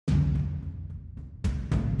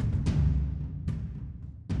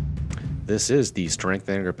This is the Strength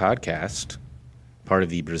and Anger Podcast, part of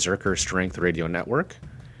the Berserker Strength Radio Network,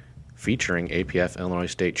 featuring APF Illinois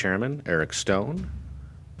State Chairman Eric Stone,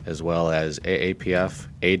 as well as AAPF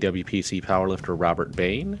AWPC powerlifter Robert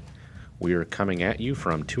Bain. We are coming at you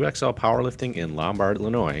from 2XL Powerlifting in Lombard,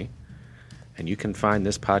 Illinois, and you can find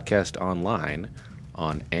this podcast online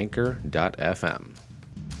on anchor.fm.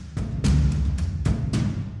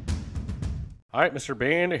 All right, Mr.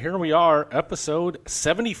 Bain, here we are, episode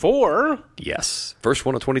 74. Yes, first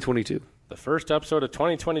one of 2022. The first episode of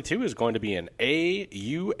 2022 is going to be an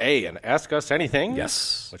AUA, an Ask Us Anything.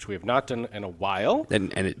 Yes. Which we have not done in a while.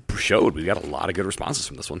 And it showed. We got a lot of good responses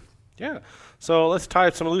from this one. Yeah. So let's tie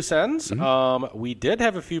up some loose ends. We did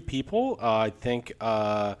have a few people. I think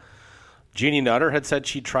Jeannie Nutter had said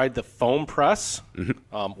she tried the foam press.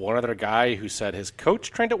 One other guy who said his coach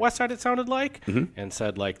trained at Westside, it sounded like, and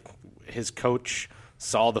said, like, his coach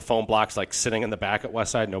saw the foam blocks, like, sitting in the back at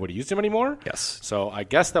Westside. Nobody used them anymore. Yes. So I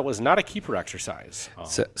guess that was not a keeper exercise.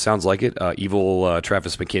 Sounds like it. Evil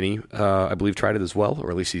Travis McKinney, I believe, tried it as well, or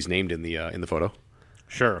at least he's named in the photo.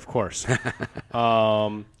 Sure, of course.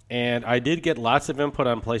 And I did get lots of input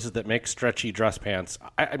on places that make stretchy dress pants.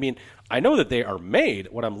 I mean, I know that they are made.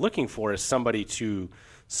 What I'm looking for is somebody to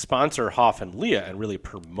sponsor Hoff and Leah and really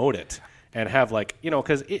promote it and have, like, you know,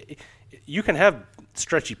 because you can have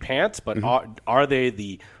stretchy pants, but are they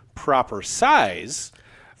the proper size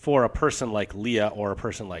for a person like Leah or a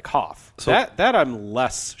person like Hoff? So, that I'm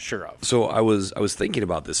less sure of. So I was thinking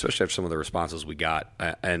about this, especially after some of the responses we got.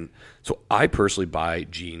 And so I personally buy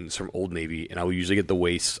jeans from Old Navy, and I will usually get the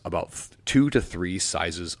waist about 2 to 3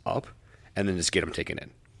 sizes up, and then just get them taken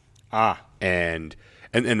in. And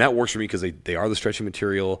that works for me because they are the stretchy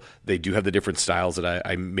material. They do have the different styles that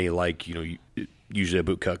I may like. You know, usually a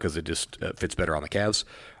boot cut because it just fits better on the calves.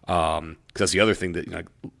 Because that's the other thing that, you know,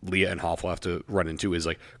 Leah and Hoff will have to run into is,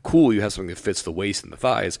 like, cool, you have something that fits the waist and the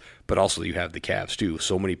thighs, but also you have the calves too.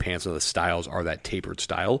 So many pants of the styles are that tapered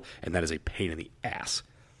style, and that is a pain in the ass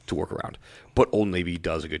to work around. But Old Navy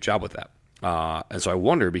does a good job with that. And so I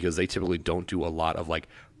wonder, because they typically don't do a lot of, like,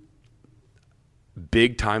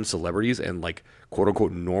 big time celebrities and, like, quote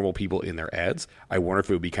unquote normal people in their ads, I wonder if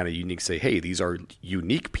it would be kind of unique to say, hey, these are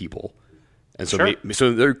unique people. And so, sure.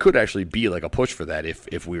 So there could actually be, like, a push for that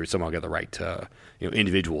if we were somehow get the right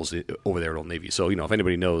individuals over there at Old Navy. So, you know, if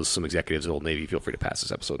anybody knows some executives at Old Navy, feel free to pass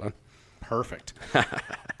this episode on. Perfect.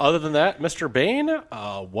 Other than that, Mr. Bain,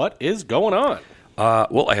 what is going on?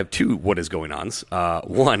 Well, I have 2 what is going ons.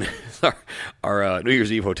 One, our New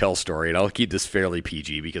Year's Eve hotel story, and I'll keep this fairly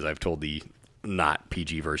PG because I've told the not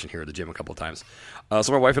PG version here at the gym a couple of times.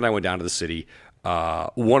 So my wife and I went down to the city.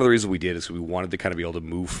 One of the reasons we did is we wanted to kind of be able to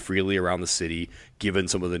move freely around the city, given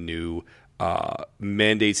some of the new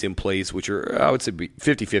mandates in place, which are, I would say,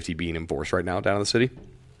 50-50 being enforced right now down in the city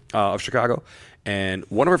of Chicago. And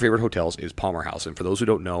one of our favorite hotels is Palmer House. And for those who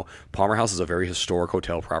don't know, Palmer House is a very historic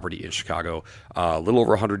hotel property in Chicago, a little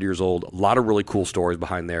over 100 years old. A lot of really cool stories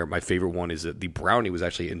behind there. My favorite one is that the brownie was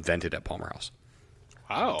actually invented at Palmer House.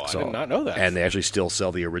 Wow, I did not know that. And they actually still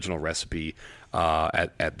sell the original recipe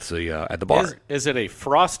at the bar. Is it a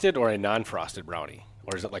frosted or a non-frosted brownie?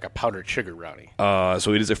 Or is it like a powdered sugar brownie?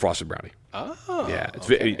 So it is a frosted brownie. Oh, yeah, it's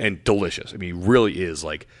and delicious. I mean, it really is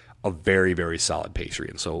like a very, very solid pastry.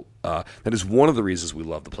 And so that is one of the reasons we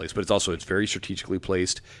love the place. But it's very strategically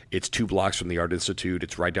placed. It's 2 blocks from the Art Institute.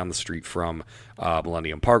 It's right down the street from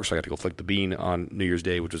Millennium Park. So I got to go flick the bean on New Year's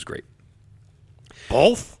Day, which was great.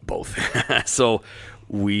 Both. So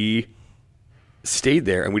we stayed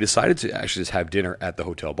there, and we decided to actually just have dinner at the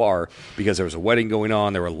hotel bar because there was a wedding going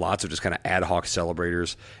on. There were lots of just kind of ad hoc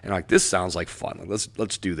celebrators, and like, this sounds like fun. Like,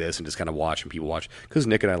 let's do this and just kind of watch and people watch, because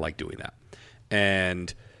Nick and I like doing that.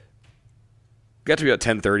 And got to be about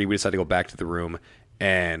 10:30. We decided to go back to the room,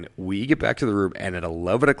 and we get back to the room, and at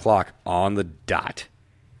 11 o'clock on the dot,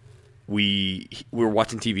 we were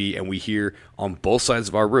watching TV, and we hear on both sides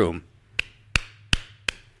of our room.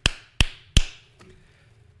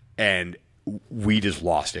 And we just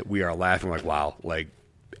lost it. We are laughing like, wow, like,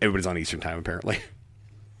 everybody's on Eastern time apparently.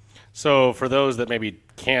 So for those that maybe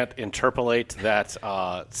can't interpolate that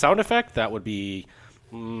sound effect, that would be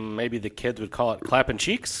maybe the kids would call it clapping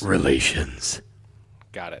cheeks. Relations.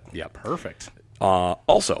 Got it. Yeah, perfect.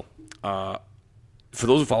 Also, for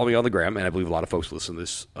those who follow me on the gram, and I believe a lot of folks who listen to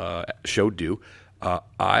this show do,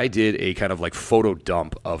 I did a kind of like photo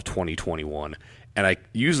dump of 2021. And I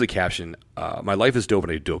usually caption, "My life is dope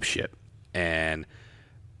and I do dope shit." And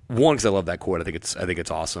one, because I love that quote. I think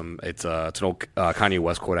it's awesome. It's an old Kanye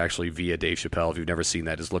West quote, actually, via Dave Chappelle. If you've never seen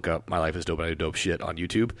that, just look up "My life is dope and I do dope shit" on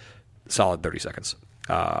YouTube. Solid 30 seconds.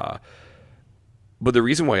 But the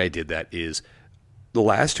reason why I did that is the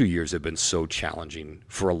last 2 years have been so challenging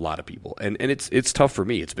for a lot of people, and it's tough for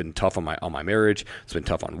me. It's been tough on my marriage. It's been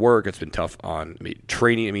tough on work. It's been tough on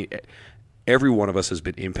training. I mean, every one of us has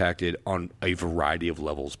been impacted on a variety of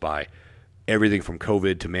levels by everything from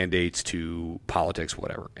COVID to mandates to politics,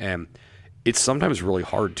 whatever. And it's sometimes really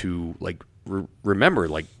hard to remember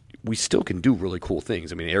we still can do really cool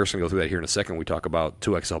things. I mean, Eric's going to go through that here in a second when we talk about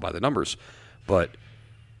 2XL by the numbers. But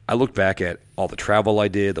I look back at all the travel I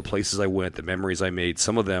did, the places I went, the memories I made.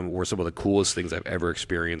 Some of them were some of the coolest things I've ever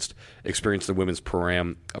experienced. Experienced the women's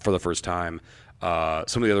pro-am for the first time.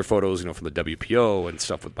 Some of the other photos, from the WPO and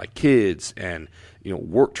stuff with my kids and,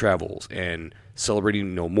 work travels and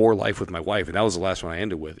celebrating, more life with my wife. And that was the last one I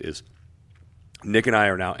ended with is Nick and I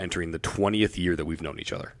are now entering the 20th year that we've known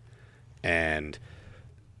each other. And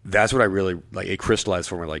that's what I really it crystallized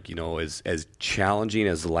for me. As challenging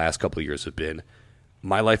as the last couple of years have been,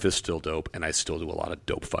 my life is still dope, and I still do a lot of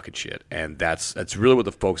dope fucking shit. And that's really what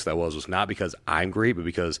the focus that was not because I'm great, but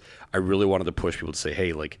because I really wanted to push people to say,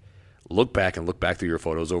 hey, look back through your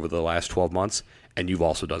photos over the last 12 months, and you've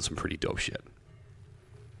also done some pretty dope shit.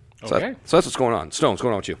 Okay. So that's what's going on. Stone, what's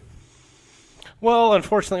going on with you? Well,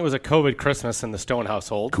 unfortunately, it was a COVID Christmas in the Stone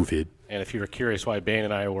household. COVID. And if you were curious why Bane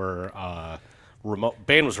and I were remote,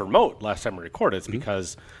 Bane was remote last time we recorded, it's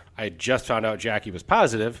because I just found out Jackie was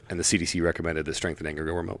positive. And the CDC recommended the Strength and Anger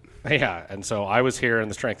go remote. Yeah, and so I was here in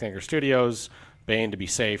the Strength and Anger studios. Bane, to be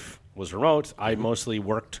safe, was remote. I mostly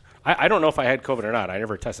worked. I don't know if I had COVID or not. I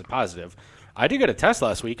never tested positive. I did get a test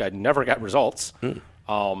last week. I never got results. Maybe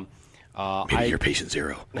you're patient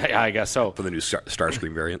zero. I guess so. For the new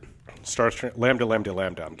Starscream variant.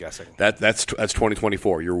 Lambda, I'm guessing. That's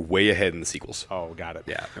 2024. You're way ahead in the sequels. Oh, got it.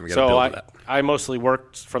 Yeah, and we got to build that. I mostly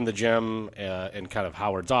worked from the gym in kind of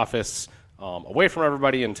Howard's office, away from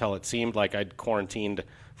everybody until it seemed like I'd quarantined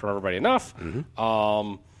from everybody enough.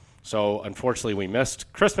 So unfortunately, we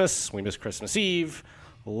missed Christmas. We missed Christmas Eve.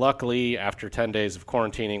 Luckily, after 10 days of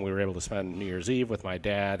quarantining, we were able to spend New Year's Eve with my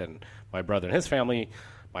dad and my brother and his family.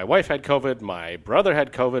 My wife had COVID. My brother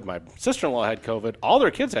had COVID. My sister-in-law had COVID. All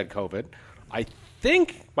their kids had COVID. I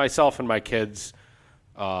think myself and my kids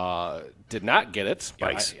did not get it.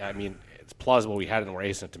 But Nice. I mean, it's plausible we had it and we're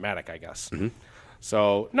asymptomatic, I guess.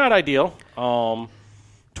 So not ideal.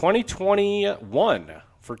 2021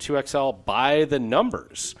 for 2XL by the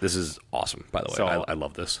numbers. This is awesome, by the way. So- I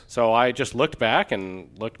love this. So I just looked back on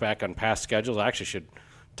past schedules. I actually should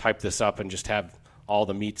type this up and just have all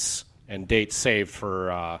the meets and dates saved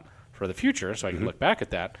for the future, so I can look back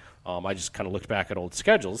at that. I just kind of looked back at old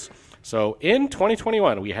schedules. So in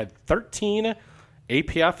 2021, we had 13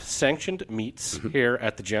 APF-sanctioned meets here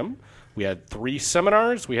at the gym. We had 3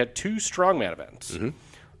 seminars. We had 2 strongman events.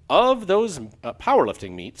 Of those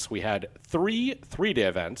powerlifting meets, we had 3 3-day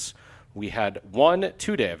events. We had 1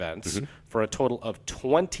 2-day events for a total of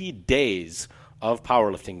 20 days of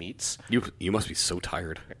powerlifting meets. You must be so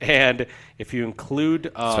tired. And if you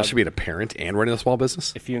include Especially being a parent and running a small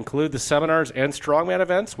business. if you include the seminars and strongman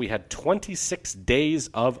events, we had 26 days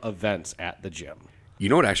of events at the gym. You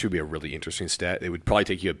know what actually would be a really interesting stat? It would probably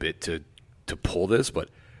take you a bit to pull this, but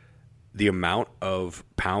the amount of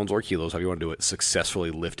pounds or kilos, however you want to do it, successfully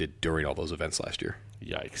lifted during all those events last year.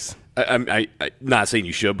 Yikes. I'm not saying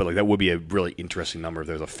you should, but that would be a really interesting number if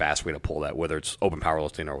there's a fast way to pull that, whether it's open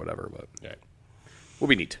powerlifting or whatever. But Okay. would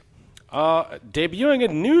be neat. Debuting a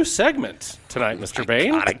new segment tonight, Mr.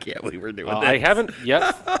 Bain. God, I can't believe we're doing that. I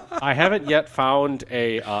haven't yet found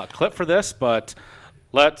a clip for this, but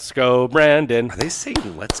let's go, Brandon. Are they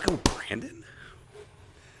saying "Let's go, Brandon"?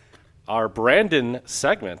 Our Brandon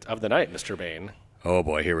segment of the night, Mr. Bain. Oh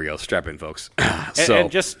boy, here we go. Strap in, folks.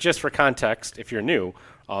 And just for context, if you're new,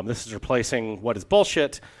 this is replacing What is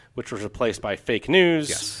Bullshit, which was replaced by Fake News,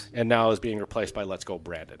 Yes. and now is being replaced by Let's Go,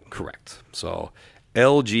 Brandon. Correct. So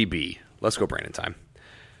LGB. Let's go, Brandon time.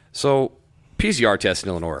 So PCR tests in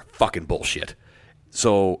Illinois are fucking bullshit.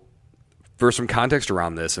 So for some context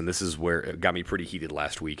around this, and this is where it got me pretty heated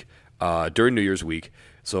last week, during New Year's week.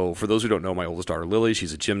 So for those who don't know, my oldest daughter, Lily,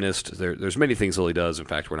 she's a gymnast. There's many things Lily does. In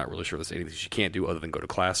fact, we're not really sure there's anything she can't do other than go to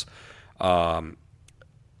class.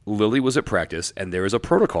 Lily was at practice, and there is a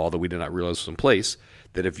protocol that we did not realize was in place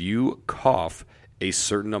that if you cough a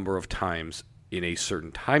certain number of times in a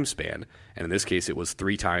certain time span, and in this case it was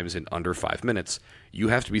 3 times in under 5 minutes, you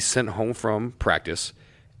have to be sent home from practice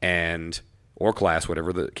or class,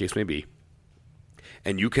 whatever the case may be,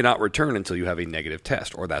 and you cannot return until you have a negative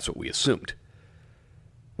test, or that's what we assumed.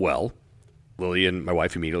 Well, Lily and my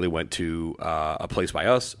wife immediately went to a place by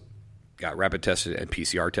us, got rapid tested and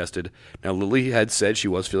PCR tested. Now, Lily had said she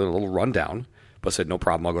was feeling a little run down, but said, no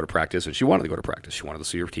problem, I'll go to practice. And she wanted to go to practice. She wanted to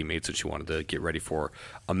see her teammates, and she wanted to get ready for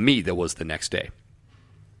a meet that was the next day.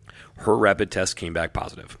 Her rapid test came back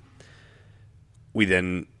positive.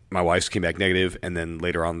 My wife's came back negative, and then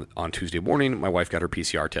later on Tuesday morning, my wife got her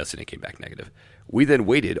PCR test, and it came back negative. We then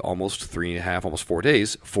waited almost 3.5, almost 4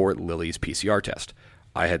 days for Lily's PCR test.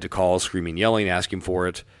 I had to call, screaming, yelling, asking for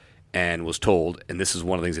it, and was told, and this is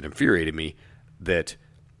one of the things that infuriated me, that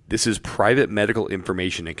this is private medical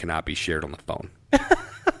information and cannot be shared on the phone.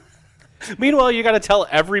 Meanwhile, you got to tell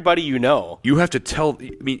everybody you know. You have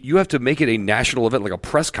to make it a national event, like a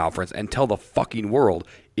press conference, and tell the fucking world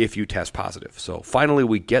if you test positive. So finally,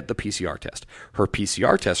 we get the PCR test. Her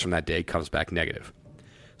PCR test from that day comes back negative.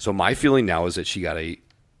 So my feeling now is that she got a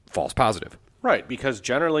false positive. Right, because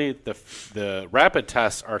generally the rapid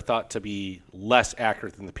tests are thought to be less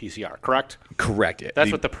accurate than the PCR, correct? Correct.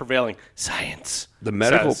 That's what the prevailing science The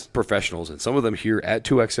medical says. professionals, and some of them here at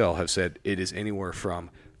 2XL, have said it is anywhere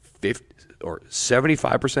from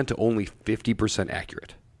 75% to only 50%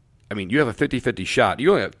 accurate. I mean, you have a 50-50 shot.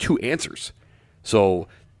 You only have 2 answers. So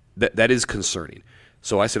that is concerning.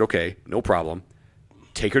 So I said, okay, no problem.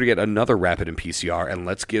 Take her to get another rapid and PCR, and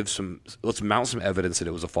let's mount some evidence that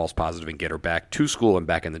it was a false positive and get her back to school and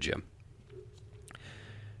back in the gym.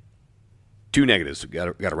 2 negatives. We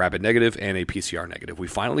got a rapid negative and a PCR negative. We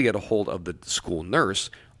finally get a hold of the school nurse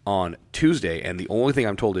on Tuesday, and the only thing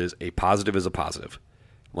I'm told is a positive is a positive.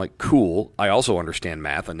 I'm like, cool. I also understand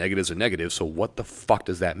math. A negative is a negative, so what the fuck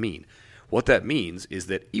does that mean? What that means is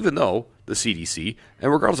that even though the CDC,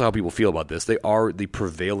 and regardless of how people feel about this, they are the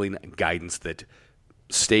prevailing guidance that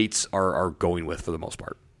states are going with for the most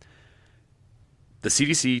part. The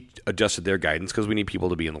CDC adjusted their guidance because we need people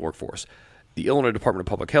to be in the workforce. The Illinois Department of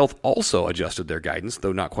Public Health also adjusted their guidance,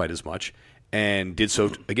 though not quite as much, and did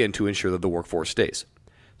so, again, to ensure that the workforce stays.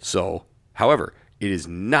 So, however, it is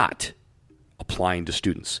not applying to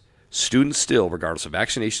students. Students still, regardless of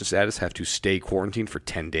vaccination status, have to stay quarantined for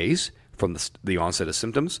 10 days from the onset of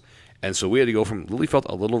symptoms. And so we had to go from Lily felt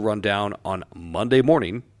a little run down on Monday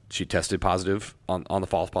morning. She tested positive on the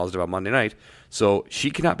false positive on Monday night. So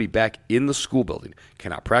she cannot be back in the school building,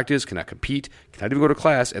 cannot practice, cannot compete, cannot even go to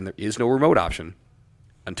class, and there is no remote option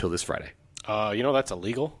until this Friday. That's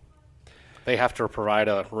illegal. They have to provide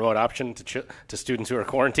a remote option to students who are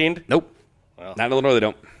quarantined. Nope. Well, not in Illinois, they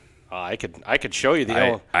don't. I could show you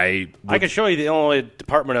the I could show you the Illinois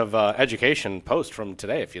Department of Education post from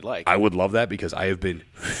today if you'd like. I would love that because I have been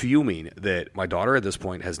fuming that my daughter at this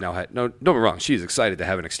point has now had don't get me wrong, she's excited to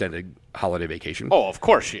have an extended holiday vacation. Oh, of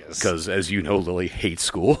course she is. Because as you know, Lily hates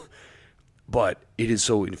school. But it is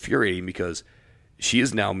so infuriating because she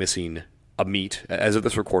is now missing a meet as of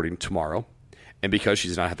this recording tomorrow, and because she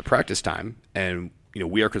does not have the practice time, and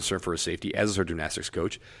we are concerned for her safety, as is her gymnastics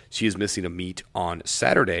coach. She is missing a meet on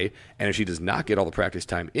Saturday, and if she does not get all the practice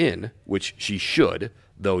time in, which she should,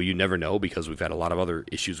 though you never know because we've had a lot of other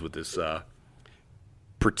issues with this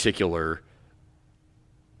particular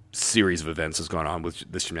series of events that's gone on with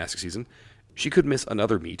this gymnastics season, she could miss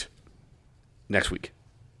another meet next week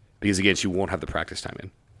because, again, she won't have the practice time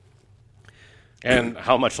in. And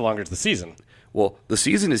how much longer is the season? Well, the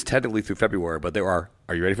season is technically through February, but there are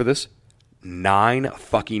you ready for this? 9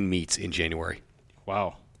 fucking meets in January.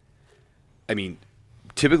 Wow. I mean,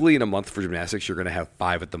 typically in a month for gymnastics, you're going to have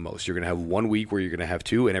 5 at the most. You're going to have 1 week where you're going to have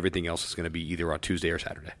 2, and everything else is going to be either on Tuesday or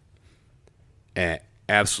Saturday. And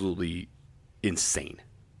absolutely insane.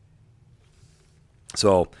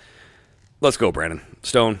 So, let's go, Brandon.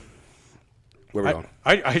 Stone, where are we going?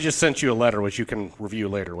 I just sent you a letter, which you can review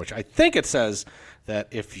later, which I think it says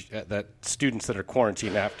that that students that are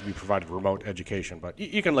quarantined have to be provided remote education, but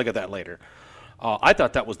you can look at that later. I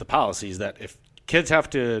thought that was the policy, is that if kids have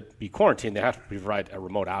to be quarantined, they have to provide a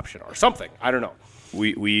remote option or something. I don't know.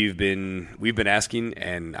 We've been asking,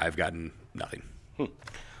 and I've gotten nothing.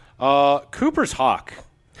 Cooper's Hawk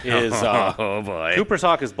is oh boy. Cooper's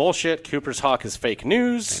Hawk is bullshit. Cooper's Hawk is fake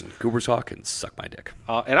news. And Cooper's Hawk can suck my dick.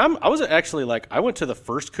 And I was actually I went to the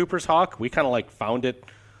first Cooper's Hawk. We kind of found it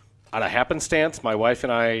out of happenstance. My wife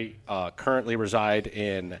and I currently reside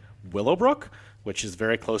in Willowbrook, which is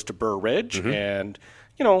very close to Burr Ridge. Mm-hmm. And,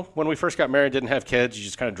 when we first got married, didn't have kids, you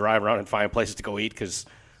just kind of drive around and find places to go eat because,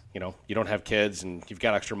 you don't have kids and you've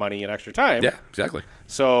got extra money and extra time. Yeah, exactly.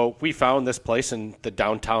 So we found this place in the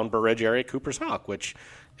downtown Burr Ridge area, Cooper's Hawk, which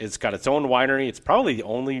it's got its own winery. It's probably the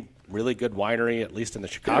only really good winery, at least in the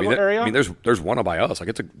Chicago area. There's one by us.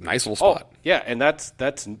 It's a nice little spot. Oh, yeah, and that's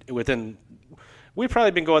within. We've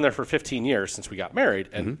probably been going there for 15 years since we got married,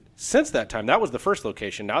 and since that time, that was the first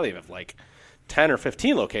location. Now they have 10 or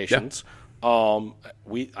 15 locations. Yeah.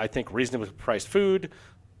 I think reasonably priced food,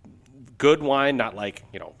 good wine, not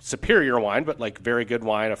superior wine, but very good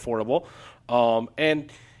wine, affordable.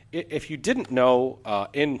 And if you didn't know,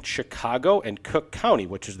 in Chicago and Cook County,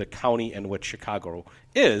 which is the county in which Chicago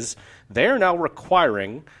is, they are now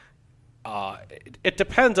requiring, it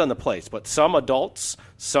depends on the place, but some adults,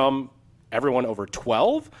 some everyone over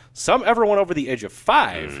 12, some everyone over the age of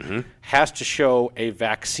 5 has to show a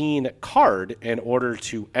vaccine card in order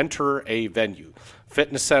to enter a venue.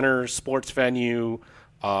 Fitness center, sports venue,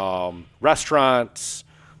 restaurants,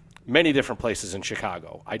 many different places in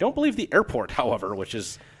Chicago. I don't believe the airport, however, which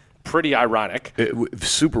is pretty ironic.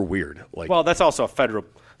 Super weird. Like, well, that's also a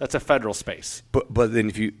federal space. But then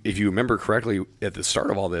if you remember correctly, at the start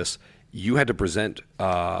of all this, you had to present,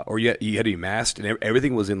 or you had to be masked, and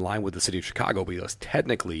everything was in line with the city of Chicago, because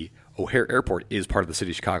technically O'Hare Airport is part of the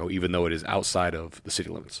city of Chicago, even though it is outside of the city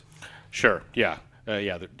limits. Sure, yeah.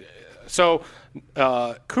 So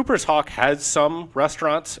Cooper's Hawk has some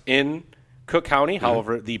restaurants in Cook County.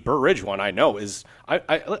 However, the Burr Ridge one I know is,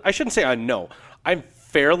 I shouldn't say I know. I'm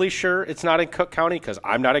fairly sure it's not in Cook County because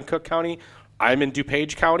I'm not in Cook County. I'm in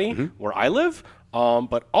DuPage County where I live.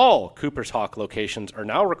 But all Cooper's Hawk locations are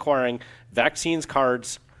now requiring vaccines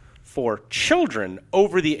cards for children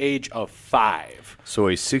over the age of 5. So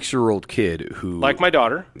a 6-year-old kid who, like my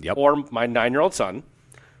daughter, Yep. or my 9-year-old son,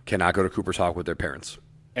 cannot go to Cooper's Hawk with their parents.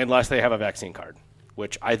 unless they have a vaccine card,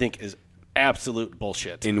 which I think is absolute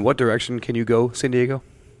bullshit. In what direction can you go, San Diego?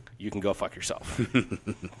 You can go fuck yourself.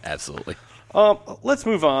 Absolutely. Let's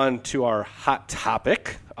move on to our hot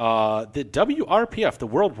topic. The WRPF, the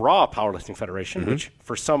World Raw Powerlifting Federation, which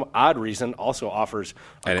for some odd reason also offers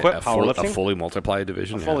equipped powerlifting. A fully multiplied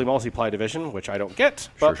division. Fully multiplied division, which I don't get,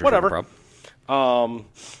 but Sure, whatever. no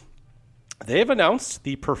They have announced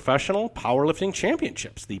the Professional Powerlifting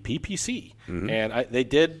Championships, the PPC. And they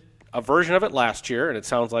did a version of it last year, and it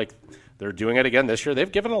sounds like they're doing it again this year.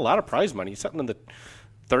 They've given a lot of prize money, something in the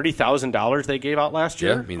 $30,000 they gave out last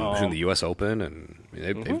year. Yeah, I mean, between the U.S. Open and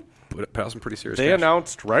they've put out some pretty serious They cash.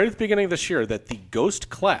 announced right at the beginning of this year that the Ghost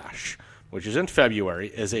Clash, which is in February,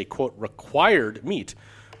 is a, quote, required meet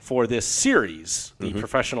for this series, the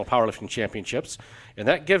Professional Powerlifting Championships. And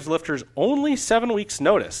that gives lifters only 7 weeks'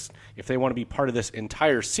 notice if they want to be part of this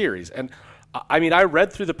entire series. And, I mean, I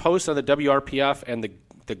read through the posts on the WRPF and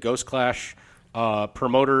the Ghost Clash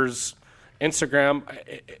promoters' Instagram.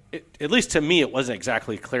 At least to me, it wasn't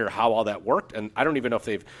exactly clear how all that worked, and I don't even know if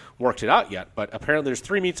they've worked it out yet. But apparently there's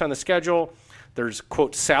 3 meets on the schedule. There's,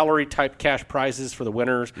 quote, salary-type cash prizes for the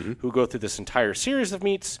winners who go through this entire series of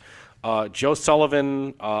meets. Joe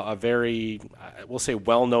Sullivan, a very, we'll say,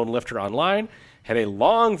 well-known lifter online, had a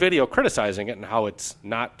long video criticizing it and how it's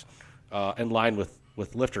not in line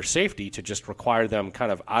with lifter safety to just require them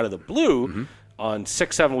kind of out of the blue on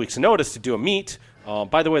 6-7 weeks' notice to do a meet.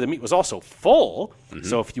 By the way, the meet was also full,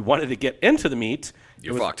 so if you wanted to get into the meet,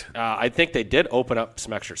 You're fucked. I think they did open up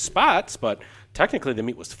some extra spots, but technically the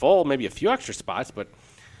meet was full, maybe a few extra spots. But,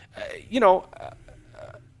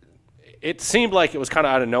 it seemed like it was kind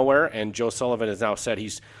of out of nowhere, and Joe Sullivan has now said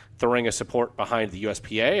he's throwing a support behind the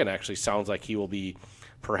USPA, and actually sounds like he will be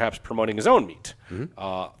perhaps promoting his own meet.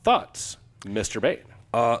 Thoughts, Mr. Bain?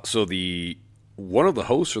 So one of the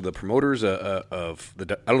hosts or the promoters of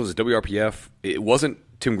the, I don't know if it's WRPF, it wasn't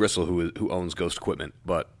Tim Gristle who owns Ghost Equipment,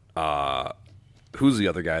 but who's the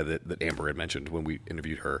other guy that Amber had mentioned when we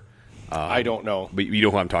interviewed her? I don't know. But you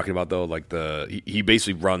know who I'm talking about, though? Like he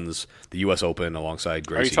basically runs the U.S. Open alongside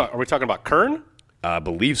Gracie. Are we talking about Kern? I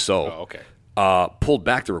believe so. Oh, okay. Pulled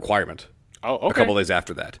back the requirement. Oh, okay. A couple days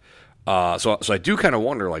after that. So I do kind of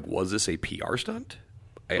wonder, like, was this a PR stunt?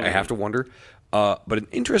 I have to wonder. But an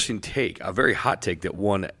interesting take, a very hot take that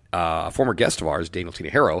one former guest of ours, Daniel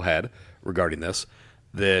Tinajero, had regarding this,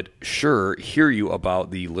 that sure, hear you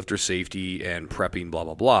about the lifter safety and prepping, blah,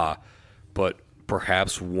 blah, blah, but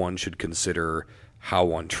perhaps one should consider how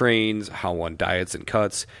one trains, how one diets and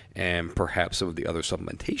cuts, and perhaps some of the other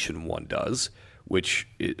supplementation one does, which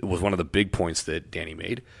was one of the big points that Danny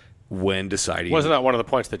made when deciding. Wasn't that one of the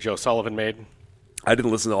points that Joe Sullivan made? I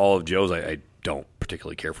didn't listen to all of Joe's. I don't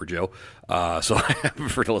particularly care for Joe, so I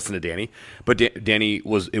prefer to listen to Danny. But Danny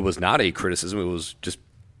it was not a criticism. It was just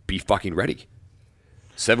be fucking ready.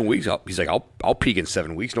 7 weeks. He's like, I'll peak in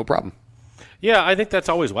 7 weeks, no problem. Yeah, I think that's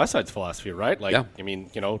always Westside's philosophy, right? Like, Yeah. I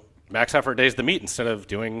mean, max effort days the meet instead of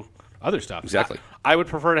doing other stuff. Exactly. I would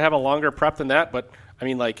prefer to have a longer prep than that, but I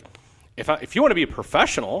mean, like, if you want to be a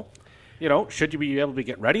professional, should you be able to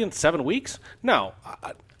get ready in 7 weeks? No.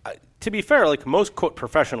 To be fair, like most, quote,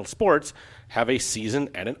 professional sports have a season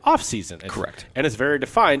and an off season. Correct. And it's very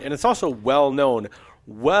defined, and it's also well known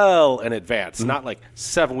well in advance, not like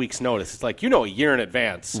 7 weeks notice. It's like, a year in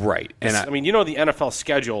advance. Right. And the NFL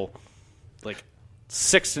schedule, like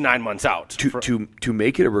 6 to 9 months out. To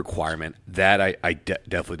make it a requirement, that I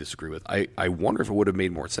definitely disagree with. I wonder if it would have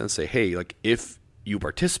made more sense to say, hey, like if you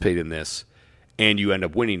participate in this and you end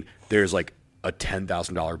up winning, there's like a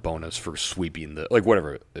 $10,000 bonus for sweeping the like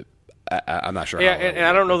whatever. I'm not sure. Yeah, and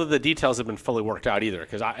I don't know that the details have been fully worked out either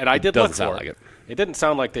because I did look for it. It didn't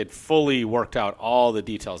sound like they'd fully worked out all the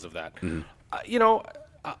details of that.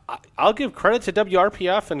 I'll give credit to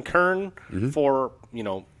WRPF and Kern for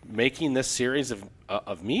making this series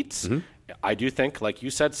of meets. I do think, like you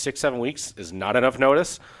said, 6-7 weeks is not enough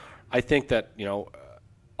notice. I think that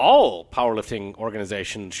all powerlifting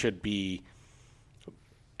organizations should be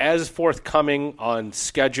as forthcoming on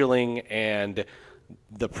scheduling and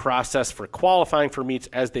the process for qualifying for meets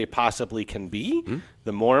as they possibly can be.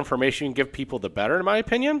 The more information you can give people, the better, in my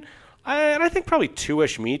opinion. And I think probably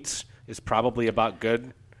 2-ish meets is probably about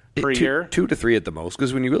good per year. 2 to 3 at the most,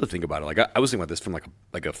 because when you really think about it, like I was thinking about this from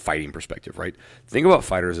like a fighting perspective, right? Think about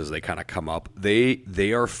fighters as they kind of come up.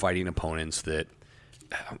 They are fighting opponents that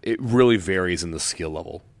it really varies in the skill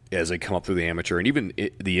level as they come up through the amateur and even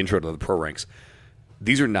the intro to the pro ranks.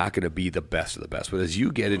 These are not going to be the best of the best. But as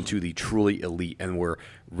you get into the truly elite and where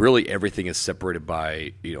really everything is separated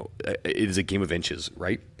by, it is a game of inches,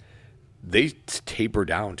 right? They taper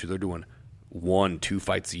down to they're doing 1-2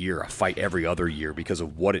 fights a year, a fight every other year because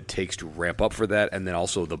of what it takes to ramp up for that and then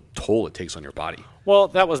also the toll it takes on your body. Well,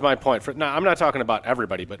 that was my point. Now, I'm not talking about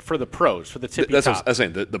everybody, but for the pros, for the tippy top. That's what I was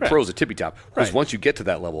saying. The pros, the tippy top. Because once you get to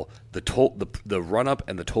that level, the run up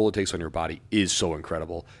and the toll it takes on your body is so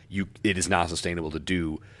incredible. It is not sustainable to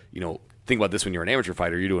do. Think about this: when you're an amateur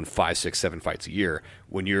fighter, you're doing 5, 6, 7 fights a year.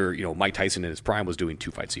 When you're, Mike Tyson in his prime was doing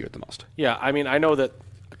 2 fights a year at the most. Yeah, I mean, I know that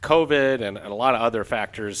COVID and a lot of other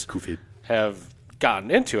factors have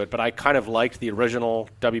gotten into it, but I kind of liked the original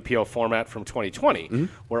WPO format from 2020,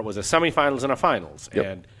 where it was a semifinals and a finals,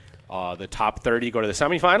 and the top 30 go to the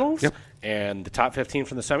semifinals, and the top 15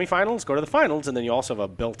 from the semifinals go to the finals, and then you also have a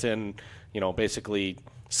built-in, basically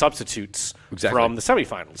substitutes from the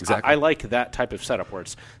semifinals. I like that type of setup where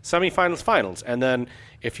it's semifinals, finals, and then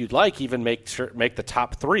if you'd like, even make the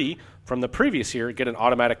top 3 from the previous year get an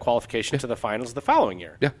automatic qualification to the finals the following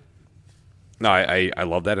year. Yeah. No, I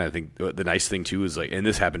love that, and I think the nice thing too is and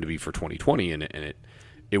this happened to be for 2020, and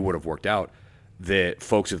it would have worked out that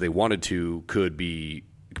folks, if they wanted to, could be,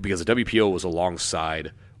 because the WPO was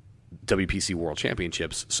alongside WPC World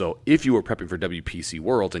Championships. So if you were prepping for WPC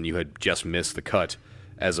World and you had just missed the cut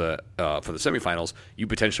as for the semifinals, you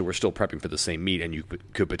potentially were still prepping for the same meet, and you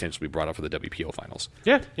could potentially be brought up for the WPO finals.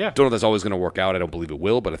 Yeah. Don't know if that's always going to work out. I don't believe it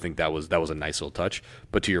will, but I think that was a nice little touch.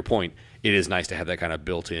 But to your point, it is nice to have that kind of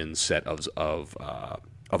built-in set of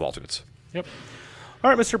alternates. Yep.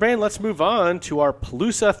 All right, Mr. Bain, let's move on to our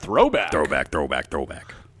Palooza throwback. Throwback.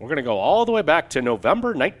 We're going to go all the way back to November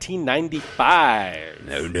 1995.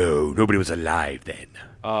 No, nobody was alive then.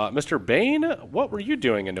 Mr. Bain, what were you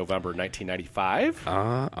doing in November 1995?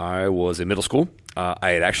 I was in middle school.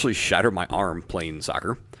 I had actually shattered my arm playing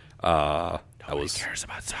soccer. Nobody cares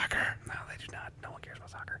about soccer. No, they do not. No one cares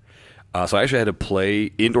about soccer. So I actually had to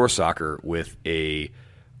play indoor soccer with a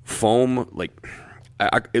foam,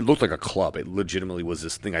 it looked like a club. It legitimately was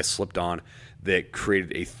this thing I slipped on that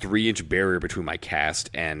created a 3-inch barrier between my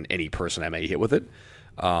cast and any person I may hit with it.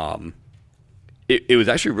 It was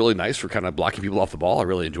actually really nice for kind of blocking people off the ball. I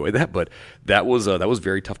really enjoyed that, but that was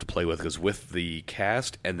very tough to play with because with the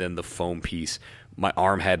cast and then the foam piece, my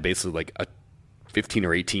arm had basically like a 15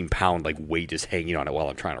 or 18 pound weight just hanging on it while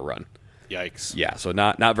I'm trying to run. Yikes! Yeah, so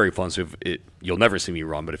not very fun. So you'll never see me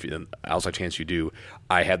run, but if outside chance you do,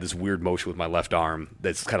 I had this weird motion with my left arm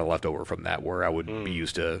that's kind of left over from that, where I would be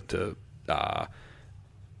used to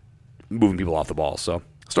moving people off the ball. So,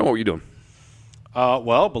 Stone, what were you doing?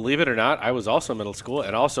 Well, believe it or not, I was also in middle school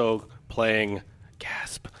and also playing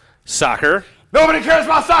soccer. Nobody cares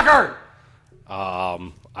about soccer!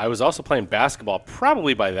 I was also playing basketball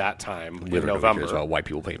probably by that time in November. Nobody cares about white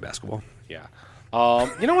people playing basketball. Yeah.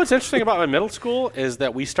 You know what's interesting about my middle school is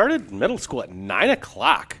that we started middle school at 9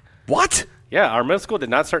 o'clock. What? Yeah, our middle school did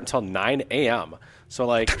not start until 9 a.m. So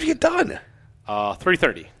What time did you get done?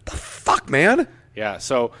 3:30. The fuck, man? Yeah,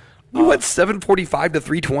 so... We went 7:45 to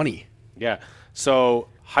 3:20. Yeah. So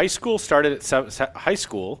high school started at high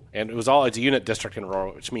school, and it's a unit district in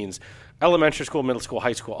Aurora, which means elementary school, middle school,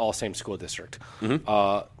 high school, all same school district.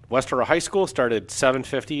 West Aurora High School started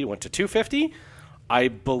 7:50, went to 2:50. I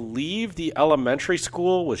believe the elementary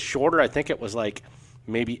school was shorter. I think it was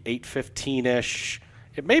maybe 8:15-ish.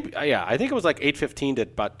 I think it was 8:15 to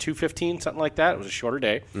about 2:15, something like that. It was a shorter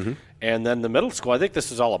day. And then the middle school, I think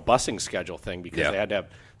this is all a busing schedule thing because they had to have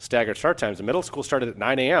staggered start times. The middle school started at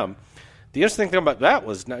 9 a.m. The interesting thing about that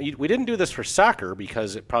was we didn't do this for soccer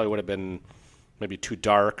because it probably would have been maybe too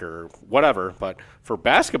dark or whatever. But for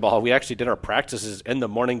basketball, we actually did our practices in the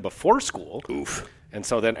morning before school. Oof. And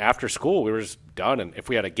so then after school, we were just done. And if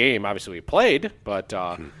we had a game, obviously we played. But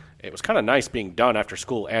it was kind of nice being done after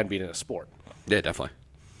school and being in a sport. Yeah, definitely.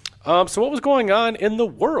 So what was going on in the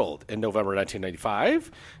world in November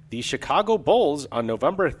 1995? The Chicago Bulls on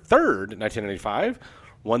November 3rd, 1995,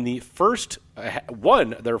 won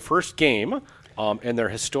their first game in their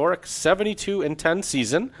historic 72-10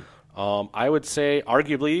 season. I would say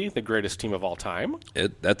arguably the greatest team of all time.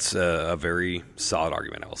 That's a very solid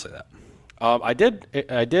argument. I will say that.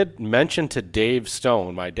 I did mention to Dave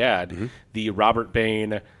Stone, my dad, the Robert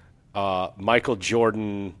Bain, Michael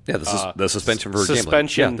Jordan. Yeah, this is the suspension for gambling.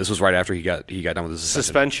 Yeah, this was right after he got done with the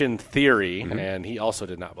suspension theory, and he also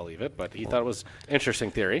did not believe it, but he thought it was an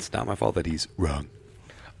interesting theory. It's not my fault that he's wrong.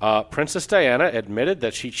 Princess Diana admitted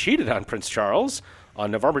that she cheated on Prince Charles on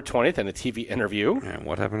November 20th in a TV interview. And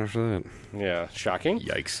what happened after that? Yeah, shocking.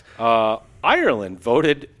 Yikes. Ireland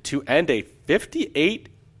voted to end a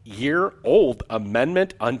 58-year-old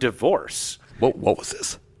amendment on divorce. What was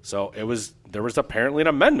this? So there was apparently an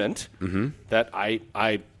amendment that I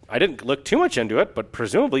didn't look too much into it, but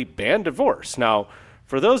presumably banned divorce. Now,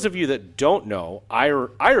 for those of you that don't know,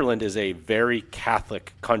 Ireland is a very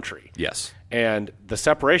Catholic country. Yes. And the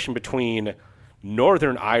separation between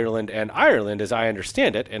Northern Ireland and Ireland, as I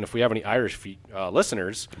understand it, and if we have any Irish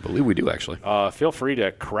listeners, I believe we do actually. Feel free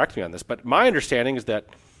to correct me on this. But my understanding is that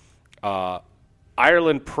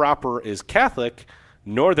Ireland proper is Catholic.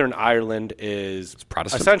 Northern Ireland is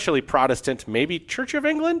Protestant? Essentially Protestant, maybe Church of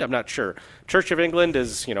England. I'm not sure. Church of England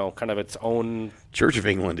is, kind of its own. Church of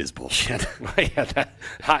England is bullshit. Yeah,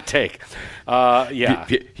 hot take. Yeah.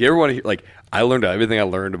 You ever want to hear, I learned everything I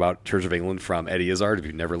learned about Church of England from Eddie Izzard. If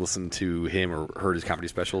you've never listened to him or heard his comedy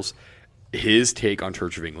specials, his take on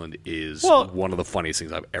Church of England is one of the funniest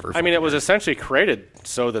things I've ever. I mean, it was essentially created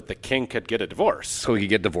so that the king could get a divorce, so he could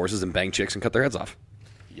get divorces and bang chicks and cut their heads off.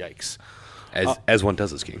 Yikes! As one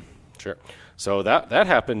does as king. Sure. So that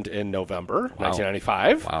happened in November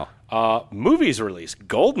 1995. Wow. Movies released.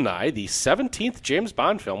 GoldenEye, the 17th James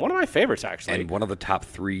Bond film. One of my favorites, actually. And one of the top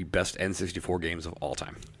 3 best N64 games of all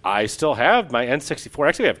time. I still have my N64.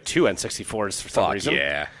 Actually, we have 2 N64s for some reason.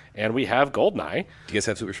 Yeah. And we have GoldenEye. Do you guys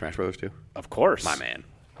have Super Smash Bros. Too? Of course. My man.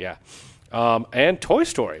 Yeah. And Toy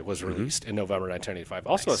Story was released in November 1995.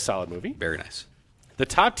 Also a solid movie. Very nice. The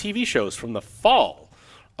top TV shows from the fall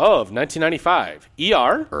of 1995.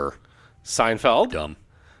 ER. Seinfeld. Dumb.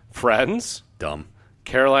 Friends. Dumb.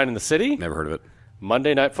 Caroline in the City. Never heard of it.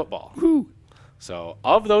 Monday Night Football. Woo. So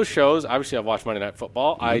of those shows, obviously I've watched Monday Night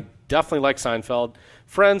Football. I definitely like Seinfeld.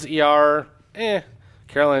 Friends, ER,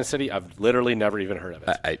 Caroline in the City, I've literally never even heard of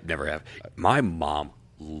it. I never have. My mom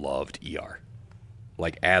loved ER.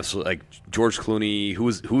 Absolutely. George Clooney.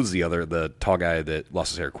 Who's the tall guy that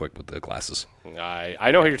lost his hair quick with the glasses?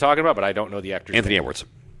 I know who you're talking about, but I don't know the actor's Anthony name. Edwards.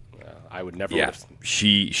 I would never. Yeah,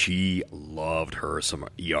 she loved her some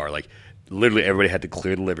ER. Literally everybody had to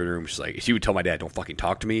clear the living room. She would tell my dad, "Don't fucking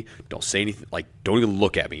talk to me. Don't say anything. Don't even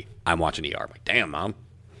look at me. I'm watching ER." I'm like, damn, Mom.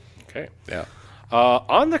 Okay. Yeah.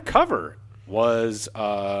 On the cover was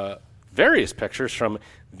various pictures from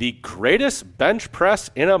the greatest bench press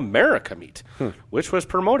in America meet, which was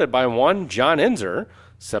promoted by one John Inzer,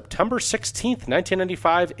 September 16th,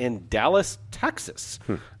 1995 in Dallas, Texas.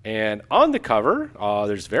 And on the cover,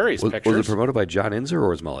 there's various pictures. Was it promoted by John Inzer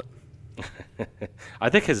or his mullet? I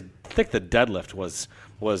think the deadlift was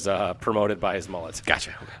promoted by his mullet.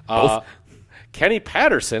 Gotcha. Both. Kenny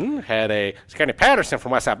Patterson from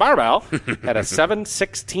Westside Barbell had a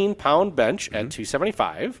 716-pound bench at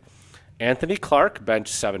 275. Anthony Clark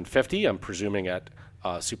benched 750. I'm presuming at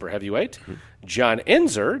super heavyweight. John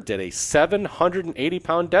Inzer did a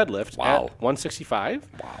 780-pound deadlift at 165.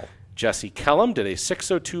 Wow. Jesse Kellum did a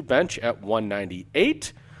 602 bench at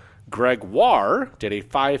 198. Greg Warr did a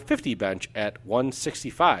 550 bench at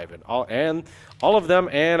 165. And all of them,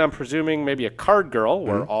 and I'm presuming maybe a card girl,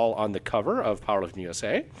 were all on the cover of Powerlifting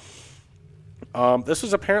USA. This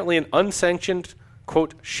was apparently an unsanctioned,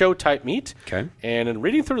 quote, show-type meet. Okay. And in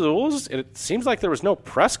reading through the rules, it seems like there was no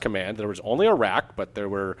press command. There was only a rack, but there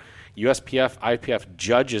were USPF, IPF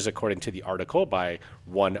judges, according to the article by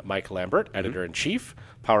one Mike Lambert, editor-in-chief,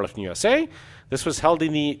 Powerlifting USA. This was held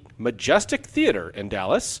in the Majestic Theater in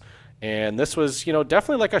Dallas, and this was,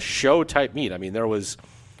 definitely like a show-type meet. I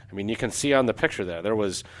mean, you can see on the picture there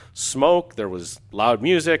was smoke, there was loud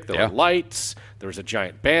music, there were lights, there was a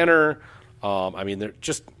giant banner. They're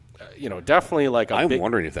just, definitely like a I'm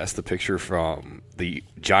wondering if that's the picture from the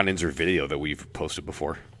John Inzer video that we've posted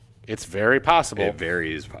before. It's very possible. It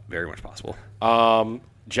is very much possible.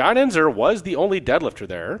 John Inzer was the only deadlifter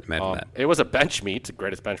there. Imagine that. It was a bench meet, the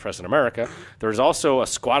greatest bench press in America. There was also a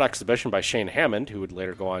squat exhibition by Shane Hammond, who would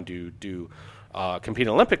later go on to compete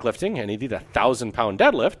in Olympic lifting, and he did a 1,000-pound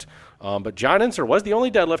deadlift. But John Inzer was the only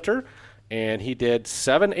deadlifter, and he did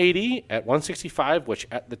 780 at 165, which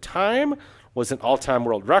at the time was an all-time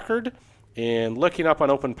world record. And looking up on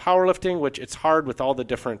open powerlifting, which it's hard with all the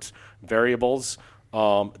different variables,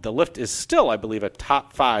 the lift is still, I believe, a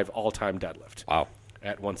top 5 all-time deadlift. Wow.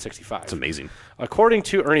 At 165. It's amazing. According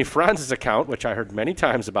to Ernie Franz's account, which I heard many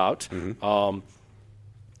times about,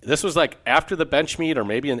 this was like after the bench meet or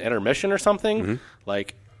maybe an intermission or something.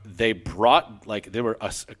 Like they brought, like they were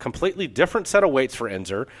a completely different set of weights for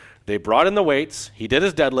Inzer. They brought in the weights. He did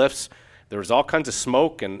his deadlifts. There was all kinds of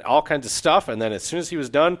smoke and all kinds of stuff. And then as soon as he was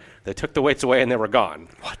done, they took the weights away and they were gone.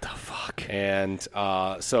 What the fuck? And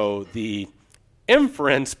so the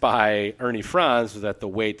inference by Ernie Franz was that the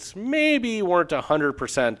weights maybe weren't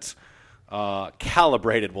 100%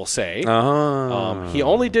 calibrated, we'll say. He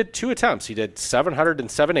only did 2 attempts. He did 700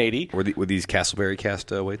 and 780. Were these Castleberry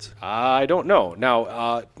cast weights? I don't know.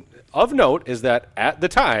 Now, of note is that at the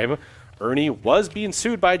time, Ernie was being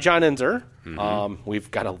sued by John Inzer.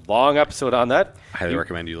 We've got a long episode on that. I highly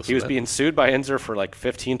recommend you listen to that. He was being sued by Inzer for like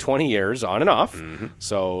 15, 20 years on and off.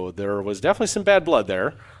 So there was definitely some bad blood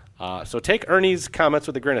there. So take Ernie's comments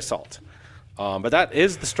with a grain of salt. But that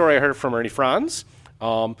is the story I heard from Ernie Franz.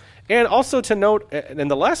 And also to note, in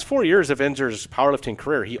the last 4 years of Inzer's powerlifting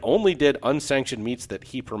career, he only did unsanctioned meets that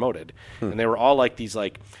he promoted. And they were all like these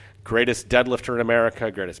like greatest deadlifter in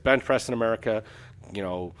America, greatest bench press in America,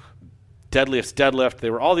 deadlift.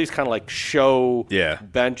 They were all these kind of like show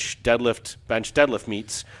bench deadlift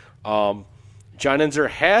meets. John Inzer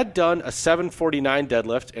had done a 749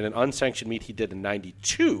 deadlift in an unsanctioned meet he did in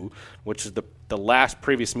 92, which is the last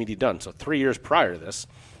previous meet he'd done, so 3 years prior to this.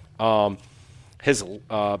 His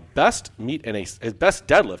best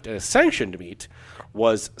deadlift in a sanctioned meet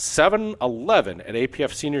was 711 at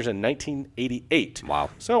APF Seniors in 1988. Wow.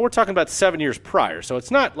 So we're talking about 7 years prior. So it's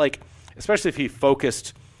not like, especially if he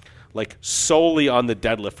focused like solely on the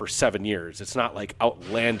deadlift for 7 years, it's not like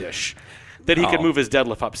outlandish that he could move his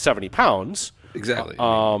deadlift up 70 pounds. Exactly.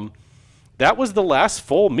 That was the last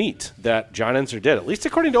full meet that John Inzer did, at least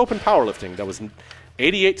according to Open Powerlifting. That was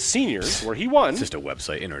 88 Seniors, where he won. It's just a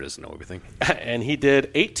website. Internet doesn't know everything. And he did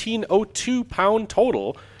 1,802 pound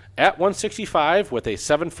total at 165 with a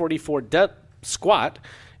 744 squat,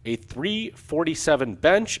 a 347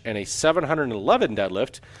 bench, and a 711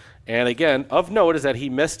 deadlift. And again, of note is that he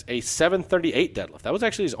missed a 738 deadlift. That was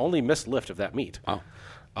actually his only missed lift of that meet.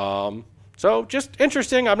 Wow. So just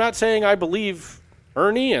interesting. I'm not saying I believe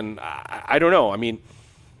Ernie, and I don't know. I mean,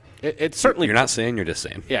 it's certainly... You're not saying, you're just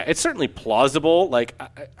saying. Yeah, it's certainly plausible. Like,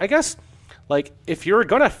 I guess, like, if you're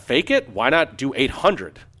going to fake it, why not do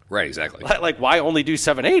 800? Right, exactly. Like, why only do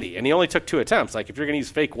 780? And he only took 2 attempts. Like, if you're going to use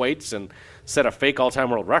fake weights and set a fake all-time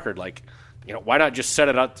world record, like, why not just set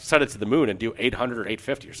it to the moon and do 800 or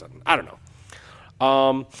 850 or something? I don't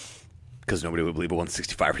know. Because nobody would believe a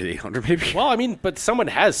 165 to 800, maybe. Well, I mean, but someone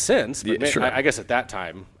has since. But Sure. I guess at that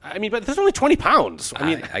time. I mean, but there's only 20 pounds. I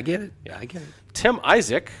mean, I get it. Yeah, I get it. Tim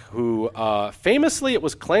Isaac, who famously it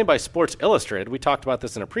was claimed by Sports Illustrated. We talked about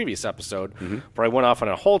this in a previous episode where I went off on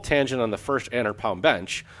a whole tangent on the first 800-pound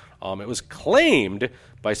bench. It was claimed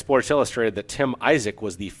by Sports Illustrated that Tim Isaac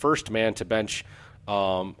was the first man to bench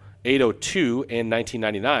 802 in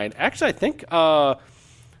 1999. Actually, I think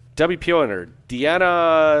WPO owner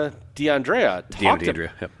Deanna D'Andrea talked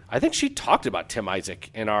yep. I think she talked about Tim Isaac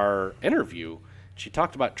in our interview. She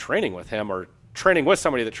talked about training with him or training with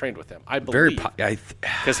somebody that trained with him, I believe.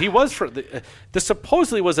 Because he was this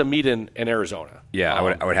supposedly was a meet in Arizona. Yeah,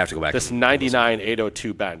 I would have to go back. This 99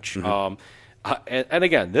 802 bench. And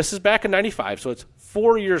again, this is back in 95, so it's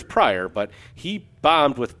 4 years prior, but he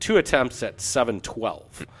bombed with 2 attempts at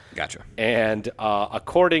 712. Gotcha. And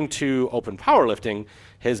according to Open Powerlifting,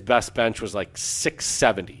 his best bench was like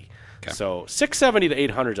 670. Okay. So 670 to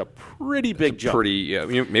 800 is a pretty big jump. Maybe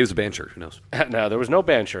it was a band shirt. Who knows? No, there was no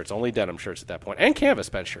band shirts, only denim shirts at that point, and canvas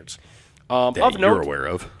band shirts. That you're aware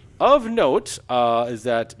of. Of note is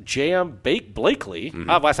that J.M. Blakely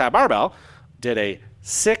of Westside Barbell did a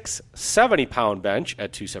 670-pound bench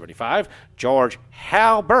at 275. George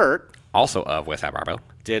Halbert, also of Westside Barbell,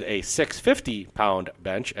 did a 650-pound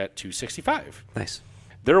bench at 265. Nice.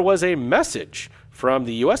 There was a message from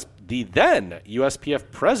the then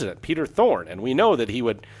USPF president, Peter Thorne, and we know that he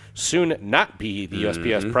would soon not be the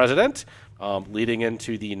USPS president, leading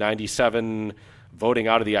into the 97 voting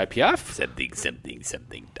out of the IPF.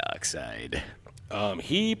 Something, dark side.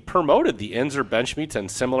 He promoted the Inzer bench meets and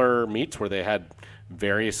similar meets where they had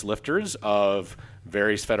various lifters of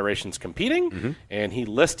various federations competing, and he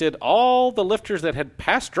listed all the lifters that had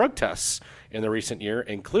passed drug tests in the recent year,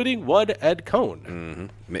 including one Ed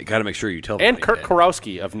Cohn. Got to make sure you tell them. And Kurt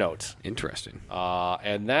Kurowski of note. Interesting.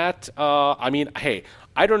 And that, hey,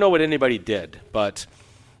 I don't know what anybody did, but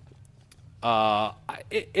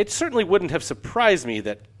it certainly wouldn't have surprised me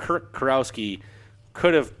that Kurt Kurowski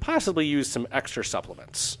could have possibly used some extra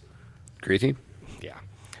supplements. Creatine? Yeah.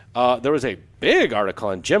 There was a big article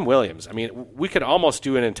on Jim Williams. I mean, we could almost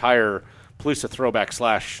do an entire Palooza throwback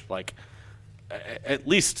 / like at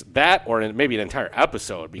least that or maybe an entire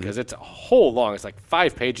episode because it's a whole long, it's like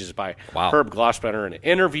 5 pages by Herb Glossbrenner, an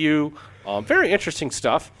interview. Very interesting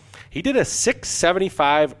stuff. He did a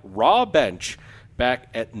 675 raw bench back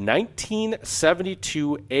at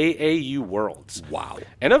 1972 AAU Worlds. Wow.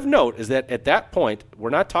 And of note is that at that point,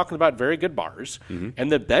 we're not talking about very good bars,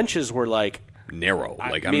 and the benches were like narrow.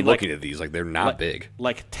 Like I'm looking at these, like they're not big.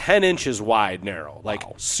 Like 10 inches wide, narrow, like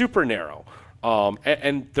super narrow.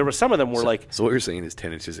 And there were some of them were like. So what you're saying is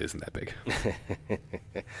 10 inches isn't that big.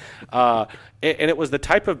 And it was the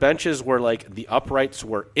type of benches where like the uprights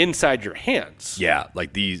were inside your hands. Yeah,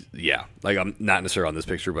 like these. Yeah, like I'm not necessarily on this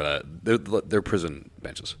picture, but they're prison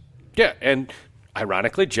benches. Yeah, and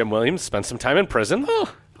ironically, Jim Williams spent some time in prison.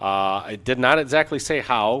 I did not exactly say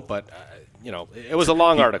how, but. It was a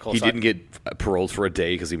long article. He didn't get paroled for a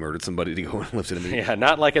day because he murdered somebody to go and lift it. Yeah,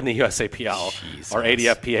 not like in the USAPL or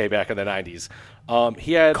ADFPA back in the 90s.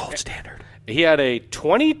 He had gold standard. He had a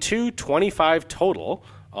 22-25 total.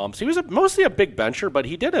 So he was mostly a big bencher, but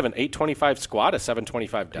he did have an 825 squat, a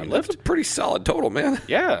 725 deadlift. That's a pretty solid total, man.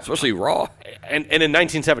 Yeah. Especially raw. And in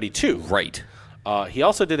 1972. Right. He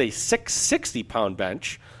also did a 660-pound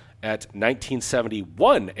bench at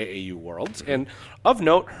 1971 AAU Worlds. And of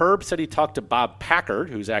note, Herb said he talked to Bob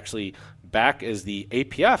Packard, who's actually back as the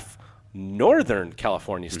APF Northern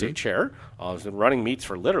California State Chair. He's been running meets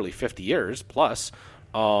for literally 50 years plus.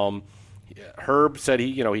 Herb said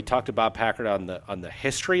he talked to Bob Packard on the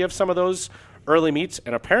history of some of those early meets,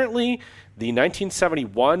 and apparently the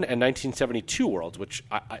 1971 and 1972 Worlds, which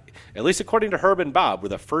at least according to Herb and Bob, were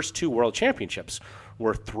the first 2 World Championships,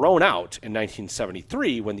 were thrown out in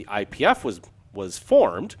 1973 when the IPF was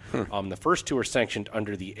formed. The first 2 were sanctioned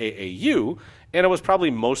under the AAU, and it was probably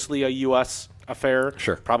mostly a U.S. affair.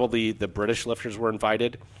 Sure. Probably the British lifters were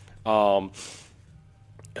invited. One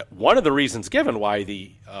of the reasons given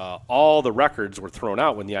why all the records were thrown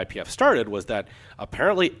out when the IPF started was that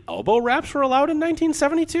apparently elbow wraps were allowed in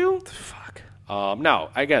 1972. Fuck. Now,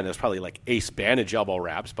 again, there's probably like ace bandage elbow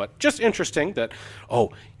wraps, but just interesting that,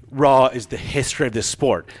 raw is the history of this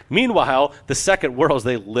sport. Meanwhile, the second Worlds,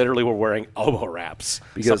 they literally were wearing elbow wraps.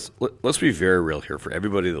 Because let's be very real here for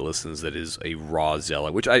everybody that listens that is a raw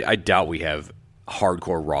zealot, which I doubt we have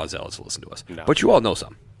hardcore raw zealots to listen to us. No. But you all know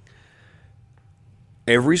some.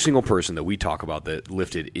 Every single person that we talk about that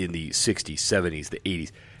lifted in the 60s, 70s, the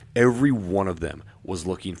 80s, every one of them was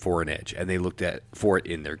looking for an edge, and they looked for it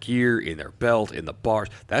in their gear, in their belt, in the bars.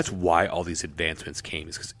 That's why all these advancements came,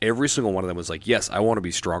 is because every single one of them was like, yes, I want to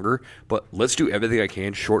be stronger, but let's do everything I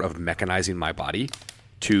can short of mechanizing my body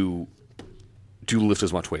to lift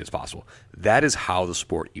as much weight as possible. That is how the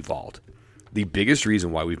sport evolved. The biggest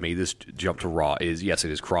reason why we've made this jump to raw is, yes,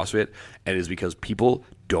 it is CrossFit, and it is because people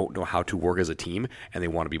don't know how to work as a team, and they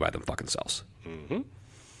want to be by them fucking selves.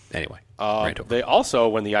 Anyway. They also,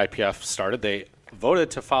 when the IPF started, they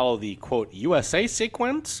voted to follow the, quote, USA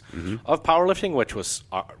sequence of powerlifting, which was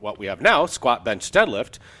what we have now, squat, bench,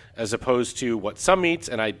 deadlift, as opposed to what some meets,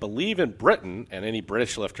 and I believe in Britain, and any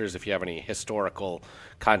British lifters, if you have any historical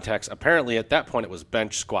context, apparently at that point it was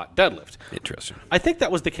bench, squat, deadlift. Interesting. I think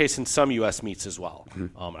that was the case in some U.S. meets as well.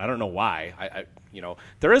 I don't know why.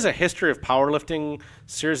 There is a history of powerlifting,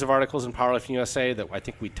 series of articles in Powerlifting USA that I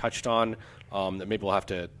think we touched on that maybe we'll have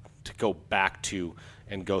to go back to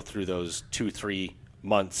and go through those 2-3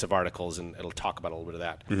 months of articles, and it'll talk about a little bit of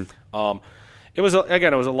that. It was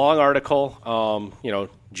a long article.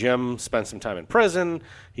 Jim spent some time in prison.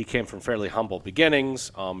 He came from fairly humble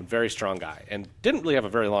beginnings, very strong guy, and didn't really have a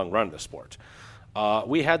very long run in the sport.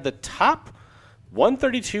 We had the top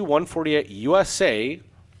 132, 148 USA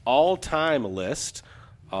all-time list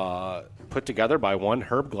put together by one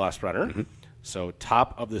Herb Glossbrenner. So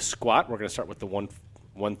top of the squat, we're going to start with the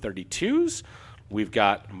 132s. We've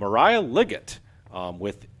got Mariah Liggett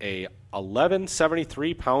with a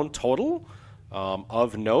 1173-pound total.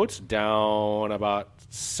 Of note, down about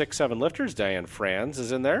 6-7 lifters. Diane Franz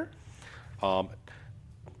is in there.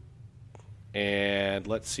 And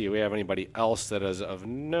let's see, do we have anybody else that is of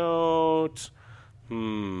note?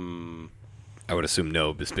 I would assume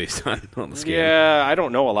no, just based on the scan. Yeah, I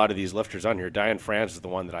don't know a lot of these lifters on here. Diane Franz is the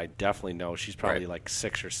one that I definitely know. She's probably like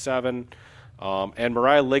 6 or 7. And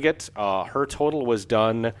Mariah Liggett, her total was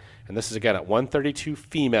done, and this is again at 132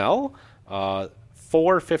 female,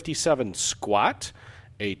 457 squat,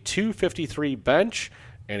 a 253 bench,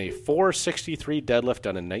 and a 463 deadlift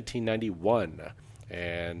done in 1991.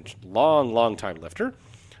 And long time lifter.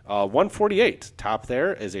 148. Top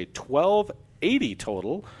there is a 1280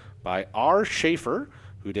 total by R. Schaefer,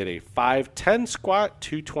 who did a 510 squat,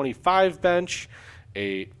 225 bench,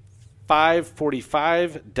 a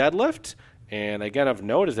 545 deadlift. And again, of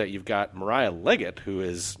note is that you've got Mariah Liggett, who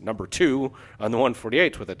is number 2 on the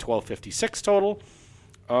 148 with a 1256 total.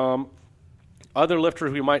 Other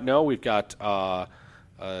lifters we might know, we've got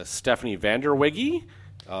Stephanie Vanderweghe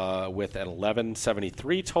with an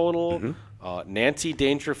 1173 total. Mm-hmm. Nancy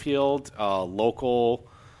Dangerfield, local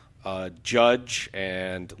judge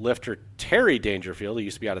and lifter Terry Dangerfield, who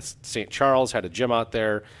used to be out of St. Charles, had a gym out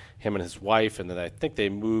there, him and his wife, and then I think they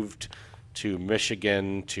moved to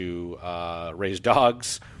Michigan to raise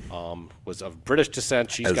dogs. Was of British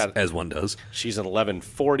descent. As one does. She's an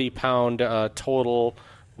 1140-pound total.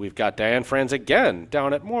 We've got Diane Franz again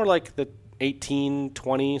down at more like the 18,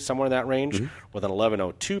 20, somewhere in that range, mm-hmm. with an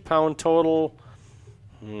 1102-pound total.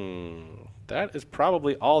 That is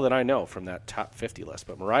probably all that I know from that top 50 list.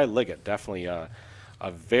 But Mariah Liggett, definitely a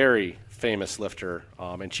very famous lifter,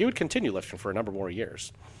 and she would continue lifting for a number more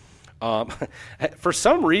years. For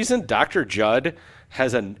some reason, Dr. Judd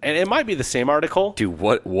has and it might be the same article. Dude,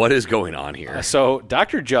 what is going on here? So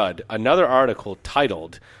Dr. Judd, another article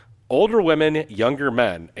titled "Older Women, Younger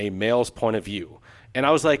Men: A Male's Point of View." And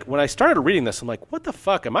I was like, when I started reading this, I'm like, what the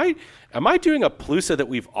fuck? Am I doing a Palooza that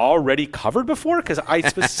we've already covered before? Because I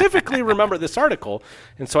specifically remember this article.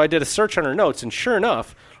 And so I did a search on our notes, and sure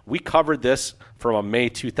enough, we covered this from a May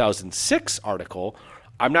 2006 article.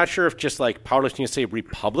 I'm not sure if just like Powerlifting USA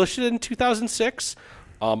republished it in 2006,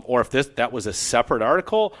 or if that was a separate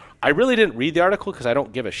article. I really didn't read the article because I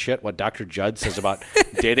don't give a shit what Dr. Judd says about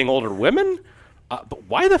dating older women. But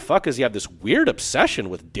why the fuck does he have this weird obsession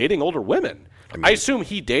with dating older women? I assume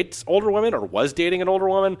he dates older women or was dating an older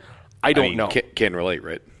woman. I don't know. Can relate,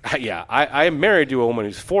 right? Yeah, I am married to a woman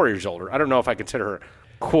who's 4 years older. I don't know if I consider her,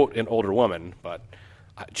 quote, an older woman, but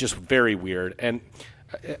just very weird. And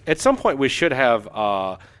at some point we should have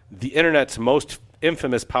the internet's most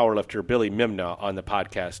infamous powerlifter, Billy Mimna, on the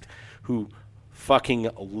podcast, who fucking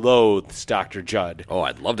loathes Dr. Judd. Oh,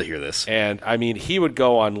 I'd love to hear this. And, I mean, he would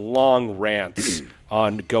go on long rants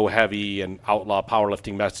on Go Heavy and Outlaw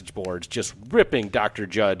Powerlifting message boards, just ripping Dr.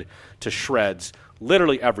 Judd to shreds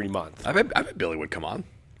literally every month. I bet Billy would come on.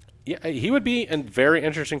 Yeah, he would be a very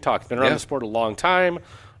interesting talk. He's been around the sport a long time.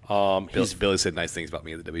 Billy said nice things about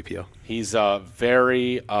me at the WPO. He's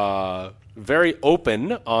very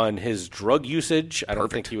open on his drug usage. I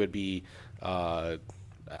don't think he would be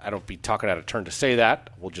I don't be talking out of turn to say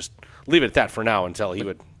that. We'll just leave it at that for now until he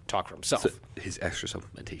would talk for himself. So his extra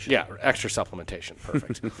supplementation. Yeah, extra supplementation.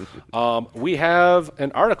 Perfect. We have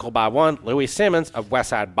an article by one Louis Simmons of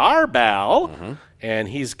Westside Barbell, and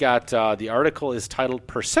he's got the article is titled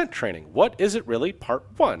 "Percent Training: What Is It Really?" Part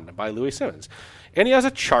 1 by Louis Simmons, and he has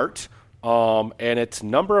a chart, and it's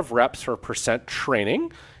number of reps for percent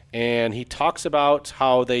training, and he talks about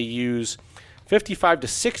how they use 55 to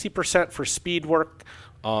 60% for speed work.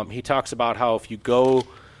 He talks about how if you go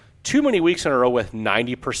too many weeks in a row with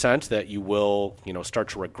 90%, that you will, start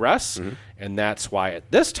to regress, and that's why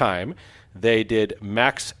at this time they did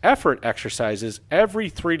max effort exercises every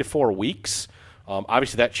 3 to 4 weeks.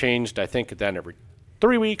 Obviously, that changed. I think then every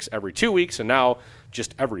 3 weeks, every 2 weeks, and now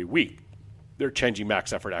just every week they're changing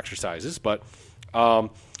max effort exercises. But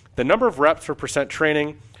the number of reps for percent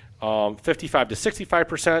training, 55 to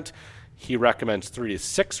 65%. He recommends 3 to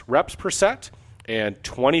 6 reps per set and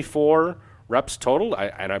 24 reps total.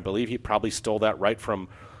 And I believe he probably stole that right from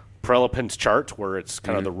Prelopin's chart, where it's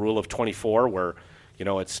kind of the rule of 24, where,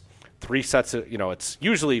 it's 3 sets of, it's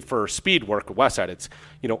usually for speed work at Westside, it's,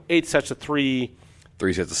 8 sets of 3.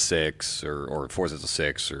 3 sets of 6 or 4 sets of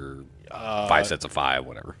 6 or 5 sets of 5,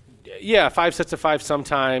 whatever. Yeah, 5 sets of 5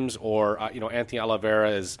 sometimes, or, Anthony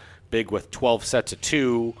Oliveira is big with 12 sets of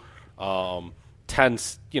 2. 10,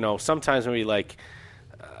 sometimes maybe like,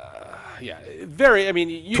 very,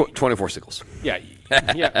 24 sickles. Yeah,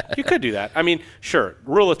 you could do that. Sure,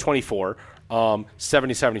 rule of 24,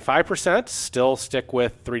 70-75%, still stick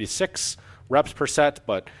with 3 to 6 reps per set,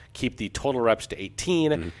 but keep the total reps to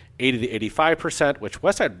 18, 80 to 85%, which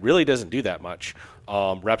Westside really doesn't do that much.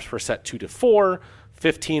 Reps per set 2 to 4,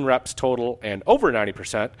 15 reps total, and over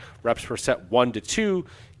 90%, reps per set 1 to 2,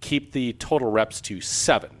 keep the total reps to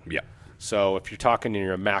 7. Yeah. So if you're talking in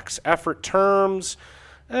your max effort terms,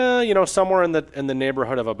 somewhere in the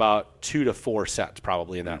neighborhood of about 2 to 4 sets,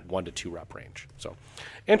 probably in that 1 to 2 rep range. So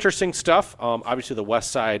interesting stuff. Obviously, the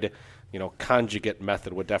West Side, conjugate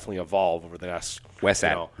method would definitely evolve over the next West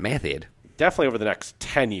Side method. Definitely over the next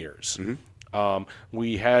 10 years.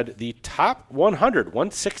 We had the top 100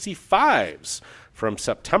 165s from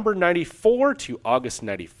September 94 to August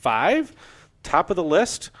 95. Top of the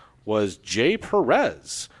list was Jay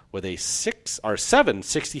Perez with a 7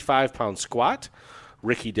 65-pound squat.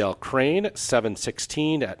 Ricky Del Crane,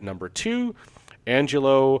 716 at number 2.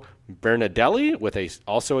 Angelo Bernadelli with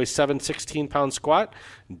also a 716-pound squat.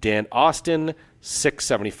 Dan Austin,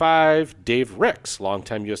 675. Dave Ricks,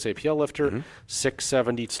 longtime USAPL lifter,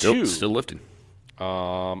 672. Still lifting.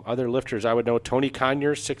 Other lifters I would know, Tony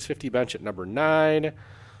Conyers, 650 bench at number 9.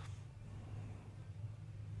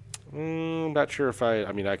 Not sure if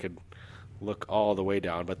I could look all the way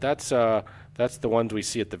down, but that's the ones we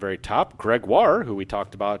see at the very top. Gregoire, who we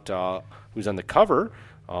talked about, who's on the cover,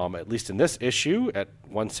 at least in this issue, at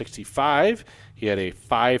 165. He had a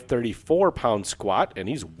 534-pound squat, and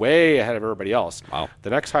he's way ahead of everybody else. Wow.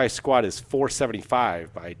 The next highest squat is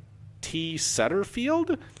 475 by T.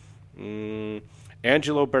 Setterfield.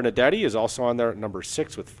 Angelo Bernadetti is also on there at number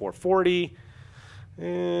 6 with 440.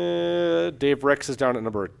 Dave Ricks is down at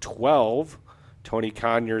number 12. Tony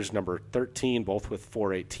Conyers, number 13, both with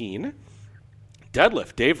 418.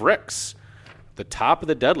 Deadlift, Dave Ricks, the top of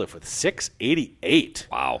the deadlift with 688.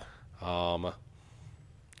 Wow.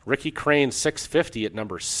 Ricky Crane, 650 at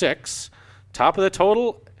number 6. Top of the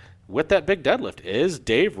total with that big deadlift is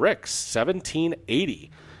Dave Ricks, 1780.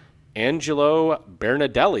 Angelo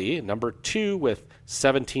Bernadelli, number 2 with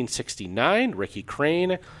 1769. Ricky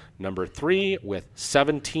Crane, number 3 with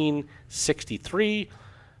 1763.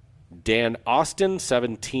 Dan Austin,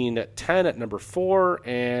 1710 at number 4.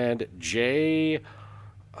 And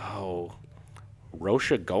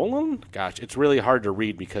Rocha Golan? Gosh, it's really hard to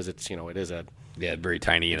read because it is a very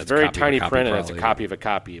tiny, and it's very tiny print, and it's a copy of a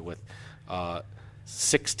copy with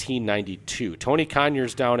 1692. Tony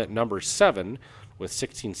Conyers down at number 7 with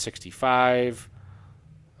 1665.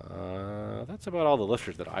 That's about all the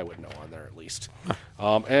lifters that I would know on there, at least.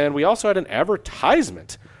 And we also had an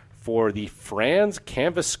advertisement for the Franz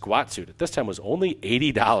Canvas squat suit. At this time was only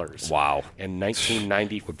 $80. Wow. In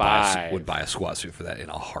 1995. Would buy a squat suit for that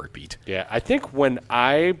in a heartbeat. Yeah, I think when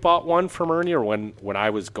I bought one from Ernie, or when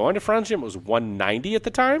I was going to Franz Gym, it was $190 at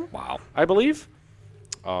the time. Wow. I believe.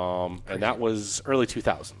 And that was early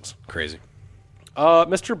 2000s. Crazy.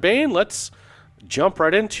 Mr. Bain, let's jump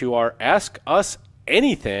right into our Ask Us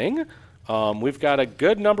Anything. We've got a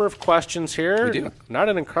good number of questions here. We do. Not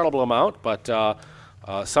an incredible amount, but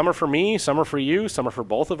some are for me, some are for you, some are for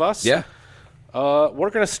both of us. Yeah. We're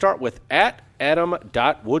going to start with at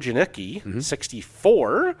Adam.Wojnicki,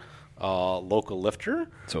 64, local lifter.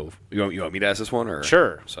 So you want me to ask this one? Or?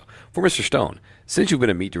 Sure. So for Mr. Stone, since you've been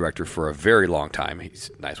a meet director for a very long time, he's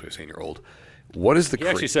a nice way of saying you're old, what is the He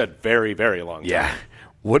actually said very, very long time. Yeah.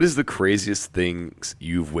 What is the craziest things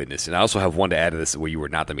you've witnessed? And I also have one to add to this where you were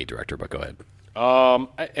not the meet director, but go ahead.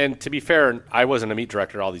 And to be fair, I wasn't a meet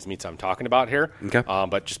director at all these meets I'm talking about here. Okay.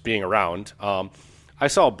 But just being around. I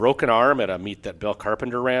saw a broken arm at a meet that Bill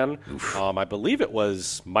Carpenter ran. I believe it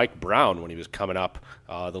was Mike Brown when he was coming up,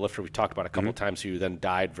 the lifter we talked about a couple of times, who then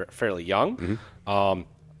died fairly young.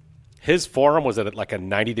 His forearm was at like a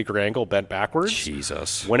 90-degree angle, bent backwards.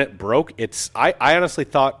 Jesus. When it broke, I honestly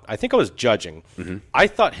thought, I think I was judging. I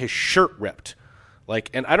thought his shirt ripped.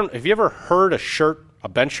 And have you ever heard a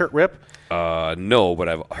bench shirt rip? No, but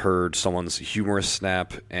I've heard someone's humerus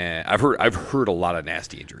snap, and I've heard a lot of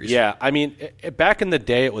nasty injuries. Yeah, I mean, back in the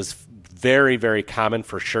day, it was very, very common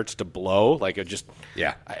for shirts to blow.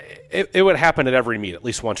 It would happen at every meet, at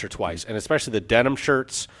least once or twice, and especially the denim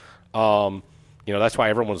shirts. That's why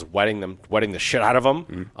everyone was wetting the shit out of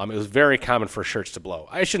them. It was very common for shirts to blow.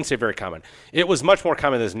 I shouldn't say very common. It was much more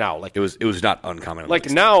common than now. It was not uncommon.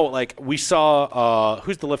 Now, we saw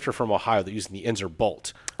who's the lifter from Ohio that used the Inzer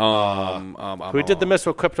bolt? Who did the Miss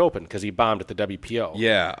Equipped Open because he bombed at the WPO?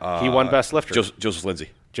 Yeah, he won best lifter. Joseph Lindsay.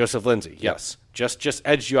 Joseph Lindsay, yes. Just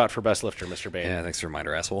edged you out for best lifter, Mr. Bain. Yeah, thanks for the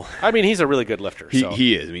reminder, asshole. I mean, he's a really good lifter.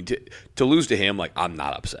 He is. I mean, to lose to him, I'm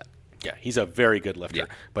not upset. Yeah, he's a very good lifter. Yeah.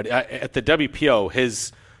 But at the WPO,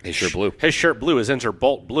 his shirt blue. His shirt blue, his Inzer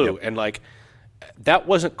bolt blue. Yep. And that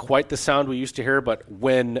wasn't quite the sound we used to hear, but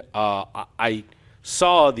when I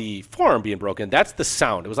saw the forearm being broken, that's the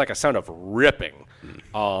sound. It was like a sound of ripping.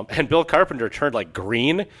 And Bill Carpenter turned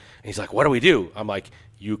green, and he's like, "What do we do?" I'm like,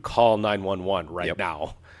 "You call 911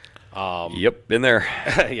 now." Been there.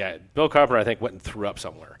 Yeah, Bill Carpenter, I think, went and threw up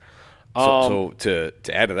somewhere. So to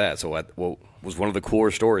add to that, what was one of the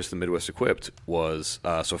cooler stories the Midwest Equipped was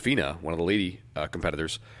Sofina, one of the lady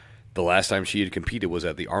competitors. The last time she had competed was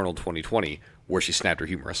at the Arnold 2020, where she snapped her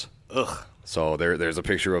humerus. Ugh. So there's a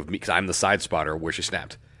picture of me, because I'm the side spotter, where she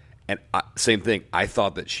snapped. And same thing, I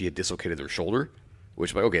thought that she had dislocated her shoulder,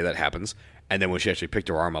 which, like, okay, that happens. And then when she actually picked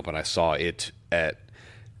her arm up and I saw it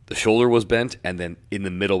the shoulder was bent, and then in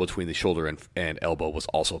the middle between the shoulder and elbow was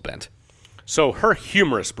also bent. So her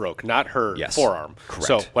humerus broke, not her forearm. Correct.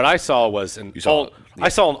 So what I saw was I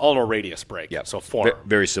saw an ulnar radius break. Yeah, so forearm.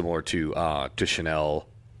 Very similar to Chanel,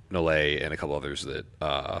 Nolay, and a couple others that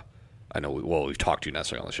I know. Well, we've talked to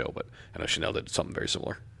necessarily on the show, but I know Chanel did something very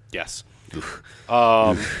similar. Yes.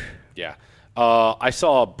 Yeah. I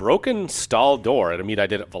saw a broken stall door at a meet I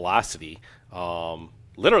did at Velocity.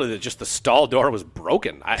 Literally, just the stall door was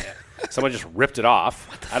broken. Someone just ripped it off.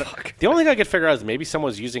 The only thing I could figure out is maybe someone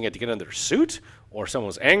was using it to get in their suit, or someone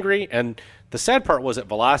was angry. And the sad part was at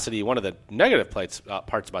Velocity, one of the negative parts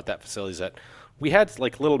about that facility is that we had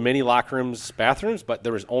like little mini locker rooms, bathrooms, but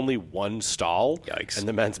there was only one stall in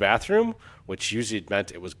the men's bathroom, which usually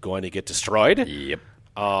meant it was going to get destroyed. Yep.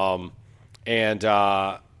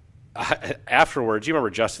 Afterwards, you remember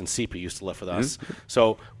Justin Seepy used to live with us.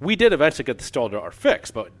 So we did eventually get the stall door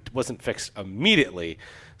fixed, but it wasn't fixed immediately.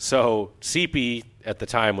 So Seepy at the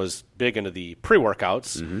time was big into the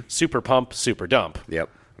pre-workouts, super pump, super dump. Yep.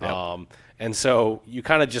 And so you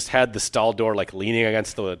kind of just had the stall door like leaning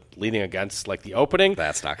against like the opening.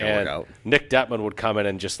 That's not going to work out. Nick Detman would come in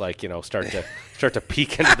and just like, start to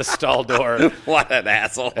peek into the stall door. What an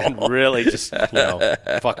asshole. And really just,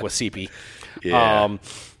 fuck with Seepy. Yeah.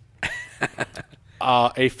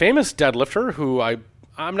 A famous deadlifter who I'm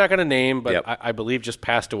not going to name, but Yep. I believe just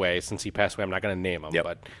passed away. Since he passed away, I'm not going to name him, Yep.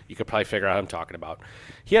 but you could probably figure out who I'm talking about.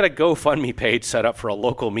 He had a GoFundMe page set up for a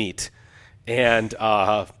local meet and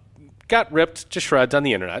got ripped to shreds on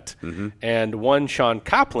the internet. And one Sean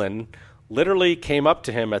Coplin literally came up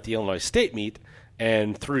to him at the Illinois State meet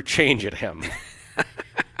and threw change at him.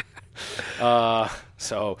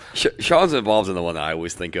 So Sean's involved in the one that I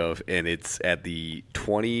always think of, and it's at the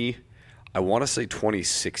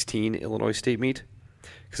 2016 Illinois State meet,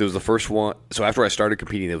 because it was the first one. So after I started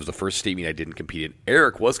competing, it was the first state meet I didn't compete in.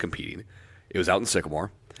 Eric was competing. It was out in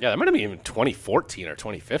Sycamore. yeah, that might have been even 2014 or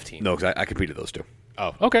 2015. No, because I competed those two.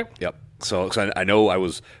 Oh, okay. Yep. So I know I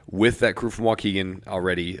was with that crew from Waukegan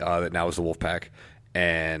already. That now is the Wolfpack,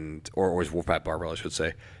 or was Wolfpack Barbell, I should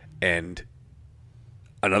say, and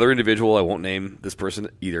another individual. I won't name this person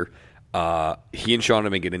either. He and Sean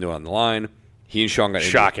have been getting into it on the line. He and Sean got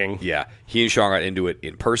Shocking. He and Sean got into it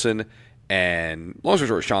in person, and long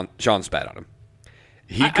story short, Sean spat on him.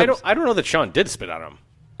 I don't know that Sean did spit on him.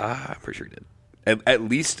 I'm pretty sure he did. At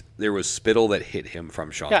least there was spittle that hit him from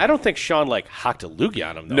Sean. Yeah, I don't think Sean hocked a loogie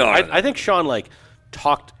on him though. No. I think Sean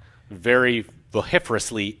talked very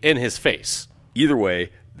vociferously in his face. Either way,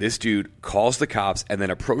 this dude calls the cops and then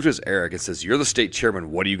approaches Eric and says, "You're the state chairman.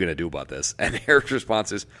 What are you going to do about this?" And Eric's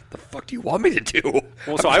response is, "The fuck do you want me to do?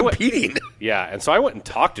 Well, so I'm competing." Yeah, and so I went and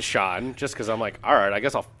talked to Sean just because I'm like, all right, I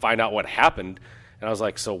guess I'll find out what happened. And I was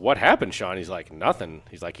like, so what happened, Sean? He's like, nothing.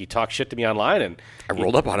 He's like, he talked shit to me online, and I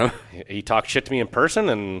rolled up on him. He talked shit to me in person,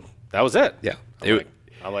 and that was it. Yeah.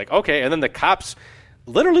 I'm like, okay. And then the cops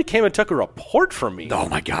literally came and took a report from me. Oh,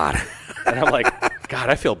 my God. And I'm like,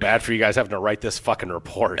 God, I feel bad for you guys having to write this fucking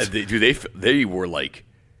report. They were like,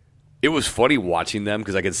 it was funny watching them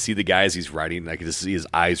because I could see the guy as he's writing, and I could just see his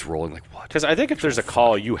eyes rolling like, what? Because I think if there's a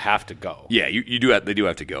call, you have to go. Yeah, you do have, they do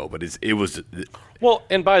have to go, but it was... Well,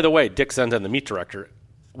 and by the way, Dick Zenden, the meet director,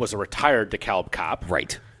 was a retired DeKalb cop.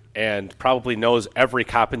 Right. And probably knows every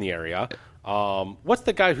cop in the area. What's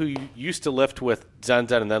the guy who used to lift with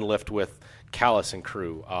Zenden and then lift with Callis and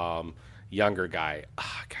crew? Younger guy.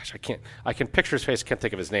 Gosh, I can picture his face. Can't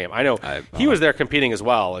think of his name. I know he was there competing as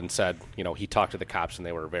well and said, he talked to the cops and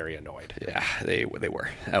they were very annoyed. Yeah, they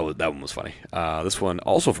were. That one was funny. This one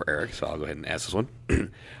also for Eric, so I'll go ahead and ask this one.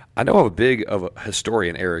 I know how big of a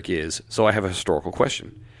historian Eric is, so I have a historical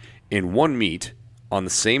question. In one meet, on the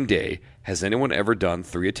same day, has anyone ever done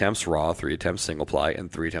 3 attempts raw, 3 attempts single ply,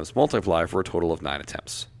 and 3 attempts multiply for a total of 9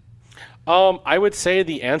 attempts? I would say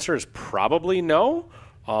the answer is probably no.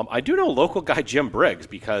 I do know local guy Jim Briggs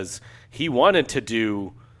because he wanted to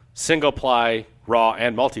do single ply, raw,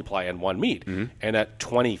 and multiply in one meet. Mm-hmm. And at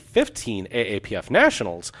 2015 AAPF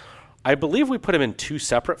Nationals, I believe we put him in 2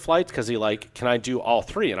 separate flights because he can I do all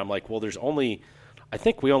 3? And I'm like, well, I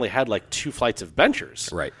think we only had 2 flights of benchers.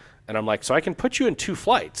 Right. And I'm like, so I can put you in 2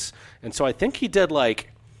 flights. And so I think he did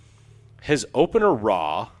his opener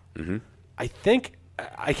raw. Mm-hmm. I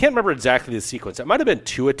can't remember exactly the sequence. It might have been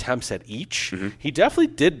 2 attempts at each. Mm-hmm. He definitely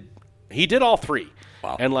did He did all 3.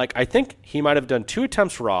 Wow. And like I think he might have done 2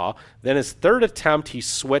 attempts raw. Then his third attempt, he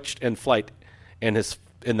switched in flight. In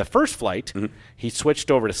the first flight, he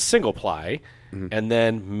switched over to single ply, and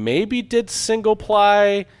then maybe did single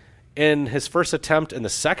ply in his first attempt in the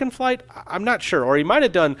second flight. I'm not sure, or he might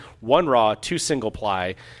have done 1 raw, 2 single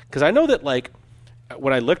ply. Because I know that like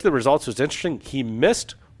when I looked at the results, it was interesting. He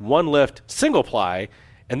missed 1 lift single ply,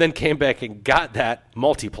 and then came back and got that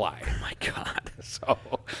multiply. Oh my God! So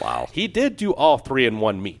wow, he did do all 3 in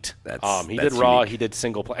 1 meet. He did raw, unique. he did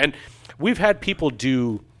single ply, and we've had people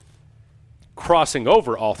do crossing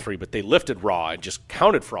over all 3, but they lifted raw and just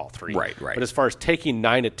counted for all 3. Right. But as far as taking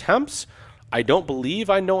 9 attempts, I don't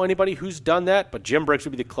believe I know anybody who's done that, but Jim Briggs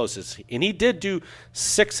would be the closest. And he did do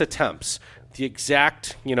 6 attempts. The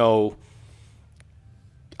exact, the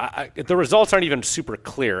results aren't even super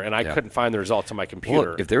clear, and I couldn't find the results on my computer.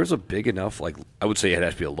 Well, if there's a big enough, like I would say it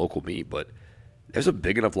has to be a local meet, but there's a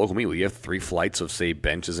big enough local meet where you have 3 flights of, say,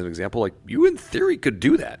 bench as an example, like you in theory could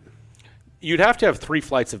do that. You'd have to have 3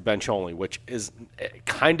 flights of bench only, which is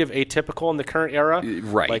kind of atypical in the current era.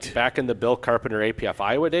 Right. Like back in the Bill Carpenter APF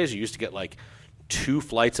Iowa days, you used to get like 2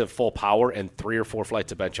 flights of full power and 3 or 4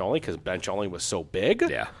 flights of bench only because bench only was so big.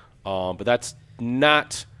 Yeah. But that's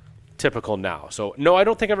not typical now. So, no, I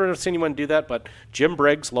don't think I've ever seen anyone do that, but Jim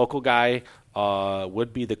Briggs, local guy,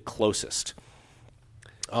 would be the closest.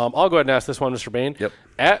 I'll go ahead and ask this one, Mr. Bain. Yep.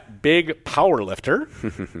 At Big Power Lifter,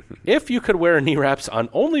 if you could wear knee wraps on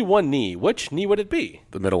only one knee, which knee would it be?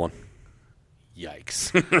 The middle one.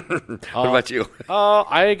 Yikes. What about you?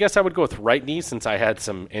 I guess I would go with right knee since I had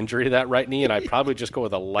some injury to that right knee, and I'd probably just go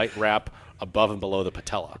with a light wrap above and below the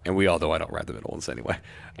patella. And we all know I don't wrap the middle ones anyway.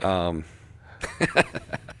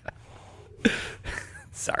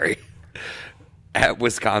 Sorry. At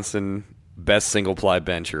Wisconsin, best single-ply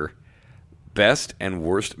bencher, best and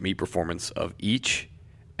worst meet performance of each,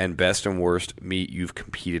 and best and worst meet you've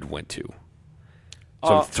competed went to.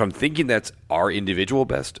 So, I'm thinking that's our individual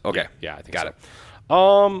best. Okay. Yeah, I think Got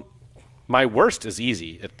so. it. My worst is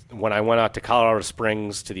easy. When I went out to Colorado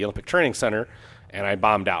Springs to the Olympic Training Center, and I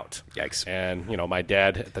bombed out. Yikes. And, my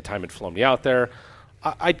dad at the time had flown me out there.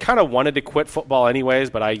 I kind of wanted to quit football anyways,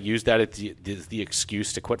 but I used that as the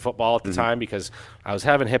excuse to quit football at the time because I was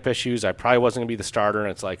having hip issues. I probably wasn't going to be the starter, and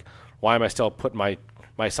it's like, why am I still putting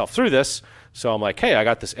myself through this? So I'm like, hey, I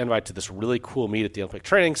got this invite to this really cool meet at the Olympic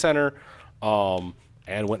Training Center,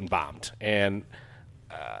 and went and bombed. And,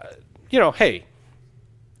 hey,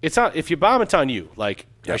 it's not, if you bomb, it's on you. Like,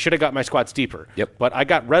 I should have got my squats deeper. Yep. But I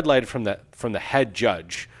got red lighted from the head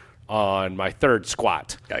judge on my third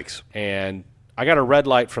squat. Yikes. And I got a red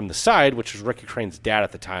light from the side, which was Ricky Crane's dad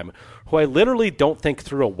at the time, who I literally don't think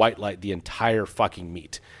threw a white light the entire fucking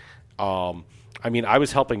meet. I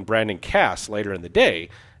was helping Brandon Cass later in the day,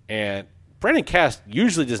 and Brandon Cass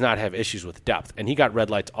usually does not have issues with depth, and he got red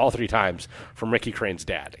lights all 3 times from Ricky Crane's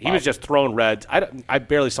dad. He was just throwing reds. I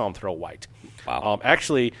barely saw him throw white. Wow.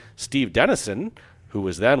 Actually, Steve Dennison, who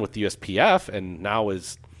was then with the USPF and now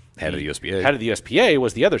is Head of the USPA. Head of the USPA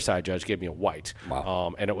was the other side judge, gave me a white.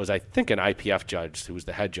 Wow. And it was, I think, an IPF judge who was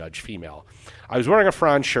the head judge, female. I was wearing a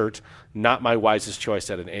Franz shirt, not my wisest choice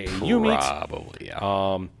at an AAU meet. Probably,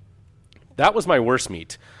 yeah. That was my worst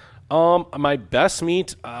meet. My best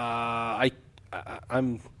meet, I'm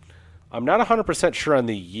not 100% sure on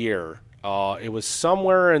the year. It was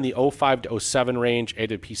somewhere in the 05 to 07 range,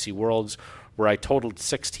 AWPC Worlds, where I totaled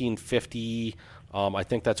 1650. I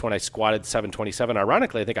think that's when I squatted 727.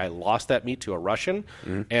 Ironically, I think I lost that meet to a Russian,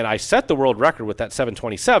 and I set the world record with that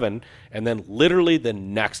 727, and then literally the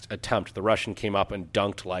next attempt, the Russian came up and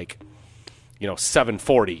dunked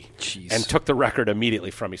 740 Jeez. and took the record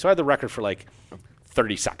immediately from me. So I had the record for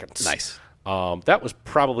 30 seconds. Nice. That was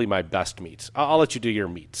probably my best meets. I'll let you do your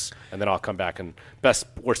meets, and then I'll come back and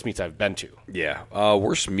worst meets I've been to. Yeah.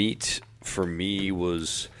 Worst meet for me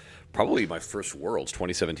was probably my first Worlds,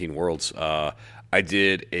 2017 Worlds. I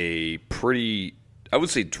did a pretty, I would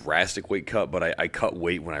say drastic weight cut, but I cut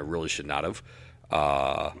weight when I really should not have.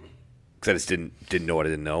 Because I just didn't know what I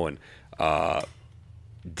didn't know, and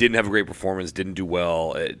didn't have a great performance, didn't do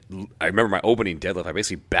well. I remember my opening deadlift, I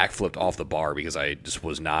basically backflipped off the bar because I just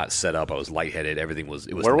was not set up. I was lightheaded. Everything was,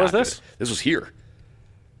 it was Where not was this? Good. This was here.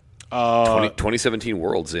 2017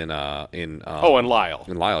 Worlds in in Lyle.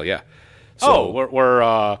 In Lyle, yeah. So,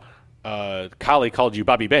 where Collie called you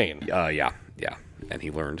Bobby Bain. yeah. And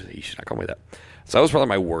he learned he should not call me that. So that was probably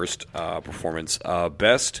my worst performance.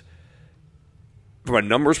 Best, from a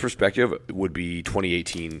numbers perspective, would be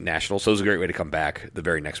 2018 Nationals. So it was a great way to come back. The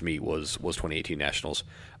very next meet was 2018 Nationals.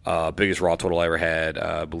 Biggest raw total I ever had.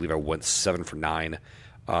 I believe I went 7 for 9.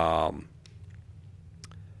 So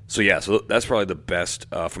So so that's probably the best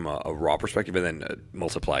from a raw perspective, and then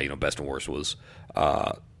multiply. Best and worst was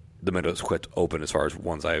the Mendoza Quit Open as far as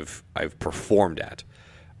ones I've performed at.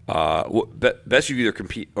 Best you've either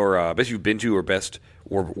compete or best you've been to, or best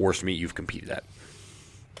or worst meet you've competed at.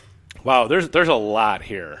 Wow, there's a lot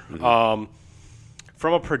here. Mm-hmm.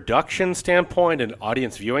 From a production standpoint and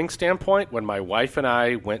audience viewing standpoint, when my wife and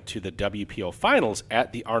I went to the WPO finals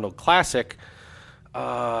at the Arnold Classic,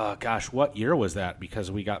 what year was that? Because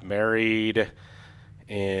we got married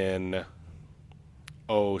in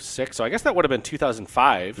 2006, so I guess that would have been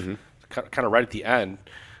 2005, mm-hmm. kind of right at the end.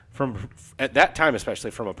 At that time, especially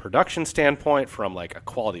from a production standpoint, from like a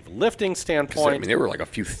quality of lifting standpoint. There were like a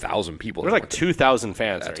few thousand people. There were like 2,000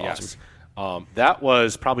 fans there, awesome. Yes. That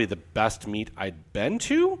was probably the best meet I'd been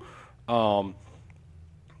to.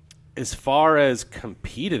 As far as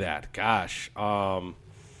competed at, a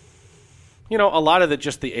lot of the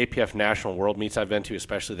APF national world meets I've been to,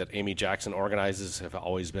 especially that Amy Jackson organizes, have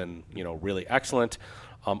always been, really excellent.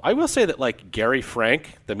 I will say that like Gary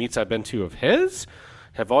Frank, the meets I've been to of his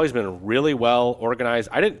have always been really well organized.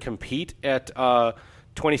 I didn't compete at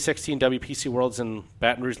 2016 WPC Worlds in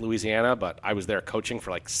Baton Rouge, Louisiana, but I was there coaching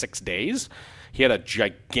for like 6 days. He had a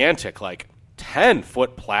gigantic,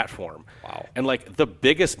 10-foot platform. Wow. And the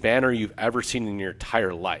biggest banner you've ever seen in your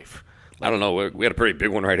entire life. I don't know. We had a pretty big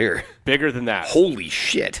one right here. Bigger than that. Holy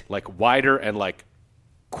shit. Wider and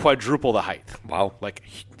quadruple the height. Wow.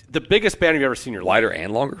 The biggest banner you've ever seen in your life. Wider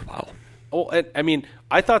and longer? Wow. Oh, and,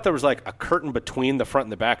 I thought there was a curtain between the front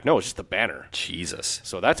and the back. No, it's just the banner. Jesus.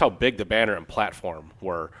 So that's how big the banner and platform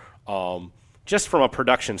were. Just from a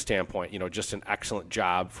production standpoint, just an excellent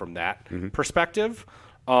job from that mm-hmm. perspective.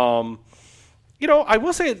 I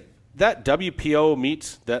will say that WPO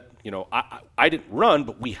meet that, I didn't run,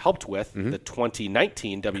 but we helped with the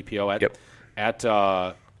 2019 WPO at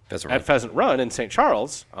Pheasant Run in St.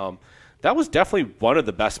 Charles. That was definitely one of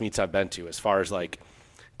the best meets I've been to as far as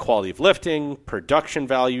quality of lifting, production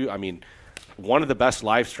value. I mean, one of the best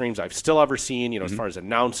live streams I've still ever seen, as far as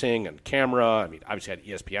announcing and camera. I mean, obviously had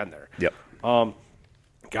ESPN there.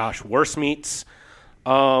 Yep. Worst meets.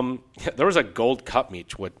 There was a Gold Cup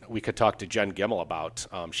meet we could talk to Jen Gimmel about.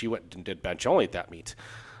 She went and did bench only at that meet.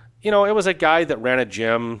 It was a guy that ran a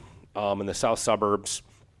gym in the south suburbs.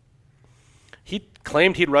 He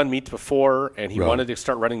claimed he'd run meets before, and he wanted to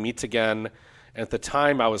start running meets again. And at the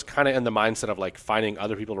time, I was kind of in the mindset of finding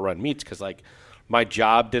other people to run meets because my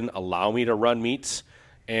job didn't allow me to run meets.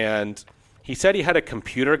 And he said he had a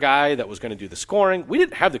computer guy that was going to do the scoring. We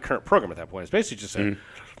didn't have the current program at that point. It's basically just an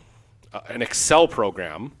Excel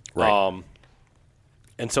program. Right.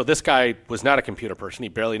 And so this guy was not a computer person. He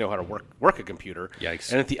barely knew how to work a computer.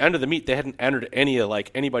 Yikes. And at the end of the meet, they hadn't entered any of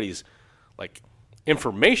anybody's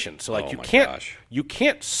information. So you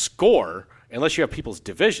can't score unless you have people's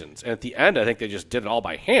divisions. And at the end, I think they just did it all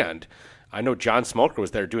by hand. I know John Smoker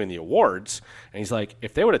was there doing the awards, and he's like,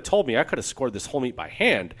 if they would have told me I could have scored this whole meet by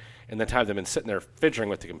hand in the time they've been sitting there fidgeting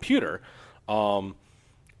with the computer.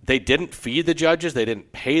 They didn't feed the judges. They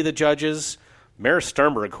didn't pay the judges. Mara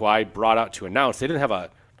Sternberg, who I brought out to announce, they didn't have a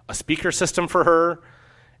speaker system for her.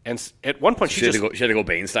 And at one point, she had to go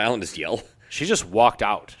Bane style and just yell. She just walked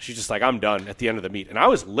out. She's just like, I'm done at the end of the meet. And I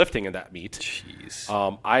was lifting in that meet. Jeez.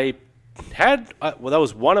 I had that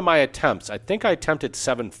was one of my attempts. I think I attempted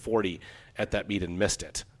 740 at that meet and missed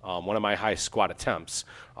it. One of my high squat attempts.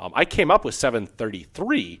 I came up with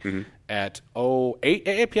 733 at 08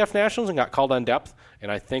 APF Nationals and got called on depth.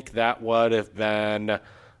 And I think that would have been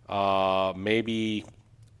maybe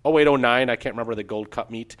 08, 09. I can't remember the Gold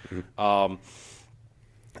Cup meet. The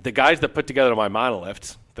guys that put together my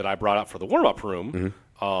monolift that I brought out for the warm-up room,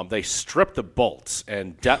 they stripped the bolts,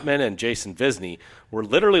 and Detman and Jason Visney were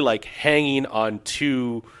literally hanging on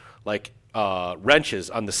two wrenches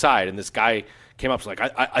on the side, and this guy came up and was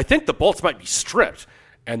like, I think the bolts might be stripped.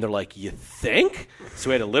 And they're like, you think?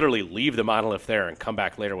 So we had to literally leave the monolift there and come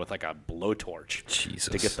back later with a blowtorch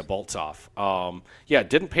to get the bolts off.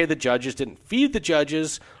 Didn't pay the judges, didn't feed the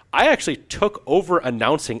judges. I actually took over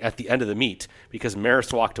announcing at the end of the meet because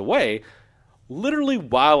Maris walked away literally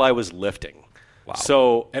while I was lifting. Wow.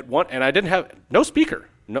 So and I didn't have no speaker,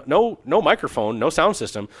 no microphone, no sound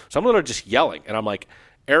system. So I'm literally just yelling, and I'm like,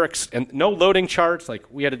 Eric's, and no loading charts.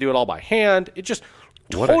 We had to do it all by hand. It just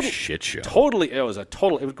what a shit show. Totally, it was a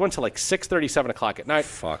total. It went to 6:30, 7 o'clock at night.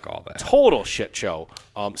 Fuck all that. Total shit show.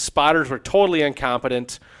 Spotters were totally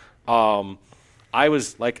incompetent. I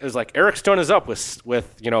was it was Eric Stone is up with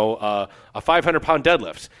a 500-pound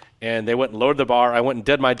deadlift, and they went and loaded the bar. I went and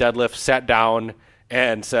did my deadlift, sat down,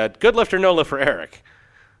 and said, "Good lift or no lift for Eric."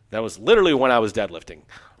 That was literally when I was deadlifting.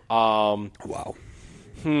 Wow.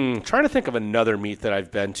 Trying to think of another meet that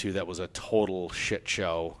I've been to that was a total shit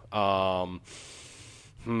show.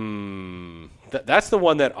 That's the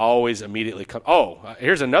one that always immediately comes.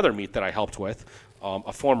 Here's another meet that I helped with.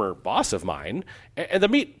 A former boss of mine, and the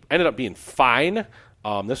meet ended up being fine.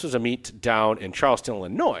 This was a meet down in Charleston,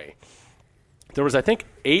 Illinois. There was, I think,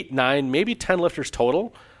 8, 9, maybe 10 lifters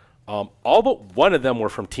total. All but one of them were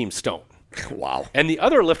from Team Stone. Wow. And the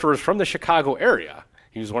other lifter was from the Chicago area.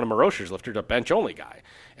 He was one of Marosher's lifters, a bench-only guy.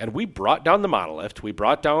 And we brought down the monolift. We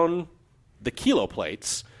brought down the kilo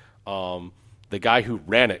plates. The guy who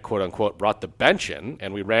ran it, quote-unquote, brought the bench in,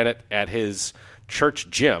 and we ran it at his church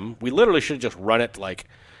gym. We literally should have just run it like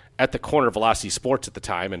at the corner of Velocity Sports at the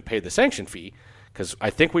time and paid the sanction fee, because I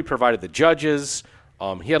think we provided the judges.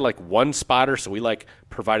 He had like one spotter, so we like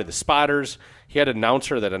provided the spotters. He had an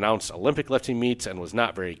announcer that announced Olympic lifting meets and was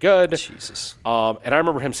not very good. Jesus. And I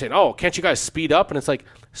remember him saying, "Oh, can't you guys speed up?" And it's like,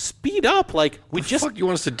 speed up? Like What the fuck you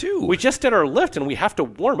want us to do? We just did our lift and we have to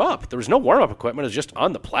warm up. There was no warm up equipment; it was just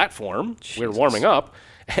on the platform. Jesus. We were warming up.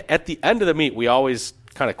 At the end of the meet, we always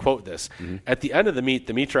kind of quote this. Mm-hmm. At the end of the meet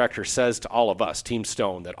director says to all of us, Team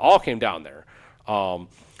Stone, that all came down there,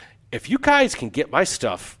 if you guys can get my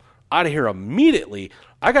stuff out of here immediately,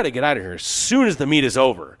 I got to get out of here as soon as the meet is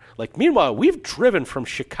over. Like, meanwhile, we've driven from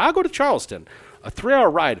Chicago to Charleston, a 3-hour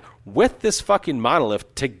ride with this fucking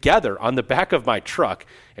monolift together on the back of my truck.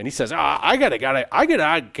 And he says, I gotta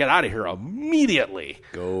get out of here immediately.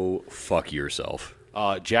 Go fuck yourself.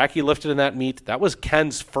 Jackie lifted in that meet. That was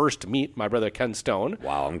Ken's first meet, my brother Ken Stone.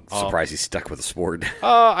 Wow, I'm surprised he's stuck with the sport.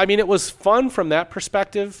 I mean, it was fun from that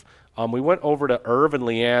perspective. We went over to Irv and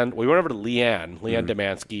Leanne. We went over to Leanne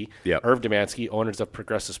Demansky, Yep. Irv Demansky, owners of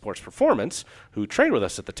Progressive Sports Performance, who trained with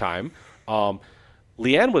us at the time.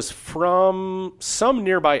 Leanne was from some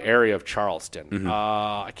nearby area of Charleston.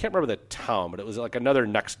 I can't remember the town, but it was like another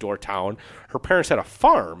next-door town. Her parents had a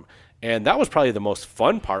farm, and that was probably the most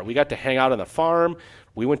fun part. We got to hang out on the farm.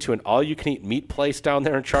 We went to an all-you-can-eat meat place down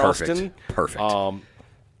there in Charleston. Perfect.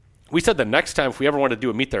 We said the next time if we ever want to do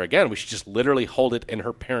a meet there again, we should just literally hold it in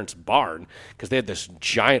her parents' barn, because they had this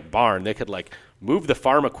giant barn. They could like move the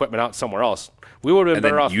farm equipment out somewhere else. We would have been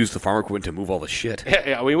better off. Use the farm equipment to move all the shit.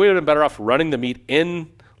 Yeah, we would have been better off running the meet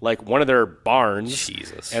in like one of their barns.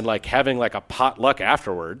 Jesus. And like having like a potluck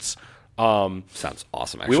afterwards. Sounds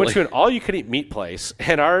awesome, actually. We went to an all-you-can-eat meat place,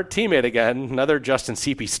 and our teammate again, another Justin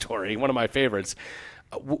Seepy story, one of my favorites.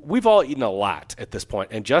 We've all eaten a lot at this point,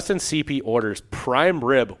 and Justin Seepy orders prime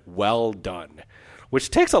rib well done, which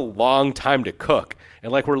takes a long time to cook.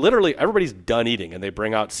 And like we're literally everybody's done eating, and they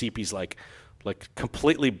bring out Seepy's like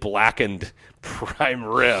completely blackened prime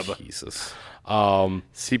rib. Jesus.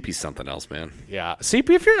 CP's something else, man. Yeah,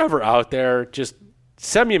 Seepy, if you're ever out there, just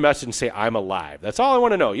send me a message and say I'm alive. That's all I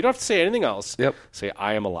want to know. You don't have to say anything else. Yep. Say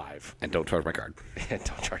I am alive. And don't charge my card. And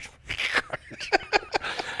don't charge my card.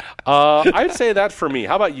 I'd say that for me.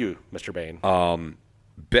 How about you, Mr. Bain?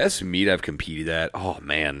 Best meet I've competed at, oh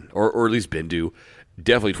man, or at least been to,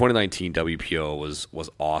 definitely 2019 WPO was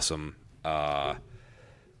awesome. Oh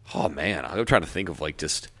man, I'm trying to think of like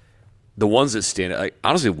just the ones that stand. Like,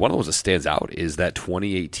 honestly, one of the ones that stands out is that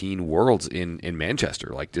 2018 Worlds in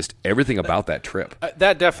Manchester. Like just everything about that trip.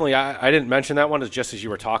 That definitely, I didn't mention that one. Just as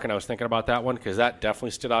you were talking, I was thinking about that one because that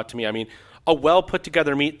definitely stood out to me. I mean, a well put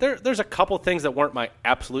together meet. There's a couple things that weren't my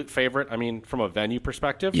absolute favorite. I mean, from a venue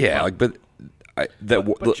perspective. Yeah, but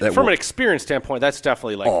from an experience standpoint, that's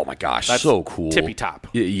definitely like, oh my gosh, that's so cool, tippy top.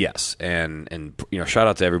 Yes, and you know, shout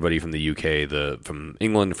out to everybody from the UK, from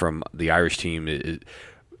England, from the Irish team.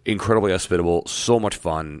 Incredibly hospitable, so much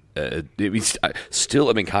fun. Still,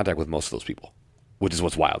 I'm in contact with most of those people, which is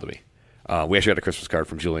what's wild to me. We actually got a Christmas card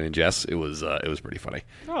from Julian and Jess. It was pretty funny.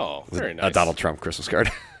 Oh, very nice. A Donald Trump Christmas card.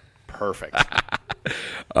 Perfect.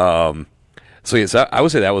 So yes, I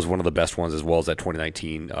would say that was one of the best ones, as well as that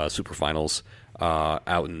 2019 Super Finals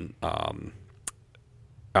out in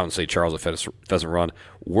St. Charles at Pheasant Run.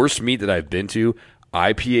 Worst meet that I've been to,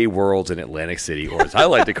 IPA Worlds in Atlantic City, or as I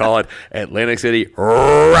like to call it, Atlantic City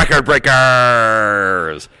Record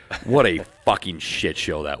Breakers. What a fucking shit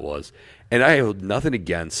show that was. And I have nothing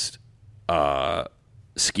against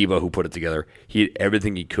Skiba, who put it together. He did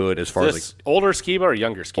everything he could as far as like older Skiba or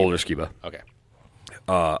younger Skiba? Older Skiba. Okay.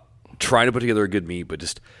 Trying to put together a good meet, but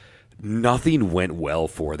just nothing went well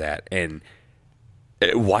for that. And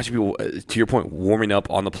watching people, to your point, warming up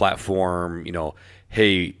on the platform, you know,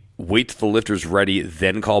 hey, wait till the lifter's ready,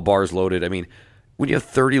 then call bars loaded. I mean, when you have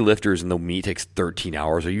 30 lifters and the meet takes 13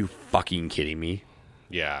 hours, are you fucking kidding me?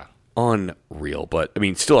 Yeah. Unreal. But, I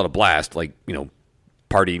mean, still had a blast, like, you know,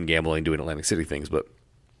 partying, gambling, doing Atlantic City things, but...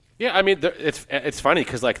 Yeah, I mean, it's funny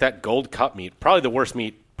because, like, that Gold Cup meet, probably the worst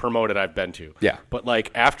meet promoted I've been to. Yeah. But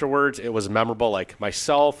like afterwards, it was memorable. Like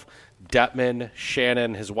myself, Detman,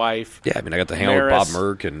 Shannon, his wife. Yeah, I mean, I got to hang out with Bob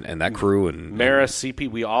Merck and that crew. And Maris,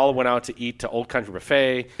 CP, we all went out to eat to Old Country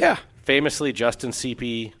Buffet. Yeah. Famously, Justin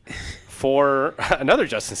CP for another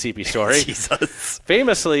Justin CP story. Jesus.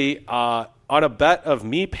 Famously, on a bet of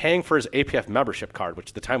me paying for his APF membership card, which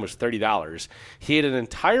at the time was $30, he had an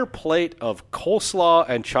entire plate of coleslaw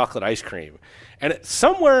and chocolate ice cream. And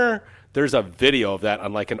somewhere there's a video of that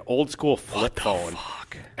on like an old school flip phone.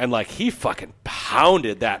 Fuck? And like he fucking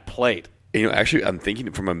pounded that plate. You know, actually, I'm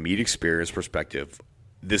thinking from a meat experience perspective,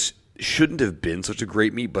 this shouldn't have been such a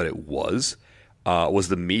great meet, but it was. Was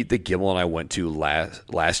the meet that Gimel and I went to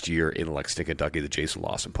last year in Lexington, Kentucky, that Jason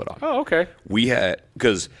Lawson put on. Oh, okay. We had,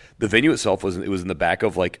 because the venue itself was in the back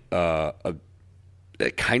of like a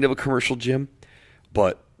kind of a commercial gym,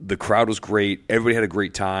 but the crowd was great. Everybody had a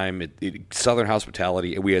great time. Southern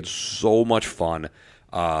hospitality, and we had so much fun.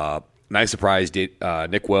 Nice surprise.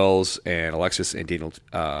 Nick Wells and Alexis and Danny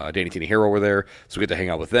Tinahero were there, so we got to hang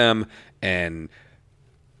out with them. And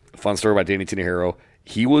fun story about Danny Tinahero.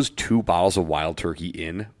 He was 2 bottles of Wild Turkey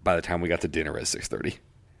in by the time we got to dinner at 6:30.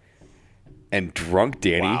 And drunk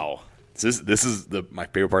Danny. Wow. This is my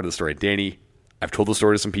favorite part of the story. Danny, I've told the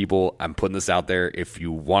story to some people. I'm putting this out there. If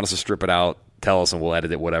you want us to strip it out, tell us and we'll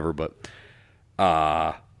edit it, whatever. But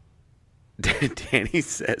Danny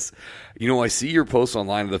says, I see your posts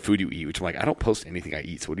online of the food you eat, which I'm like, I don't post anything I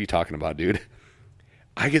eat. So what are you talking about, dude?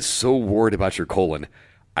 I get so worried about your colon.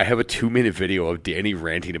 I have a 2-minute video of Danny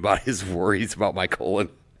ranting about his worries about my colon.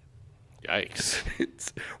 Yikes.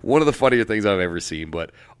 It's one of the funnier things I've ever seen,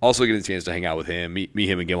 but also getting a chance to hang out with him. Me,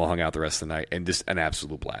 him, and Gimel hung out the rest of the night, and just an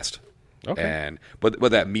absolute blast. Okay. But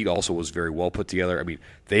that meet also was very well put together. I mean,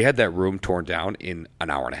 they had that room torn down in an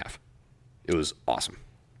hour and a half. It was awesome.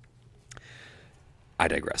 I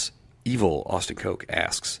digress. Evil Austin Coke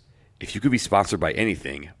asks, if you could be sponsored by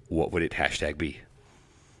anything, what would it #be?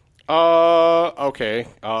 Okay.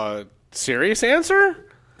 Serious answer?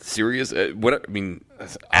 Serious? What? I mean,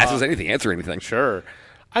 ask us anything. Answer anything. Sure.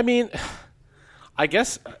 I mean, I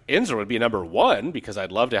guess Inzer would be number 1 because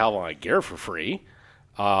I'd love to have all my gear for free.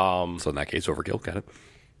 So in that case, overkill. Got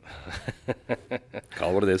it.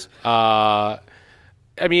 Call it what it is. I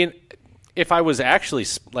mean, if I was actually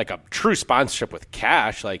like a true sponsorship with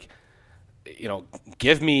cash, like,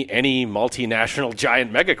 give me any multinational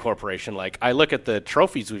giant mega corporation. Like I look at the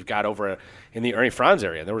trophies we've got over in the Ernie Franz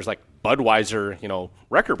area, and there was like Budweiser,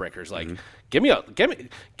 record breakers. Like, give me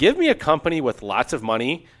a company with lots of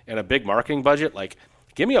money and a big marketing budget. Like,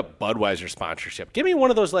 give me a Budweiser sponsorship. Give me one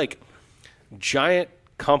of those like giant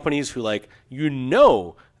companies who like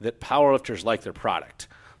that powerlifters like their product.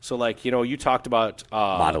 So like you talked about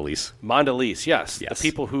Mondelez, yes, the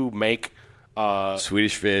people who make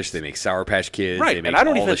Swedish Fish. They make Sour Patch Kids. Right, they make and I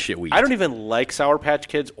don't all even the shit we eat. I don't even like Sour Patch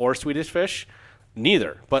Kids or Swedish Fish,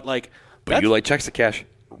 neither. But like, you like checks to cash,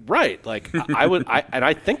 right? Like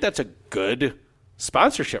I think that's a good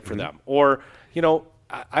sponsorship for them. Or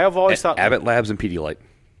I have always thought Abbott Labs and Pedialyte.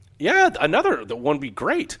 Yeah, another that one would be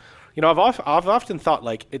great. I've often thought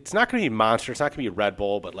like it's not going to be Monster, it's not going to be Red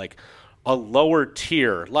Bull, but like a lower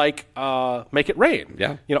tier, like Make It Rain.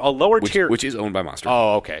 Yeah, a lower tier, which is owned by Monster.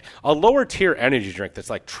 Oh, okay, a lower tier energy drink that's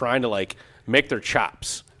like trying to like make their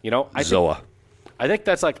chops. Zoa. I think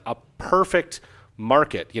that's like a perfect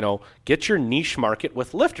market. Get your niche market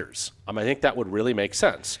with lifters. I think that would really make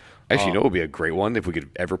sense. Actually, it would be a great one if we could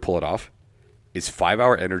ever pull it off. Is 5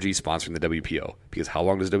 Hour Energy sponsoring the WPO? Because how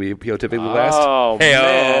long does WPO typically last? Oh,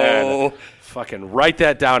 man. Fucking write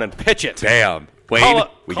that down and pitch it. Damn. Wayne,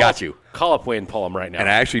 we got you. Call up Wayne Pullum right now. And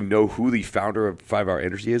I actually know who the founder of 5 Hour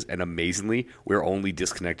Energy is, and amazingly, we're only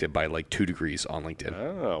disconnected by like 2 degrees on LinkedIn.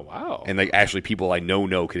 Oh, wow. And like actually people I know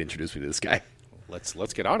can introduce me to this guy.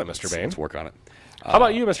 Let's get on it, Mr. Bain. Let's work on it. How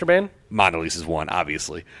about you, Mr. Bain? Mondelez is one,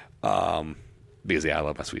 obviously. Because, I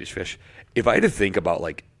love my Swedish Fish. If I had to think about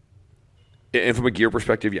like, and from a gear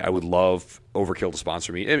perspective, I would love Overkill to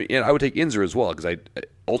sponsor me. And I would take Inzer as well, because I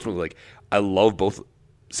ultimately, I love both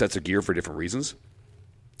sets of gear for different reasons.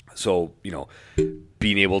 So,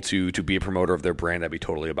 being able to be a promoter of their brand, I'd be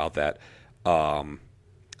totally about that.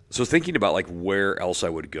 So thinking about like where else I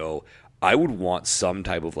would go, I would want some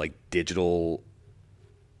type of like digital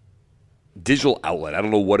outlet. I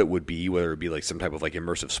don't know what it would be, whether it be like some type of like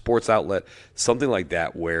immersive sports outlet, something like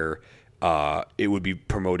that, where it would be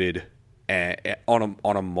promoted on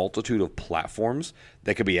a multitude of platforms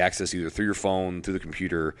that could be accessed either through your phone, through the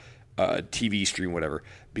computer, TV stream, whatever,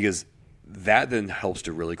 because that then helps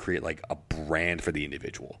to really create like a brand for the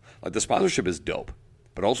individual. Like the sponsorship is dope,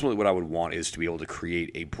 but ultimately what I would want is to be able to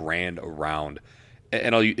create a brand around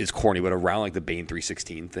and it's corny, but around like the Bane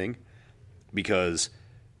 316 thing, because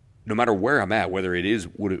no matter where I'm at, whether it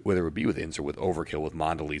would be with Inns or with Overkill, with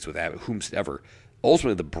Mondelez, with Abbott, whomsoever,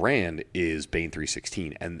 ultimately the brand is Bane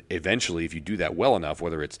 316, and eventually, if you do that well enough,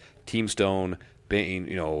 whether it's Team Stone,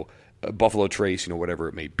 Bane, Buffalo Trace, whatever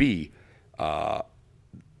it may be,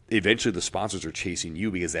 eventually the sponsors are chasing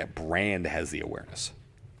you because that brand has the awareness.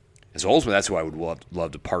 And so ultimately, that's who I would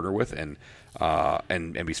love to partner with and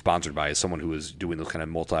be sponsored by, as someone who is doing those kind of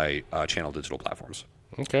multi-channel digital platforms.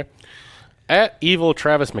 Okay. At Evil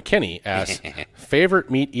Travis McKinney asks,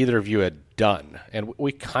 favorite meat either of you had done? And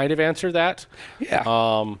we kind of answered that. Yeah.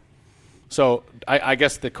 So I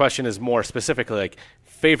guess the question is more specifically like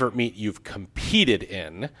favorite meet you've competed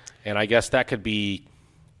in, and I guess that could be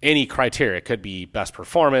any criteria. It could be best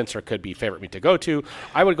performance, or it could be favorite meet to go to.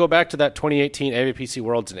 I would go back to that 2018 AVPC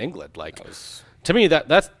Worlds in England. To me,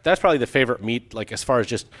 that's probably the favorite meet, like as far as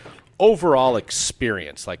just overall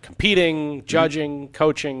experience, like competing, judging,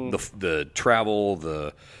 coaching, the travel,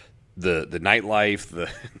 the nightlife,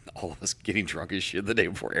 all of us getting drunk as shit the day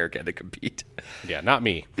before Eric had to compete. Yeah, not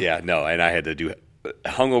me. Yeah, no, and I had to do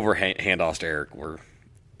hungover handoffs to Eric.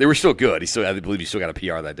 They were still good. I believe he still got a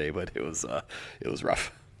PR that day, but it was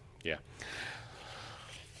rough. Yeah.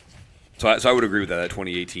 So I would agree with that. That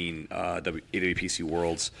 2018 AWPC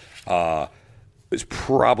Worlds is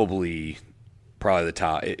probably the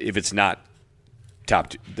top. If it's not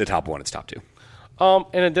the top one, it's top two.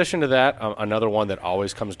 In addition to that, another one that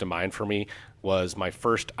always comes to mind for me was my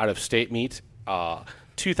first out-of-state meet,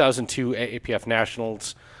 2002 AAPF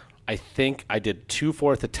Nationals. I think I did 2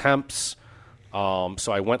 fourth attempts,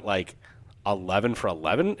 so I went like 11 for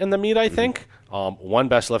 11 in the meet, I think. One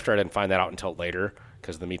best lifter, I didn't find that out until later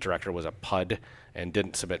because the meet director was a PUD and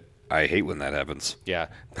didn't submit. I hate when that happens. Yeah.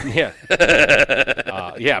 But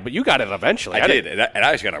you got it eventually. I did, and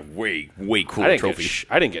I just got a way cooler trophy.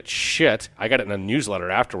 I didn't get shit. I got it in a newsletter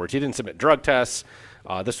afterwards. He didn't submit drug tests.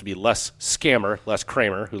 This would be Les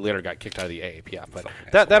Kramer, who later got kicked out of the AAPF. But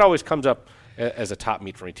that always comes up as a top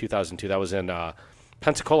meet for me, 2002. That was in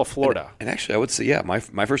Pensacola, Florida. And actually, I would say, yeah, my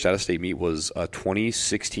first out-of-state meet was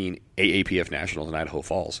 2016 AAPF Nationals in Idaho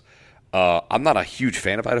Falls. I'm not a huge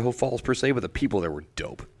fan of Idaho Falls per se, but the people there were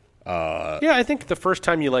dope. I think the first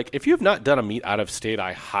time if you've not done a meet out of state,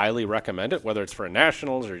 I highly recommend it, whether it's for a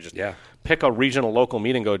nationals or just pick a regional local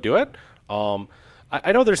meet and go do it.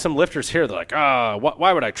 I know there's some lifters here that are like,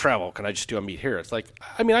 why would I travel? Can I just do a meet here? It's like,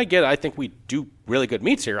 I mean, I get it. I think we do really good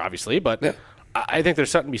meets here, obviously, but I think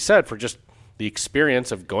there's something to be said for just the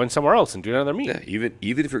experience of going somewhere else and doing another meet. Yeah, even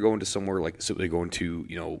if you're going to somewhere like simply going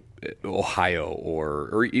to, Ohio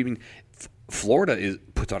or even Florida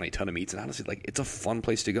puts on a ton of meets, and honestly, like, it's a fun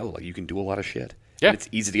place to go. Like, you can do a lot of shit. Yeah. And it's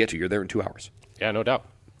easy to get to. You're there in 2 hours. Yeah, no doubt.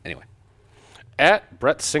 Anyway. At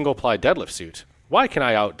Brett's single-ply deadlift suit, why can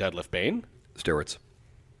I out deadlift Bane? Steroids.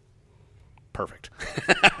 Perfect.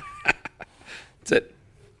 That's it.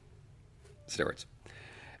 Steroids.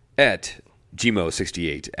 At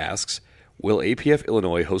Gmo68 asks, will APF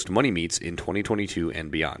Illinois host money meets in 2022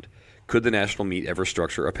 and beyond? Could the national meet ever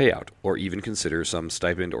structure a payout, or even consider some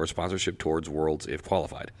stipend or sponsorship towards Worlds if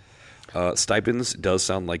qualified? Stipends does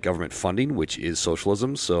sound like government funding, which is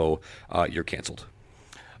socialism, so you're canceled.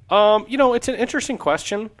 It's an interesting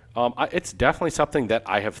question. It's definitely something that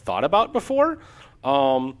I have thought about before.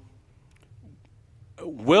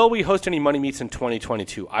 Will we host any money meets in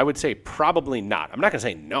 2022? I would say probably not. I'm not going to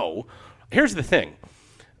say no. Here's the thing.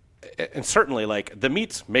 And certainly, like, the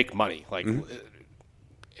meets make money. Like,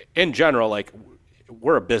 in general, like,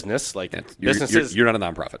 we're a business. Like, businesses. You're not a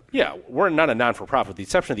nonprofit. Yeah, we're not a non-for-profit. With the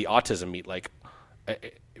exception of the autism meet, like,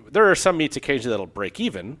 there are some meets occasionally that'll break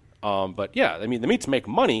even. But yeah, I mean, the meets make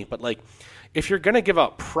money. But like, if you're going to give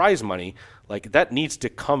out prize money, like, that needs to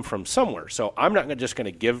come from somewhere. So I'm not just going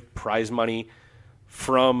to give prize money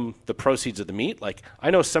from the proceeds of the meet. Like,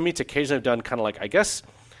 I know some meets occasionally have done kind of like, I guess,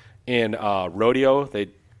 in rodeo, they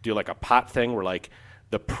do like a pot thing where like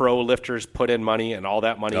the pro lifters put in money and all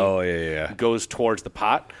that money goes towards the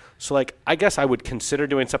pot. So like, I guess I would consider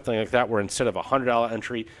doing something like that where instead of a $100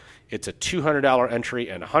 entry, it's a $200 entry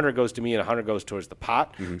and $100 goes to me and $100 goes towards the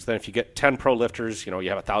pot. So then if you get 10 pro lifters, you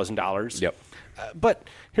have $1,000. Yep. But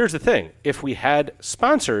here's the thing. If we had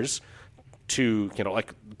sponsors to,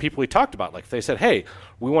 like people we talked about, like if they said, hey,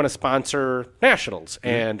 we want to sponsor nationals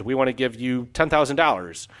and we want to give you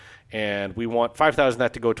 $10,000 and we want $5,000 of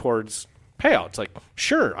that to go towards payouts. Like,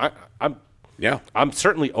 sure, I'm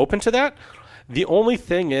certainly open to that. The only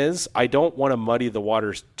thing is I don't want to muddy the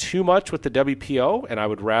waters too much with the WPO, and I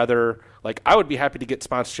would rather, like, I would be happy to get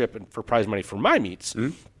sponsorship and for prize money for my meets.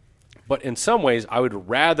 But in some ways, I would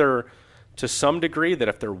rather to some degree that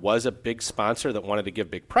if there was a big sponsor that wanted to give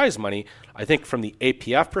big prize money, I think from the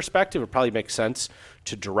APF perspective, it probably makes sense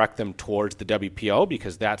to direct them towards the WPO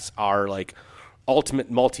because that's our like ultimate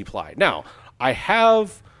multiply. Now, I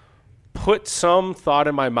have put some thought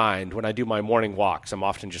in my mind when I do my morning walks. I'm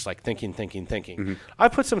often just like thinking. Mm-hmm. I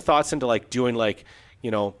put some thoughts into like doing like,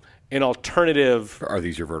 an alternative. Are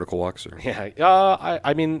these your vertical walks? Or? Yeah.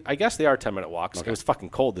 I mean, I guess they are 10-minute walks. Okay. It was fucking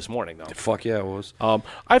cold this morning, though. Fuck yeah, it was.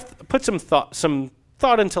 I've put some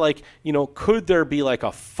thought into like, could there be like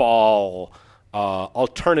a fall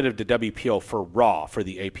alternative to WPO for Raw for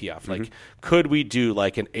the APF? Like, could we do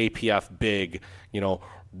like an APF big,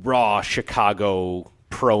 Raw Chicago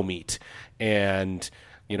pro meet and,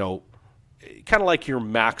 kind of like your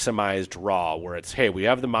maximized Raw where it's, hey, we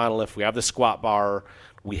have the monolift, we have the squat bar,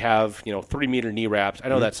 we have, 3-meter knee wraps. I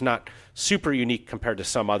know that's not super unique compared to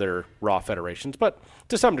some other Raw federations, but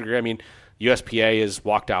to some degree, I mean, USPA is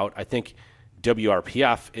walked out. I think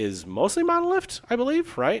WRPF is mostly monolift, I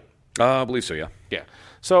believe, right? I believe so, yeah. Yeah.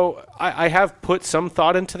 So I have put some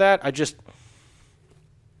thought into that.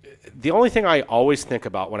 The only thing I always think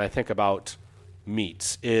about when I think about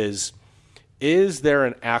meets is there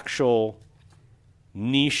an actual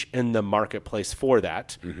niche in the marketplace for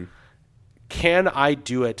that? Mm-hmm. Can I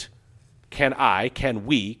do it? Can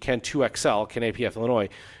 2XL, can APF Illinois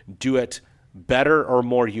do it better or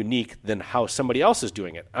more unique than how somebody else is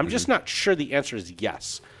doing it? I'm just not sure the answer is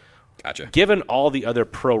yes. Gotcha. Given all the other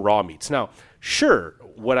pro Raw meets. Now, sure,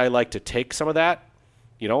 would I like to take some of that,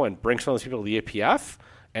 and bring some of those people to the APF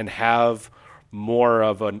and have more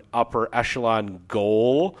of an upper echelon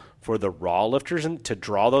goal for the Raw lifters and to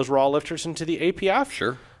draw those Raw lifters into the APF?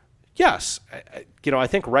 Sure. Yes. I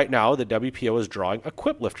think right now the WPO is drawing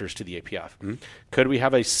equipped lifters to the APF. Mm-hmm. Could we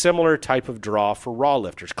have a similar type of draw for Raw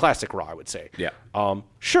lifters? Classic Raw, I would say. Yeah.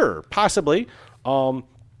 Sure, possibly. The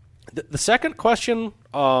second question,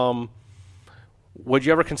 would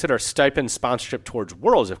you ever consider a stipend sponsorship towards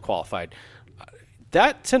Worlds if qualified?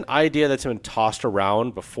 That's an idea that's been tossed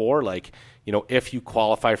around before. Like, if you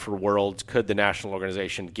qualify for Worlds, could the national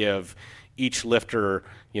organization give each lifter,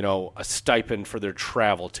 a stipend for their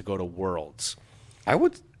travel to go to Worlds? I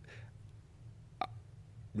would.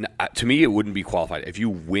 To me, it wouldn't be qualified. If you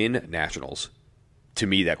win nationals, to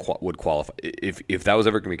me that would qualify. If that was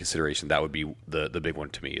ever going to be a consideration, that would be the big one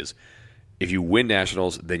to me. Is if you win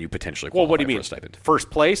nationals, then you potentially qualify what do you mean? For a stipend. First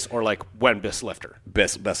place or like when best lifter?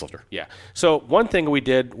 Best lifter. Yeah. So one thing we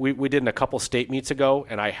did in a couple state meets ago,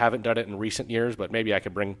 and I haven't done it in recent years, but maybe I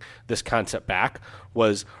could bring this concept back,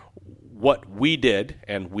 was what we did,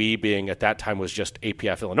 and we being at that time was just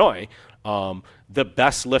APF Illinois, the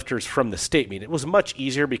best lifters from the state meet. It was much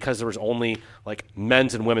easier because there was only like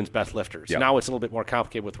men's and women's best lifters. Yep. Now it's a little bit more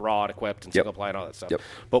complicated with Raw and equipped and single ply and all that stuff. Yep.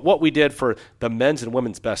 But what we did for the men's and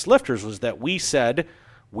women's best lifters was that we said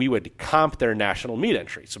we would comp their national meet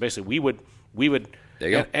entry. So basically we would there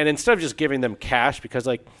you go. And instead of just giving them cash, because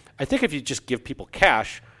like I think if you just give people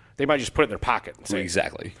cash, they might just put it in their pocket and say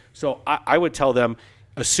exactly. So I would tell them,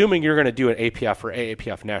 assuming you're going to do an APF or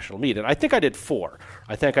AAPF national meet, and I think I did 4.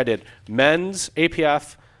 I think I did men's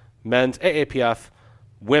APF, men's AAPF,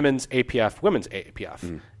 women's APF, women's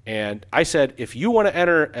AAPF. And I said, if you want to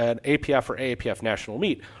enter an APF or AAPF national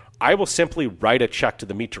meet, I will simply write a check to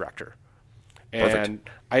the meet director. And Perfect.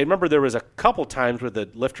 I remember there was a couple times where the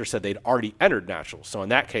lifter said they'd already entered nationals. So in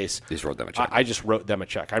that case, just wrote them a check. I just wrote them a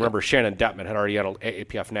check. I remember Shannon Detman had already entered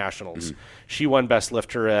AAPF nationals. She won best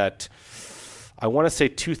lifter at, I want to say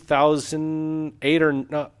 2008 or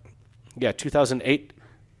no, yeah, 2008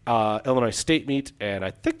 Illinois State meet, and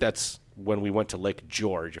I think that's when we went to Lake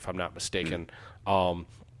George, if I'm not mistaken. So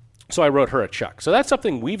I wrote her a check. So that's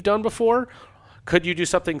something we've done before. Could you do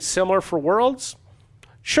something similar for Worlds?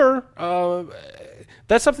 Sure.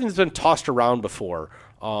 That's something that's been tossed around before.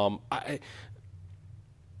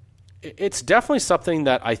 It's definitely something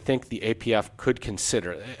that I think the APF could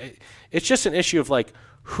consider. It's just an issue of like,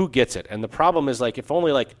 who gets it? And the problem is like if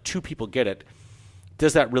only like 2 people get it,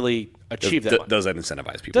 does that really achieve that? Does that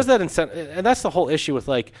incentivize people? Does that and that's the whole issue with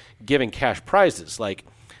like giving cash prizes. Like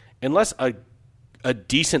unless a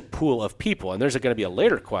decent pool of people, and there's going to be a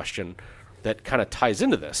later question that kind of ties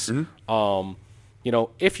into this. If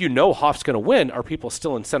Hoff's going to win, are people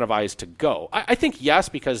still incentivized to go? I think yes,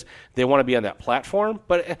 because they want to be on that platform,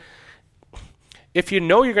 but if you're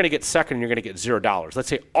going to get second and you're going to get $0, let's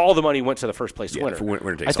say all the money went to the first place winner. For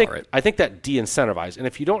winner takes all, right? I think that de-incentivizes. And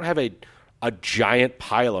if you don't have a giant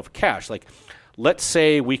pile of cash, like let's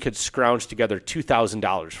say we could scrounge together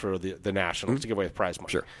 $2,000 for the Nationals to give away the prize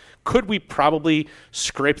money. Sure. Could we probably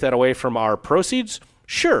scrape that away from our proceeds?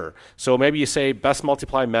 Sure. So maybe you say best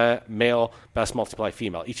multiply male, best multiply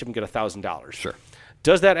female. Each of them get $1,000. Sure.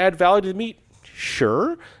 Does that add value to the meet?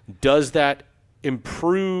 Sure. Does that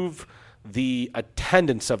improve the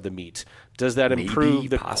attendance of the meet? Does that improve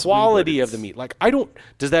the quality of the meet? Like, I don't.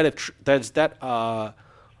 Does that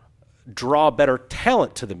draw better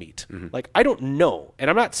talent to the meet? Like, I don't know. And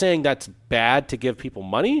I'm not saying that's bad to give people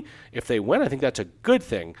money if they win. I think that's a good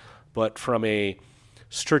thing. But from a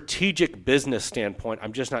strategic business standpoint,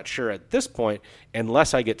 I'm just not sure at this point,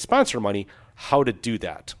 unless I get sponsor money, how to do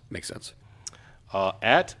that. Makes sense.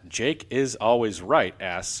 At Jake is always right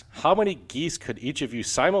asks, how many geese could each of you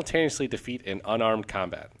simultaneously defeat in unarmed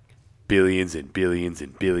combat? Billions and billions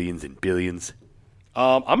and billions and billions.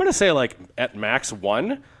 I'm going to say like at max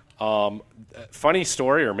 1. Funny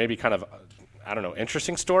story, or maybe kind of, I don't know,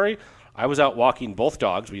 interesting story. I was out walking both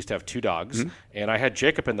dogs. We used to have 2 dogs, and I had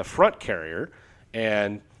Jacob in the front carrier.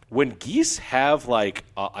 And when geese have like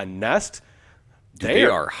a nest, they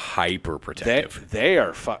are hyper protective.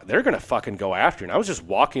 They're going to fucking go after you. And I was just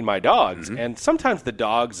walking my dogs, and sometimes the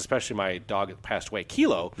dogs, especially my dog that passed away,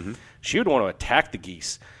 Kilo, she would want to attack the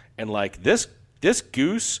geese. And like this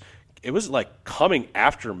goose, it was like coming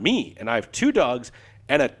after me. And I have 2 dogs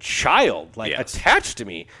and a child attached to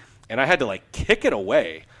me, and I had to like kick it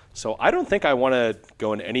away. So I don't think I want to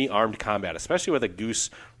go in any armed combat, especially with a goose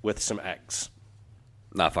with some eggs.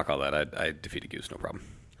 Nah, fuck all that. I defeat a goose, no problem.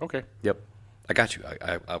 Okay. Yep. I got you.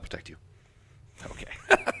 I'll protect you. Okay.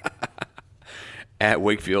 At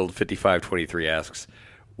Wakefield 5523 asks,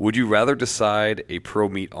 would you rather decide a pro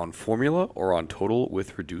meet on formula or on total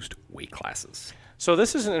with reduced weight classes? So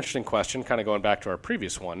this is an interesting question, kind of going back to our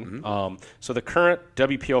previous one. So the current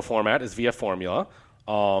WPO format is via formula.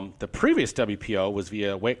 The previous WPO was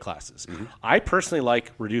via weight classes. I personally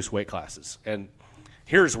like reduced weight classes, and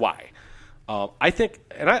here's why. I think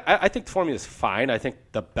the formula is fine. I think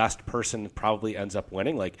the best person probably ends up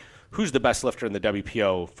winning. Like, who's the best lifter in the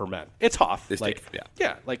WPO for men? It's Hoff. Dave,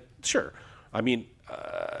 yeah, like, sure. I mean,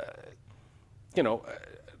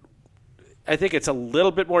 I think it's a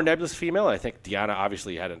little bit more nebulous female. I think Deanna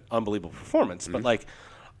obviously had an unbelievable performance, but like,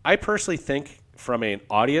 I personally think from an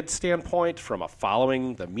audience standpoint, from a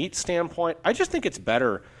following the meet standpoint, I just think it's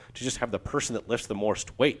better to just have the person that lifts the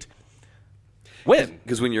most weight win.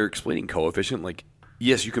 Because when you're explaining coefficient, like,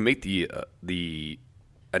 yes, you can make the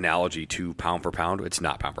analogy to pound for pound. It's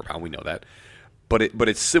not pound for pound. We know that. But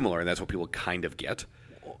it's similar, and that's what people kind of get.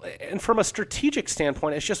 And from a strategic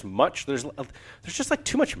standpoint, it's just much. There's just like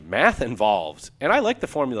too much math involved. And I like the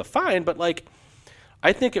formula fine, but like,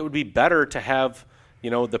 I think it would be better to have,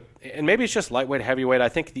 and maybe it's just lightweight, heavyweight. I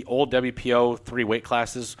think the old WPO 3 weight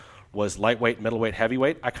classes was lightweight, middleweight,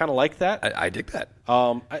 heavyweight. I kind of like that. I dig that.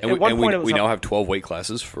 We now have 12 weight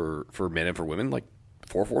classes for men and for women, like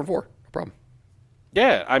 4, 4, and 4. No problem.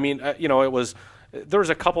 Yeah, I mean, it was. There was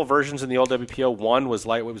a couple versions in the old WPO. One was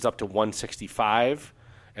lightweight, was up to 165,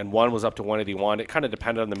 and one was up to 181. It kind of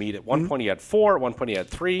depended on the meet. At one point, he had 4. At one point, he had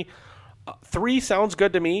 3. 3 sounds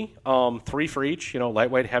good to me. 3 for each.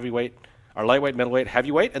 Lightweight, heavyweight, or lightweight, middleweight,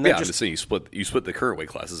 heavyweight, and then I'm just saying you split the current weight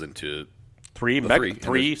classes into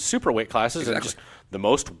three super weight classes, exactly. And just the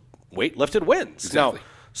most weight lifted wins. Exactly. Now,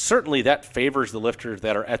 certainly that favors the lifters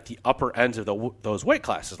that are at the upper ends of those weight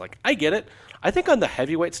classes. Like, I get it. I think on the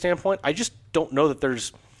heavyweight standpoint, I just don't know that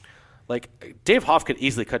there's, like, Dave Hoff could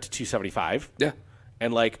easily cut to 275. Yeah.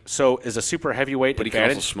 And, like, so is a super heavyweight but advantage.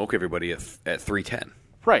 He can also smoke everybody at 310.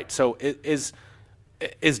 Right. So is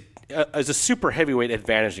a super heavyweight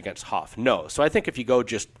advantage against Hoff? No. So I think if you go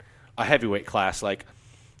just a heavyweight class, like,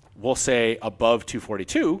 we'll say above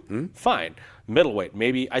 242, fine. Middleweight,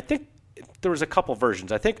 maybe. I think there was a couple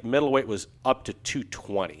versions. I think middleweight was up to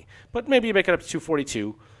 220, but maybe you make it up to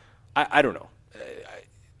 242. I don't know.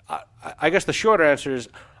 I guess the shorter answer is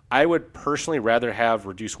I would personally rather have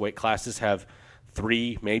reduced weight classes have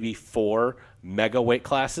 3, maybe 4 mega weight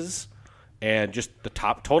classes and just the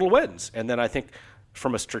top total wins. And then I think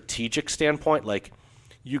from a strategic standpoint, like,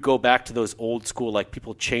 you go back to those old school, like,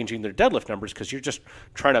 people changing their deadlift numbers because you're just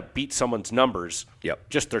trying to beat someone's numbers,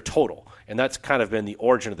 just their total. And that's kind of been the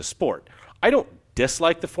origin of the sport. I don't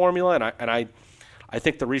dislike the formula, and I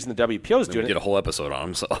think the reason the WPO is doing it. We did a whole episode on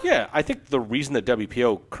them, so. Yeah, I think the reason the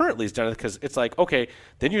WPO currently is done it because it's like, okay,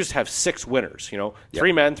 then you just have 6 winners,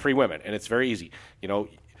 3 men, 3 women, and it's very easy.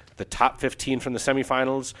 The top 15 from the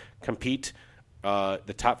semifinals compete.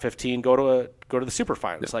 The top 15 go to the super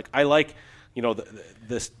finals. Yep. Like, I like.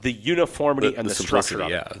 The uniformity and the structure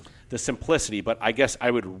of it. The simplicity, but I guess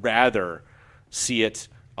I would rather see it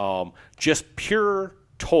just pure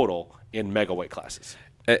total in mega weight classes.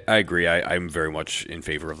 I agree. I'm very much in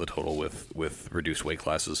favor of the total with reduced weight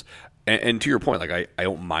classes. And to your point, like I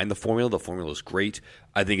don't mind the formula. The formula is great.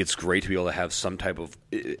 I think it's great to be able to have some type of,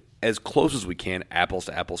 as close as we can, apples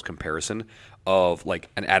to apples comparison of like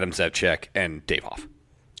an Adam Zevchek and Dave Hoff.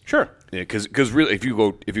 Sure. Because really, if you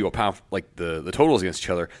go pound like the totals against each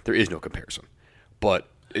other, there is no comparison. But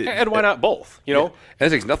and why not both? You know, and that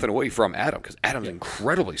takes nothing away from Adam because Adam's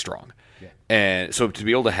incredibly strong. Yeah. And so to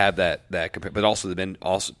be able to have that but also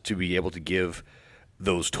to be able to give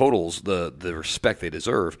those totals the respect they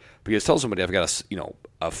deserve, because tell somebody I've got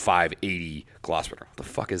a 580 Glossbrenner. What the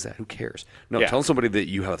fuck is that? Who cares? No, tell somebody that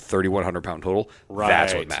you have a 3,100 pound total. Right.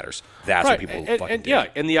 That's what matters. That's what people fucking do. Yeah,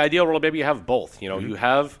 in the ideal world, maybe you have both. You know, you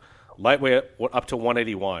have lightweight up to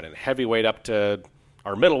 181 and heavyweight up to,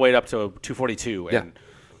 or middleweight up to 242 and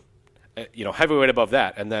heavyweight above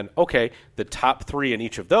that, and then the top 3 in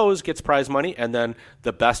each of those gets prize money, and then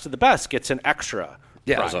the best of the best gets an extra.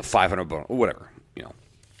 It's a 500 bonus or whatever.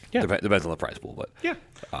 Depends on the prize pool, but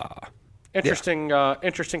interesting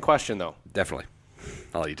question though. Definitely,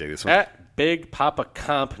 I'll let you take this one. At Big Papa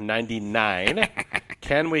Comp 99,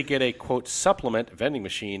 can we get a quote supplement vending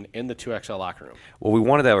machine in the 2XL locker room? Well, we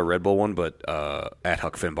wanted to have a Red Bull one, but at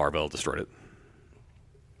Huck Finn Barbell destroyed it.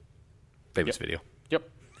 Famous video. Yep.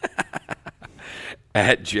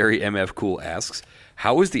 At Jerry MF Cool asks,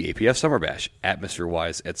 how is the APF Summer Bash,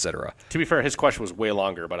 atmosphere-wise, etc.? To be fair, his question was way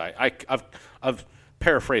longer, but I've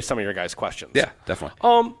paraphrased some of your guys' questions. Yeah, definitely.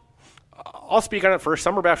 I'll speak on it first.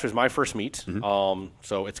 Summer Bash was my first meet,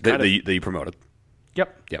 so it's kind of that you promoted.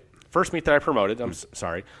 Yep. First meet that I promoted. I'm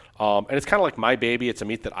sorry, and it's kind of like my baby. It's a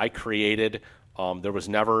meet that I created. There was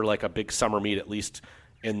never like a big summer meet, at least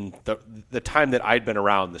in the time that I'd been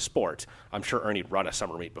around the sport. I'm sure Ernie'd run a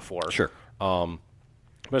summer meet before. Sure.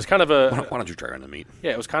 But it's kind of a. Why don't you try running the meet?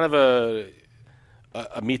 Yeah, it was kind of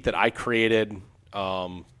a meet that I created,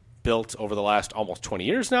 built over the last almost 20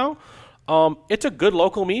 years now. It's a good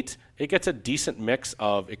local meet. It gets a decent mix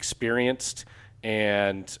of experienced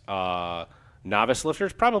and novice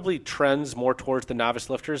lifters. Probably trends more towards the novice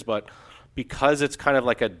lifters, but because it's kind of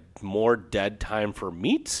like a more dead time for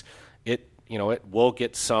meets, it will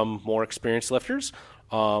get some more experienced lifters.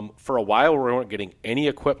 For a while, we weren't getting any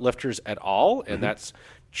equipped lifters at all, and that's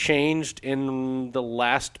changed in the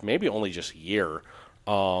last maybe only just year,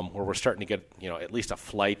 where we're starting to get at least a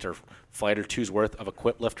flight or two's worth of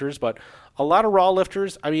equipped lifters. But a lot of raw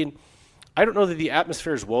lifters. I mean, I don't know that the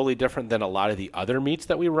atmosphere is wholly different than a lot of the other meets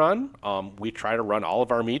that we run. We try to run all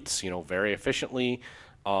of our meets, very efficiently.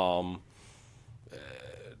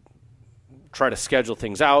 Try to schedule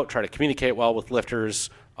things out. Try to communicate well with lifters.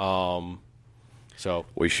 So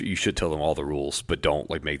you should tell them all the rules, but don't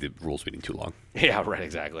make the rules meeting too long. Yeah, right,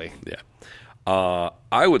 exactly. Yeah.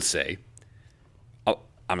 I would say,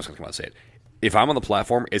 I'm just going to come out and say it. If I'm on the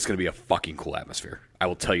platform, it's going to be a fucking cool atmosphere. I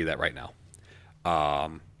will tell you that right now.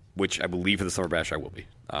 Which I believe for the Summer Bash I will be.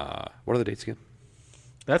 What are the dates again?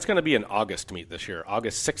 That's going to be an August meet this year,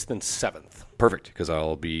 August 6th and 7th. Perfect, because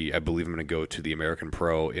I believe I'm going to go to the American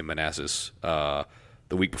Pro in Manassas the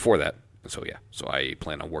week before that. So I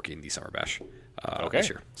plan on working the Summer Bash this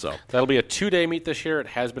year. So that'll be a 2-day meet this year. It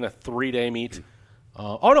has been a 3-day meet.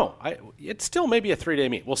 It still may be a 3-day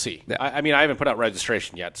meet. We'll see. Yeah. I mean, I haven't put out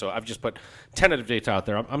registration yet, so I've just put tentative dates out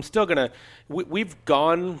there. I'm still going to we've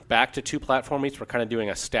gone back to 2 platform meets. We're kind of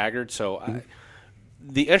doing a staggered. So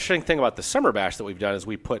the interesting thing about the Summer Bash that we've done is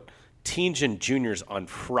we put teens and juniors on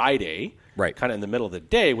Friday, right, kind of in the middle of the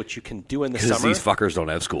day, which you can do in the summer. Because these fuckers don't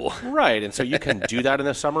have school. Right, and so you can do that in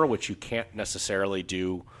the summer, which you can't necessarily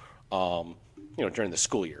do during the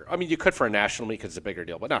school year. I mean, you could for a national meet because it's a bigger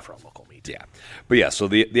deal, but not for a local meet. Yeah. But yeah, so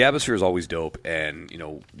the atmosphere is always dope, and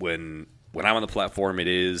when I'm on the platform, it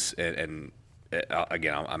is, and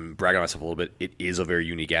again, I'm bragging on myself a little bit. It is a very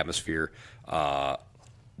unique atmosphere.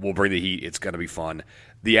 We'll bring the heat. It's going to be fun.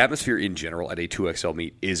 The atmosphere in general at a 2XL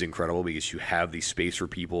meet is incredible because you have the space for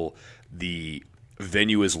people. The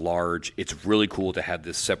venue is large. It's really cool to have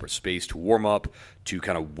this separate space to warm up, to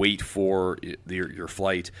kind of wait for your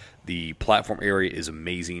flight. The platform area is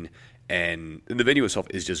amazing, and the venue itself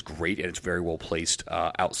is just great, and it's very well placed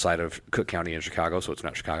outside of Cook County and Chicago, so it's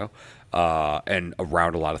not Chicago, and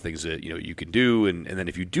around a lot of things that you can do. And then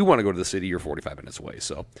if you do want to go to the city, you're 45 minutes away.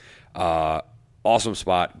 So awesome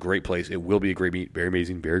spot, great place. It will be a great meet, very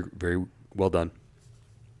amazing, very, very well done.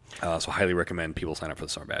 So highly recommend people sign up for the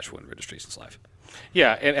Summer Bash when registration's live.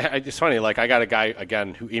 Yeah, and it's funny, I got a guy,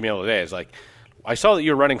 again, who emailed today. Is like, I saw that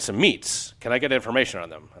you're running some meets. Can I get information on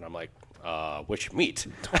them? And I'm like, which meet?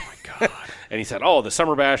 Oh, my God. And he said, the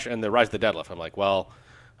Summer Bash and the Rise of the Deadlift. I'm like, well,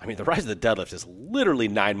 I mean, the Rise of the Deadlift is literally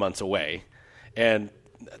 9 months away. And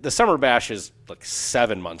the Summer Bash is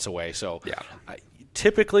 7 months away. So yeah.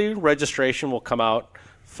 Typically, registration will come out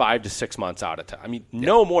 5 to 6 months out of time. I mean,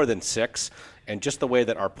 no more than 6. And just the way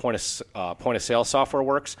that our point of sale software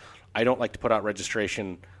works, I don't like to put out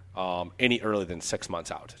registration any earlier than 6 months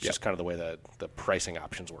out. It's just kind of the way the pricing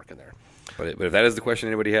options work in there. But if that is the question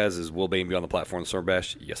anybody has, is will Bane be on the platform in Summer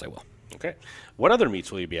Bash? Yes, I will. Okay. What other meets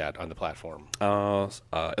will you be at on the platform?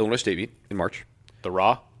 Illinois State meet in March. The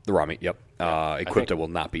Raw? The Raw meet, yep. Equipta will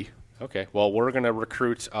not be. Okay. Well, we're going to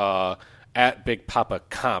recruit at Big Papa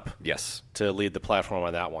Comp Yes. to lead the platform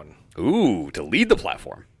on that one. Ooh, to lead the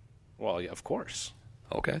platform. Well, yeah, of course.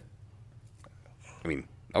 Okay. I mean,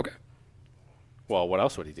 okay. Well, what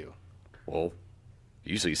else would he do? Well,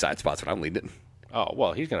 usually he side spots when I'm leading it. Oh,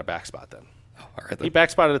 well, he's going to backspot then. Oh, all right, then. He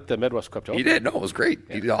backspotted at the Midwest Equipped Open. He did. No, it was great.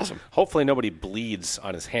 Yeah. He did awesome. Hopefully nobody bleeds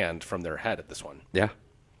on his hand from their head at this one. Yeah.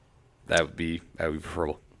 That would be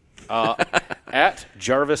preferable. At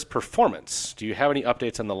Jarvis Performance, do you have any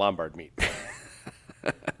updates on the Lombard meet?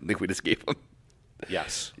 I think we just gave him.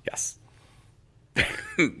 Yes. Yes.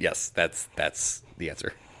 Yes, that's the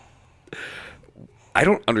answer. I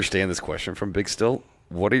don't understand this question from Big Still.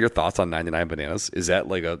 What are your thoughts on 99 Bananas? Is that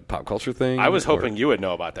like a pop culture thing? I was hoping you would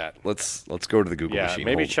know about that. Let's go to the Google machine.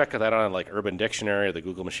 Maybe check that on like Urban Dictionary or the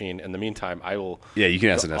Google machine. In the meantime, I will. Yeah, you can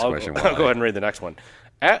ask the next question. I'll go ahead and read the next one.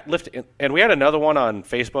 At Lift, and we had another one on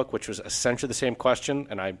Facebook, which was essentially the same question,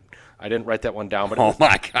 and I didn't write that one down. But oh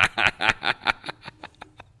my god,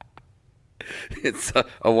 it's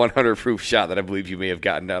a 100 proof shot that I believe you may have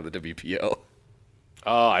gotten down the WPO.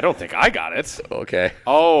 I don't think I got it. Okay.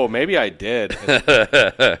 Oh, maybe I did.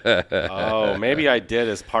 Maybe I did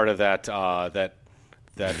as part of that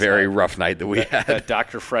very rough night that we had. That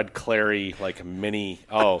Dr. Fred Clary mini.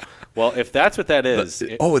 Oh, well, if that's what that is.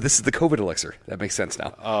 This is the COVID elixir. That makes sense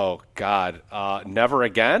now. Oh God, never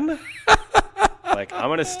again. I'm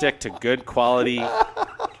gonna stick to good quality.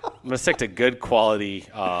 I'm going to stick to good quality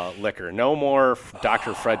liquor. No more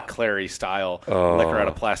Dr. Fred Clary style liquor out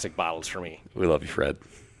of plastic bottles for me. We love you, Fred.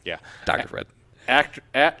 Yeah. Dr. Fred.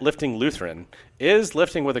 At Lifting Lutheran, is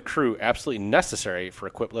lifting with a crew absolutely necessary for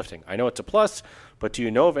equipped lifting? I know it's a plus, but do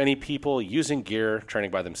you know of any people using gear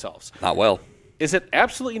training by themselves? Not well. Is it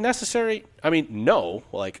absolutely necessary? I mean, no.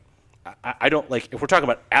 I don't if we're talking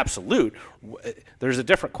about absolute, there's a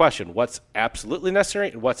different question. What's absolutely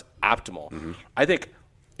necessary and what's optimal? Mm-hmm. I think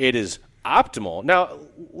it is optimal. Now,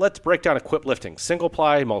 let's break down equipped lifting. Single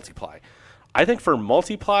ply, multiply. I think for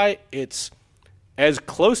multiply, it's as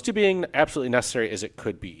close to being absolutely necessary as it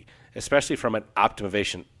could be, especially from an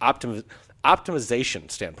optimization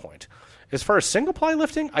standpoint. As far as single ply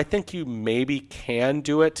lifting, I think you maybe can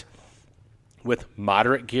do it with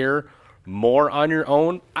moderate gear more on your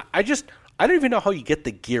own. I don't even know how you get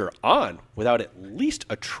the gear on without at least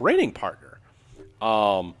a training partner.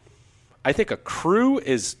 I think a crew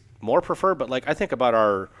is more preferred, but I think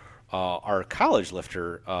about our college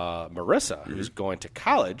lifter, Marissa, who's going to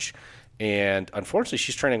college, and unfortunately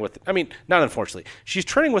she's training with, not unfortunately, she's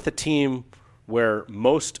training with a team where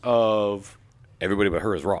most of everybody but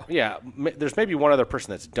her is raw. Yeah, there's maybe one other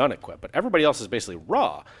person that's done equip, but everybody else is basically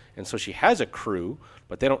raw, and so she has a crew,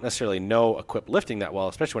 but they don't necessarily know equipped lifting that well,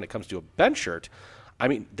 especially when it comes to a bench shirt.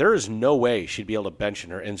 There is no way she'd be able to bench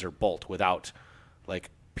in her Inzer Bolt without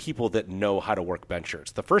people that know how to work bench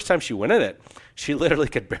shirts. The first time she went in it, she literally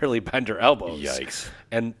could barely bend her elbows. Yikes.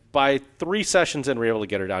 And by 3 sessions in, we were able to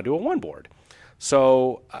get her down to a 1 board.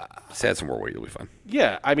 So just add some more weight, you'll be fine.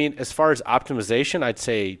 Yeah, as far as optimization, I'd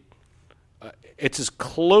say it's as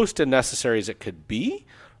close to necessary as it could be.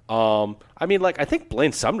 I think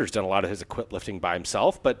Blaine Sumner's done a lot of his equipped lifting by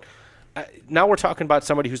himself, but now we're talking about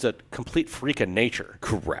somebody who's a complete freak of nature.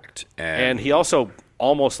 Correct. And he also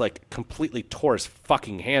almost completely tore his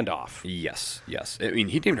fucking hand off. Yes.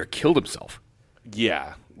 He damn near killed himself.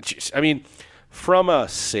 Yeah. From a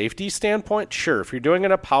safety standpoint, sure. If you're doing it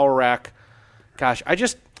in a power rack, gosh,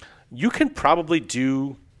 you can probably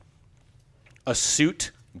do a suit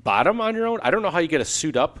bottom on your own. I don't know how you get a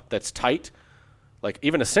suit up that's tight,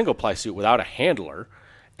 even a single ply suit without a handler.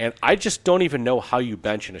 And I just don't even know how you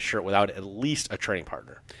bench in a shirt without at least a training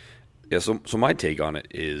partner. Yeah, so my take on it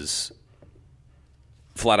is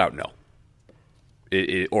flat out no.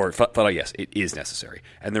 Flat out yes, it is necessary.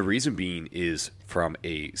 And the reason being is from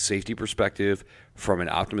a safety perspective, from an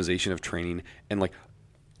optimization of training, and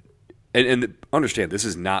understand this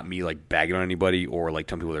is not me bagging on anybody or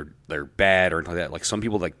telling people they're bad or anything like that. Some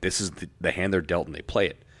people this is the hand they're dealt and they play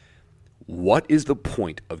it. What is the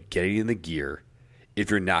point of getting in the gear if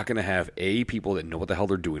you're not going to have A, people that know what the hell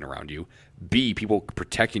they're doing around you, B, people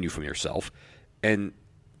protecting you from yourself, and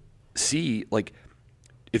C,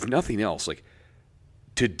 if nothing else,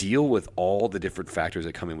 to deal with all the different factors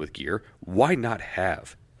that come in with gear, why not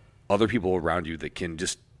have other people around you that can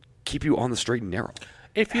just keep you on the straight and narrow.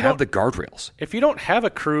 If you have the guardrails. If you don't have a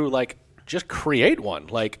crew, like, just create one.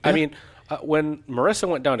 Like, I mean, when Marissa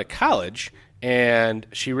went down to college and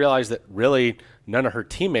she realized that really none of her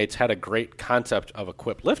teammates had a great concept of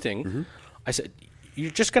equipped lifting, I said,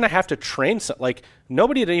 you're just going to have to train like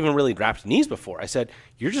nobody had even really wrapped knees before. I said,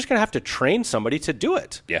 you're just going to have to train somebody to do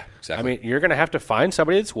it. Yeah, exactly. I mean, you're going to have to find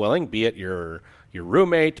somebody that's willing, be it your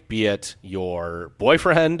roommate, be it your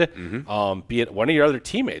boyfriend, be it one of your other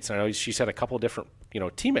teammates. I know she said a couple of different,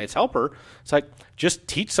 teammates help her. It's like, just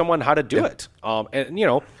teach someone how to do it.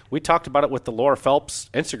 And, we talked about it with the Laura Phelps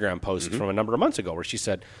Instagram post from a number of months ago where she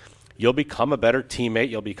said, you'll become a better teammate,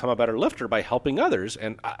 you'll become a better lifter by helping others.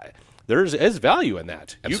 And there is value in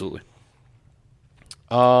that. Absolutely.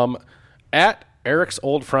 At Eric's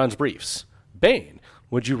Old Franz Briefs, Bane,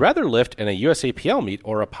 would you rather lift in a USAPL meet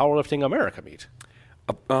or a Powerlifting America meet?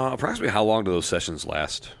 Approximately how long do those sessions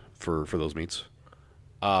last for those meets?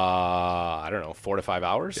 I don't know, 4 to 5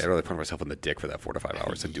 hours? Yeah, I'd rather put myself in the dick for that 4 to 5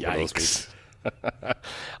 hours than do one of those meets.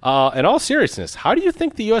 In all seriousness, how do you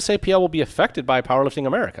think the USAPL will be affected by Powerlifting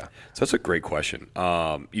America? So that's a great question.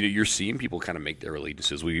 You're seeing people kind of make their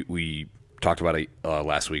allegiances. We talked about it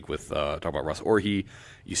last week with talking about Russ Orhee.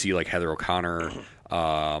 You see like Heather O'Connor,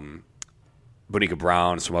 Bonica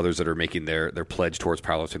Brown, some others that are making their pledge towards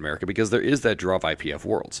Powerlifting America because there is that draw of IPF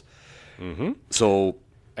Worlds. So,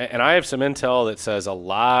 and I have some intel that says a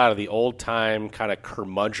lot of the old time kind of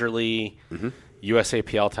curmudgeonly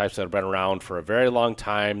USAPL types that have been around for a very long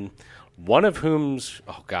time, one of whom's,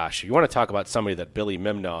 oh gosh, you want to talk about somebody that Billy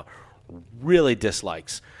Mimna really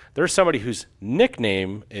dislikes. There's somebody whose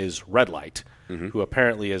nickname is Red Light, who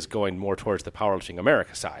apparently is going more towards the Powerlifting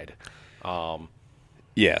America side.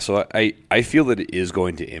 Yeah, so I feel that it is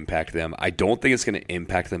going to impact them. I don't think it's going to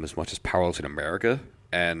impact them as much as Powerlifting America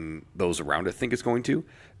and those around it think it's going to,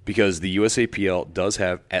 because the USAPL does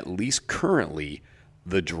have, at least currently,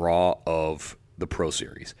 the draw of the Pro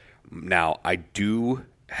Series. Now, I do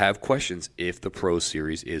have questions if the Pro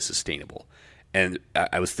Series is sustainable. And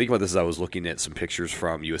I was thinking about this as I was looking at some pictures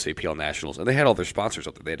from USAPL Nationals, and they had all their sponsors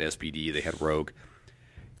out there. They had SPD, they had Rogue.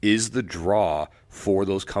 Is the draw for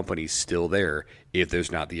those companies still there if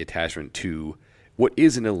there's not the attachment to what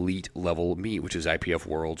is an elite level meet, which is IPF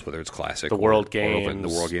Worlds, whether it's Classic, the World Games, Open, the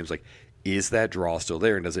World Games? Like, is that draw still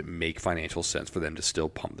there, and does it make financial sense for them to still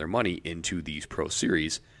pump their money into these Pro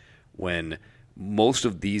Series when most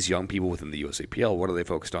of these young people within the USAPL, what are they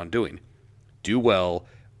focused on doing? Do well,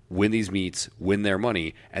 win these meets, win their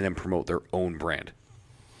money, and then promote their own brand.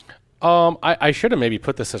 I should have maybe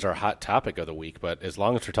put this as our hot topic of the week, but as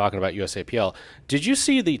long as we're talking about USAPL, did you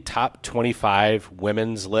see the top 25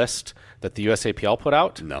 women's list that the USAPL put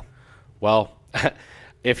out? No. Well,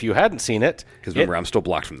 if you hadn't seen it... Because remember, I'm still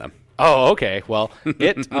blocked from them. Oh, okay. Well,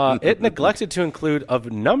 it neglected to include a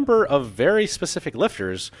number of very specific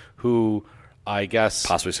lifters who... I guess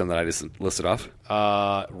possibly some that I just listed off.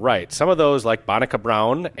 Right. Some of those like Bonica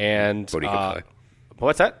Brown and Bonica.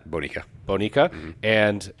 What's that? Bonica.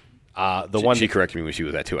 And one she corrected me when she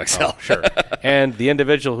was at 2XL. Oh, sure. And the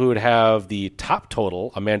individual who would have the top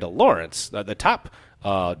total, Amanda Lawrence, the top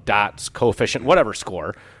dots, coefficient, whatever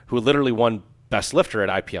score, who literally won Best Lifter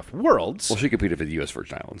at IPF Worlds. Well, she competed for the U.S.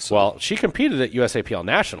 Virgin Islands. So. Well, she competed at USAPL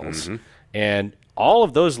Nationals, and all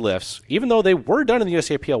of those lifts, even though they were done in the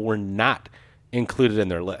USAPL, were not included in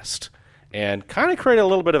their list, and kind of created a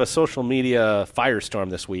little bit of a social media firestorm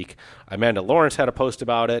this week. Amanda Lawrence had a post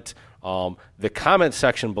about it. The comment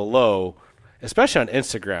section below, especially on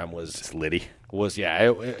Instagram, was it's litty.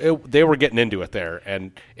 They were getting into it there,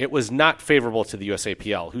 and it was not favorable to the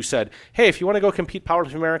USAPL, who said, hey, if you want to go compete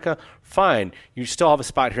Powerlifting America, fine, you still have a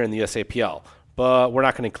spot here in the USAPL, but we're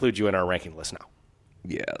not going to include you in our ranking list now.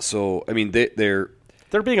 Yeah, so I mean they're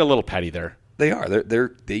being a little petty there. They are.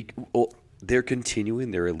 They're continuing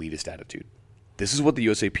their elitist attitude. This is what the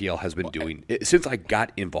USAPL has been doing since I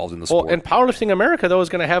got involved in the sport. Well, and Powerlifting America, though, is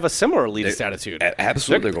going to have a similar elitist attitude.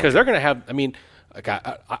 Absolutely. Because they're going to have, I mean,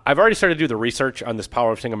 I've already started to do the research on this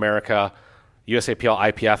Powerlifting America USAPL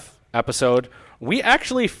IPF episode. We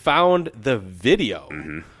actually found the video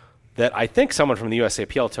that I think someone from the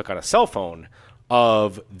USAPL took on a cell phone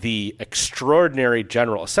of the extraordinary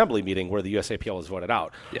General Assembly meeting where the USAPL was voted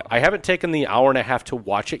out. Yeah. I haven't taken the hour and a half to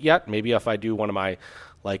watch it yet. Maybe if I do one of my,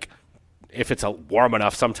 if it's warm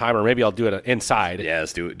enough sometime, or maybe I'll do it inside. Yeah,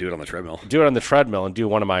 let's do it on the treadmill. Do it on the treadmill and do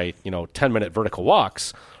one of my 10-minute vertical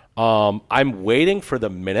walks. I'm waiting for the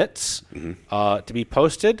minutes to be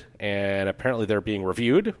posted, and apparently they're being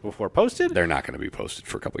reviewed before posted. They're not going to be posted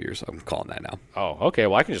for a couple of years. I'm calling that now. Oh, okay.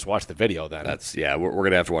 Well, I can just watch the video then. We're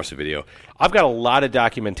going to have to watch the video. I've got a lot of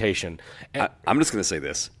documentation. I'm just going to say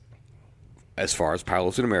this. as far as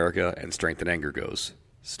Pilots in America and Strength and Anger goes,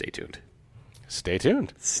 stay tuned. Stay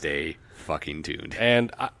tuned. Stay fucking tuned.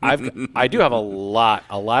 And I do have a lot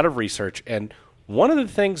of research. And one of the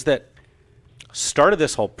things that started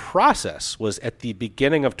this whole process was at the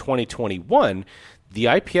beginning of 2021, the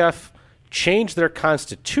IPF changed their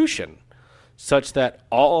constitution such that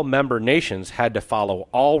all member nations had to follow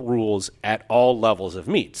all rules at all levels of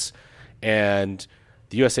meets. And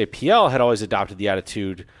the USAPL had always adopted the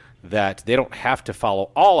attitude that they don't have to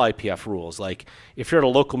follow all IPF rules. Like, if you're at a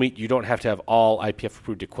local meet, you don't have to have all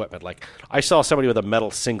IPF-approved equipment. Like, I saw somebody with a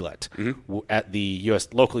metal singlet at the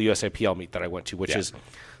local USAPL meet that I went to, which is,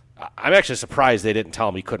 I'm actually surprised they didn't tell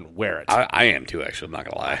him he couldn't wear it. I am too, actually. I'm not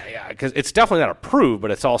going to lie. Yeah, because it's definitely not approved,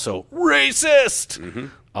 but it's also racist.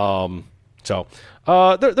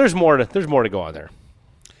 There's more to go on there.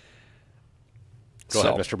 Go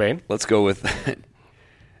ahead, Mr. Bain. Let's go with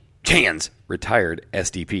Chans, retired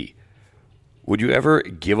SDP. Would you ever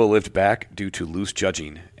give a lift back due to loose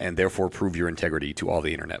judging and therefore prove your integrity to all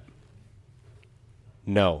the internet?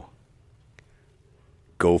 No.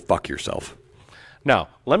 Go fuck yourself. Now,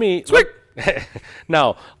 let me back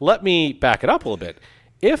it up a little bit.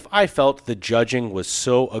 If I felt the judging was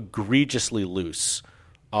so egregiously loose,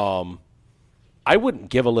 I wouldn't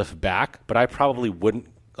give a lift back, but I probably wouldn't.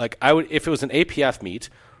 Like, I would, if it was an APF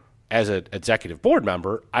meet, as an executive board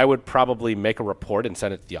member, I would probably make a report and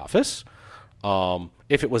send it to the office.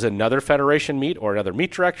 If it was another federation meet or another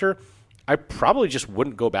meet director, I probably just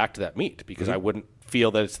wouldn't go back to that meet because I wouldn't feel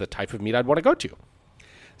that it's the type of meet I'd want to go to.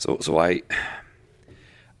 So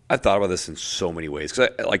I've thought about this in so many ways because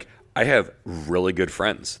I have really good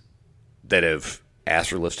friends that have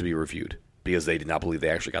asked for lifts to be reviewed because they did not believe they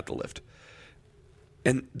actually got the lift,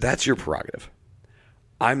 and that's your prerogative.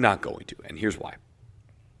 I'm not going to, and here's why.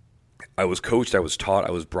 I was coached, I was taught,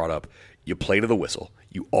 I was brought up. You play to the whistle.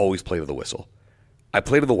 You always play to the whistle. I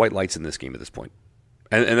play to the white lights in this game at this point.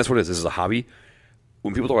 And that's what it is. This is a hobby.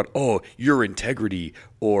 When people talk about, oh, your integrity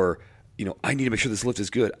or, I need to make sure this lift is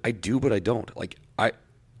good. I do, but I don't.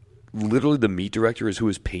 Literally the meet director is who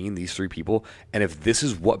is paying these three people. And if this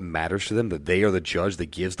is what matters to them, that they are the judge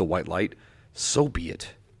that gives the white light, so be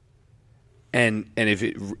it. And if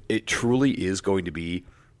it truly is going to be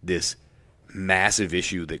this massive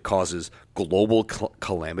issue that causes global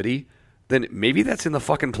calamity, then maybe that's in the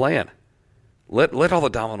fucking plan. Let all the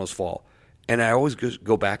dominoes fall. And I always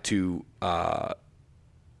go back to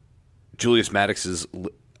Julius Maddox's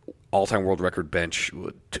all-time world record bench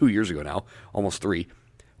 2 years ago now, almost 3,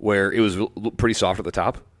 where it was pretty soft at the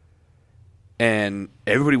top. And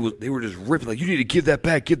they were just ripping, like, you need to give that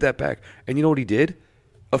back. And you know what he did?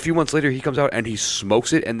 A few months later, he comes out and he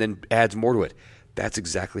smokes it and then adds more to it. That's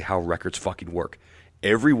exactly how records fucking work.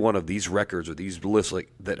 Every one of these records or these lists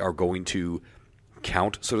that are going to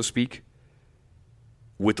count, so to speak,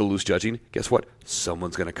 with the loose judging, guess what?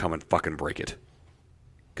 Someone's going to come and fucking break it.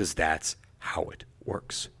 Because that's how it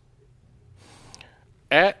works.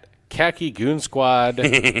 At Khaki Goon Squad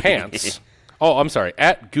Pants. Oh, I'm sorry.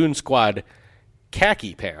 At Goon Squad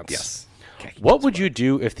Khaki Pants. Yes. What would you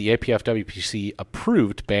do if the APF WPC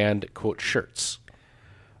approved banned, quote, shirts?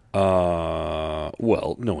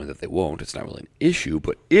 Well, knowing that they won't, it's not really an issue.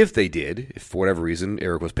 But if they did, if for whatever reason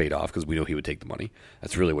Eric was paid off, because we know he would take the money.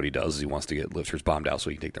 That's really what he does. Is he wants to get lifters bombed out so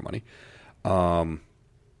he can take their money.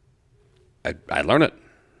 I'd learn it.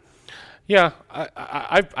 Yeah,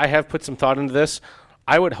 I have put some thought into this.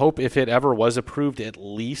 I would hope if it ever was approved, at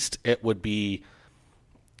least it would be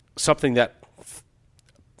something that,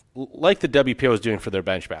 like the WPO is doing for their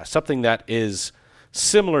bench bass, something that is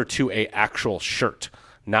similar to a actual shirt,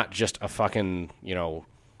 not just a fucking,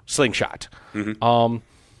 slingshot. Mm-hmm.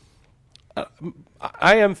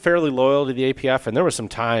 I am fairly loyal to the APF, and there were some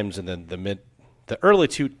times in the early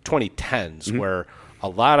 2010s mm-hmm. where a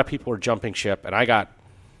lot of people were jumping ship, and I'm not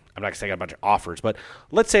going to say I got a bunch of offers, but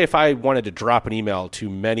let's say if I wanted to drop an email to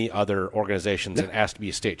many other organizations and ask to be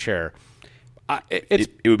a state chair, it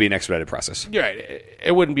would be an expedited process. You're right.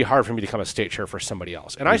 It wouldn't be hard for me to become a state chair for somebody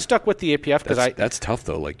else. And I stuck with the APF because that's tough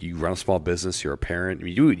though. Like, you run a small business, you're a parent. I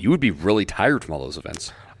mean, you would be really tired from all those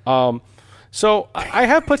events. So I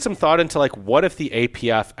have put some thought into what if the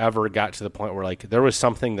APF ever got to the point where there was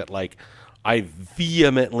something that I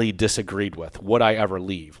vehemently disagreed with. Would I ever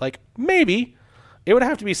leave? Maybe it would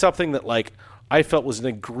have to be something that I felt was an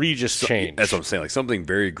egregious change. That's what I'm saying. Something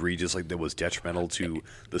very egregious, that was detrimental to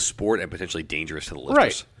the sport and potentially dangerous to the lifters.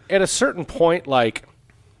 Right. At a certain point,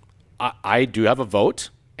 I do have a vote,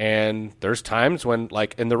 and there's times when,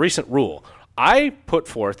 in the recent rule, I put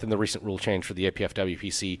forth in the recent rule change for the APF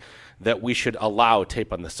WPC that we should allow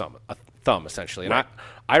tape on the summit. thumb, essentially. And Right.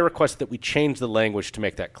 I request that we change the language to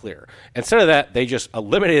make that clear. Instead of that, they just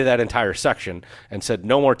eliminated that entire section and said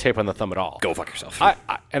no more tape on the thumb at all. Go fuck yourself.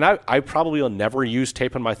 I probably will never use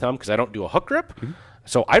tape on my thumb because I don't do a hook grip.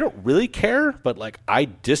 So I don't really care, but like I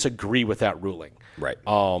disagree with that ruling. Right.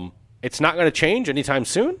 It's not going to change anytime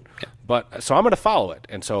soon, but so I'm going to follow it.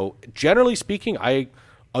 And so generally speaking, I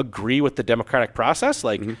agree with the democratic process.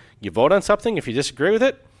 Like you vote on something, if you disagree with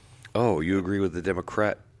it, Oh, you agree with the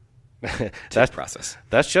Democrat that's process?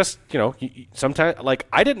 That's just, sometimes, like,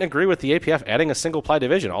 I didn't agree with the APF adding a single-ply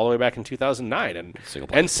division all the way back in 2009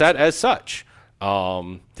 and said as such.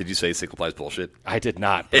 Did you say single ply is bullshit? I did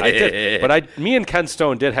not. But I did. But me and Ken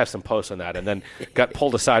Stone did have some posts on that and then got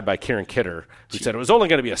pulled aside by Kieran Kidder, who said it was only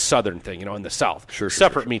going to be a southern thing, in the South.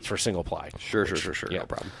 Separate meets for single-ply. Sure. No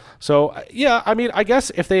problem. So, I mean, I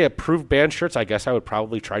guess if they approve band shirts, I guess I would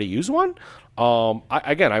probably try to use one.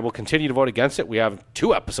 I will continue to vote against it. We have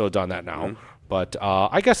 2 episodes on that now. But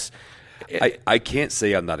I guess... I can't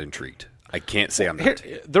say I'm not intrigued. I can't say I'm not.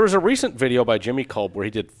 There was a recent video by Jimmy Kolb where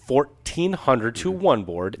he did 1,400 to one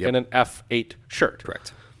board in an F8 shirt.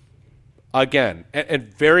 Correct. Again, and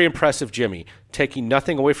very impressive Jimmy, taking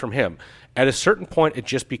nothing away from him. At a certain point, it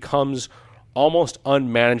just becomes almost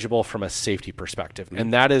unmanageable from a safety perspective.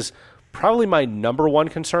 And that is probably my number one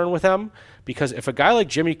concern with them, because if a guy like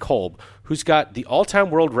Jimmy Kolb, who's got the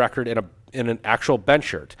all-time world record in an actual bench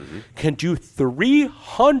shirt, can do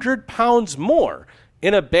 300 pounds more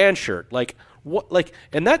in a band shirt,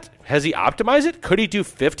 and that, has he optimized it? Could he do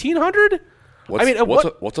 1,500?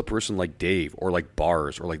 What's a person like Dave or like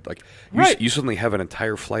Bars or you suddenly have an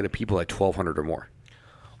entire flight of people at 1,200 or more?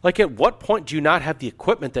 Like, at what point do you not have the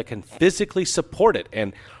equipment that can physically support it?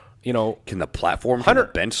 And, can the platform, can the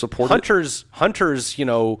bench support it? Hunters,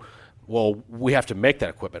 well, we have to make that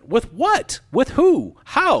equipment. With what? With who?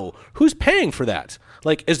 How? Who's paying for that?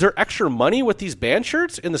 Like, is there extra money with these band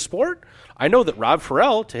shirts in the sport? I know that Rob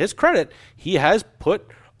Farrell, to his credit, he has put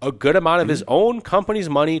a good amount of his own company's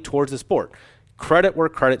money towards the sport. Credit where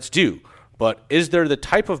credit's due. But is there the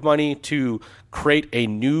type of money to create a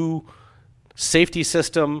new safety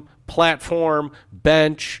system, platform,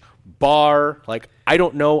 bench, bar? Like, I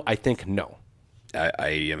don't know. I think no. I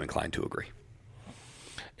am inclined to agree.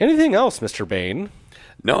 Anything else, Mr. Bain?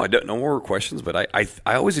 No, I don't. No more questions. But I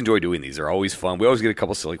always enjoy doing these. They're always fun. We always get a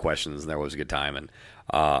couple silly questions, and they're always a good time. And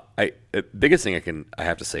the biggest thing I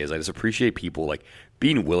have to say is I just appreciate people like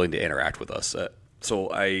being willing to interact with us.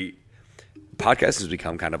 Podcast has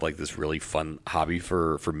become kind of like this really fun hobby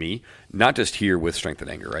for me. Not just here with Strength and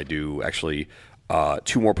Anger. I do actually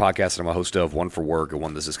 2 more podcasts that I'm a host of. One for work, and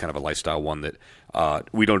one this is kind of a lifestyle one that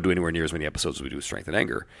we don't do anywhere near as many episodes as we do with Strength and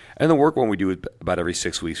Anger. And the work one we do about every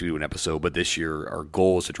 6 weeks. We do an episode, but this year our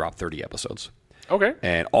goal is to drop 30 episodes. Okay.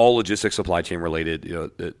 And all logistics, supply chain related.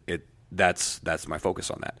 That's my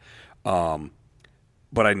focus on that.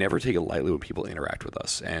 But I never take it lightly when people interact with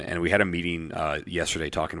us. And we had a meeting yesterday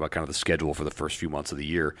talking about kind of the schedule for the first few months of the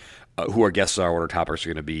year, who our guests are, what our topics are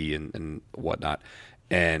going to be, and whatnot.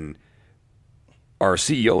 And our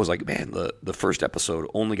CEO was like, man, the first episode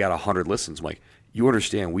only got 100 listens. I'm like, you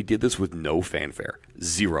understand, we did this with no fanfare.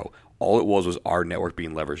 0. All it was our network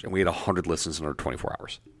being leveraged, and we had 100 listens in under 24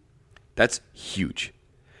 hours. That's huge.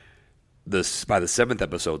 By the 7th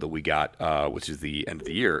episode that we got, which is the end of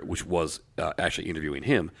the year, which was actually interviewing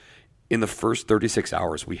him, in the first 36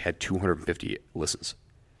 hours, we had 250 listens.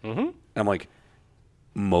 Mm-hmm. I'm like,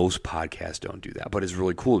 most podcasts don't do that, but it's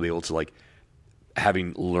really cool to be able to, like,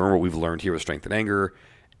 having learned what we've learned here with Strength and Anger,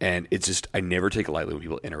 and it's just, I never take it lightly when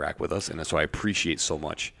people interact with us, and so I appreciate so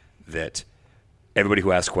much that everybody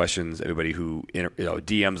who asks questions, everybody who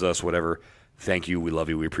DMs us, whatever, thank you, we love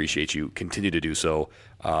you, we appreciate you, continue to do so.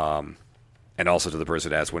 And also to the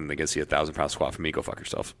person that asked when they get to see a 1,000-pound squat from me, go fuck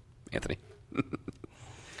yourself, Anthony.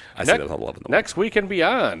 I say that with all the love in the world. Next week and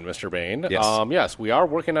beyond, Mr. Bain. Yes. Yes, we are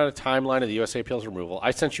working on a timeline of the USAPL's removal.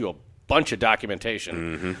 I sent you a bunch of documentation.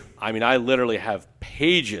 Mm-hmm. I mean, I literally have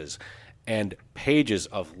pages and pages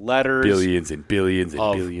of letters. Billions and billions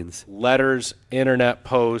and billions. Letters, internet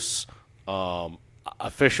posts,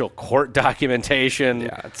 official court documentation.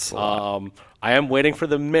 Yeah, it's a lot. I am waiting for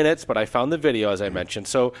the minutes, but I found the video, as I mentioned.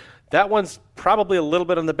 So that one's probably a little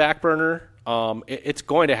bit on the back burner. It's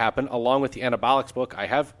going to happen, along with the Anabolics book. I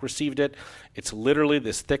have received it. It's literally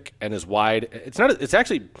this thick and as wide. It's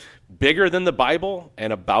actually bigger than the Bible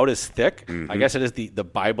and about as thick. Mm-hmm. I guess it is the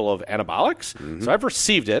Bible of Anabolics. Mm-hmm. So I've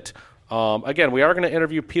received it. Again, we are going to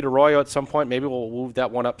interview Peter Arroyo at some point. Maybe we'll move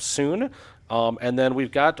that one up soon. And then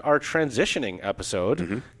we've got our transitioning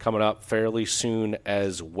episode coming up fairly soon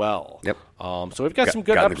as well. Yep. So we've got some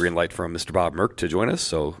good Got the green light from Mr. Bob Merck to join us,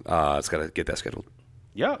 so it's got to get that scheduled.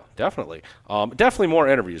 Yeah, definitely. Definitely more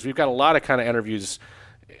interviews. We've got a lot of kind of interviews.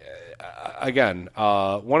 Again,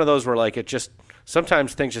 one of those where like it just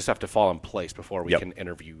sometimes things just have to fall in place before we can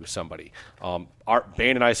interview somebody. Our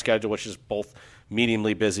Bane and I schedule, which is both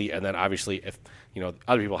mediumly busy, and then obviously if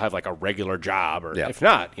other people have like a regular job, or if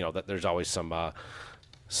not, that there's always some.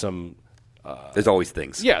 There's always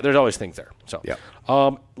things. Yeah, there's always things there.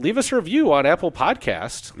 So, leave us a review on Apple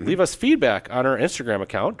Podcast. Leave us feedback on our Instagram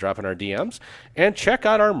account. Drop in our DMs. And check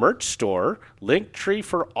out our merch store. Linktree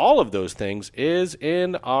for all of those things is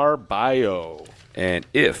in our bio. And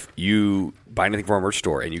if you buy anything from our merch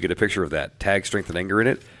store and you get a picture of that, tag Strength and Anger in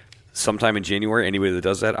it, sometime in January, anybody that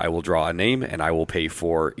does that, I will draw a name and I will pay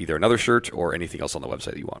for either another shirt or anything else on the website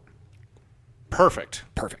that you want. Perfect.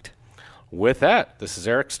 Perfect. With that, this is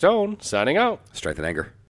Eric Stone signing out. Strength and Anger.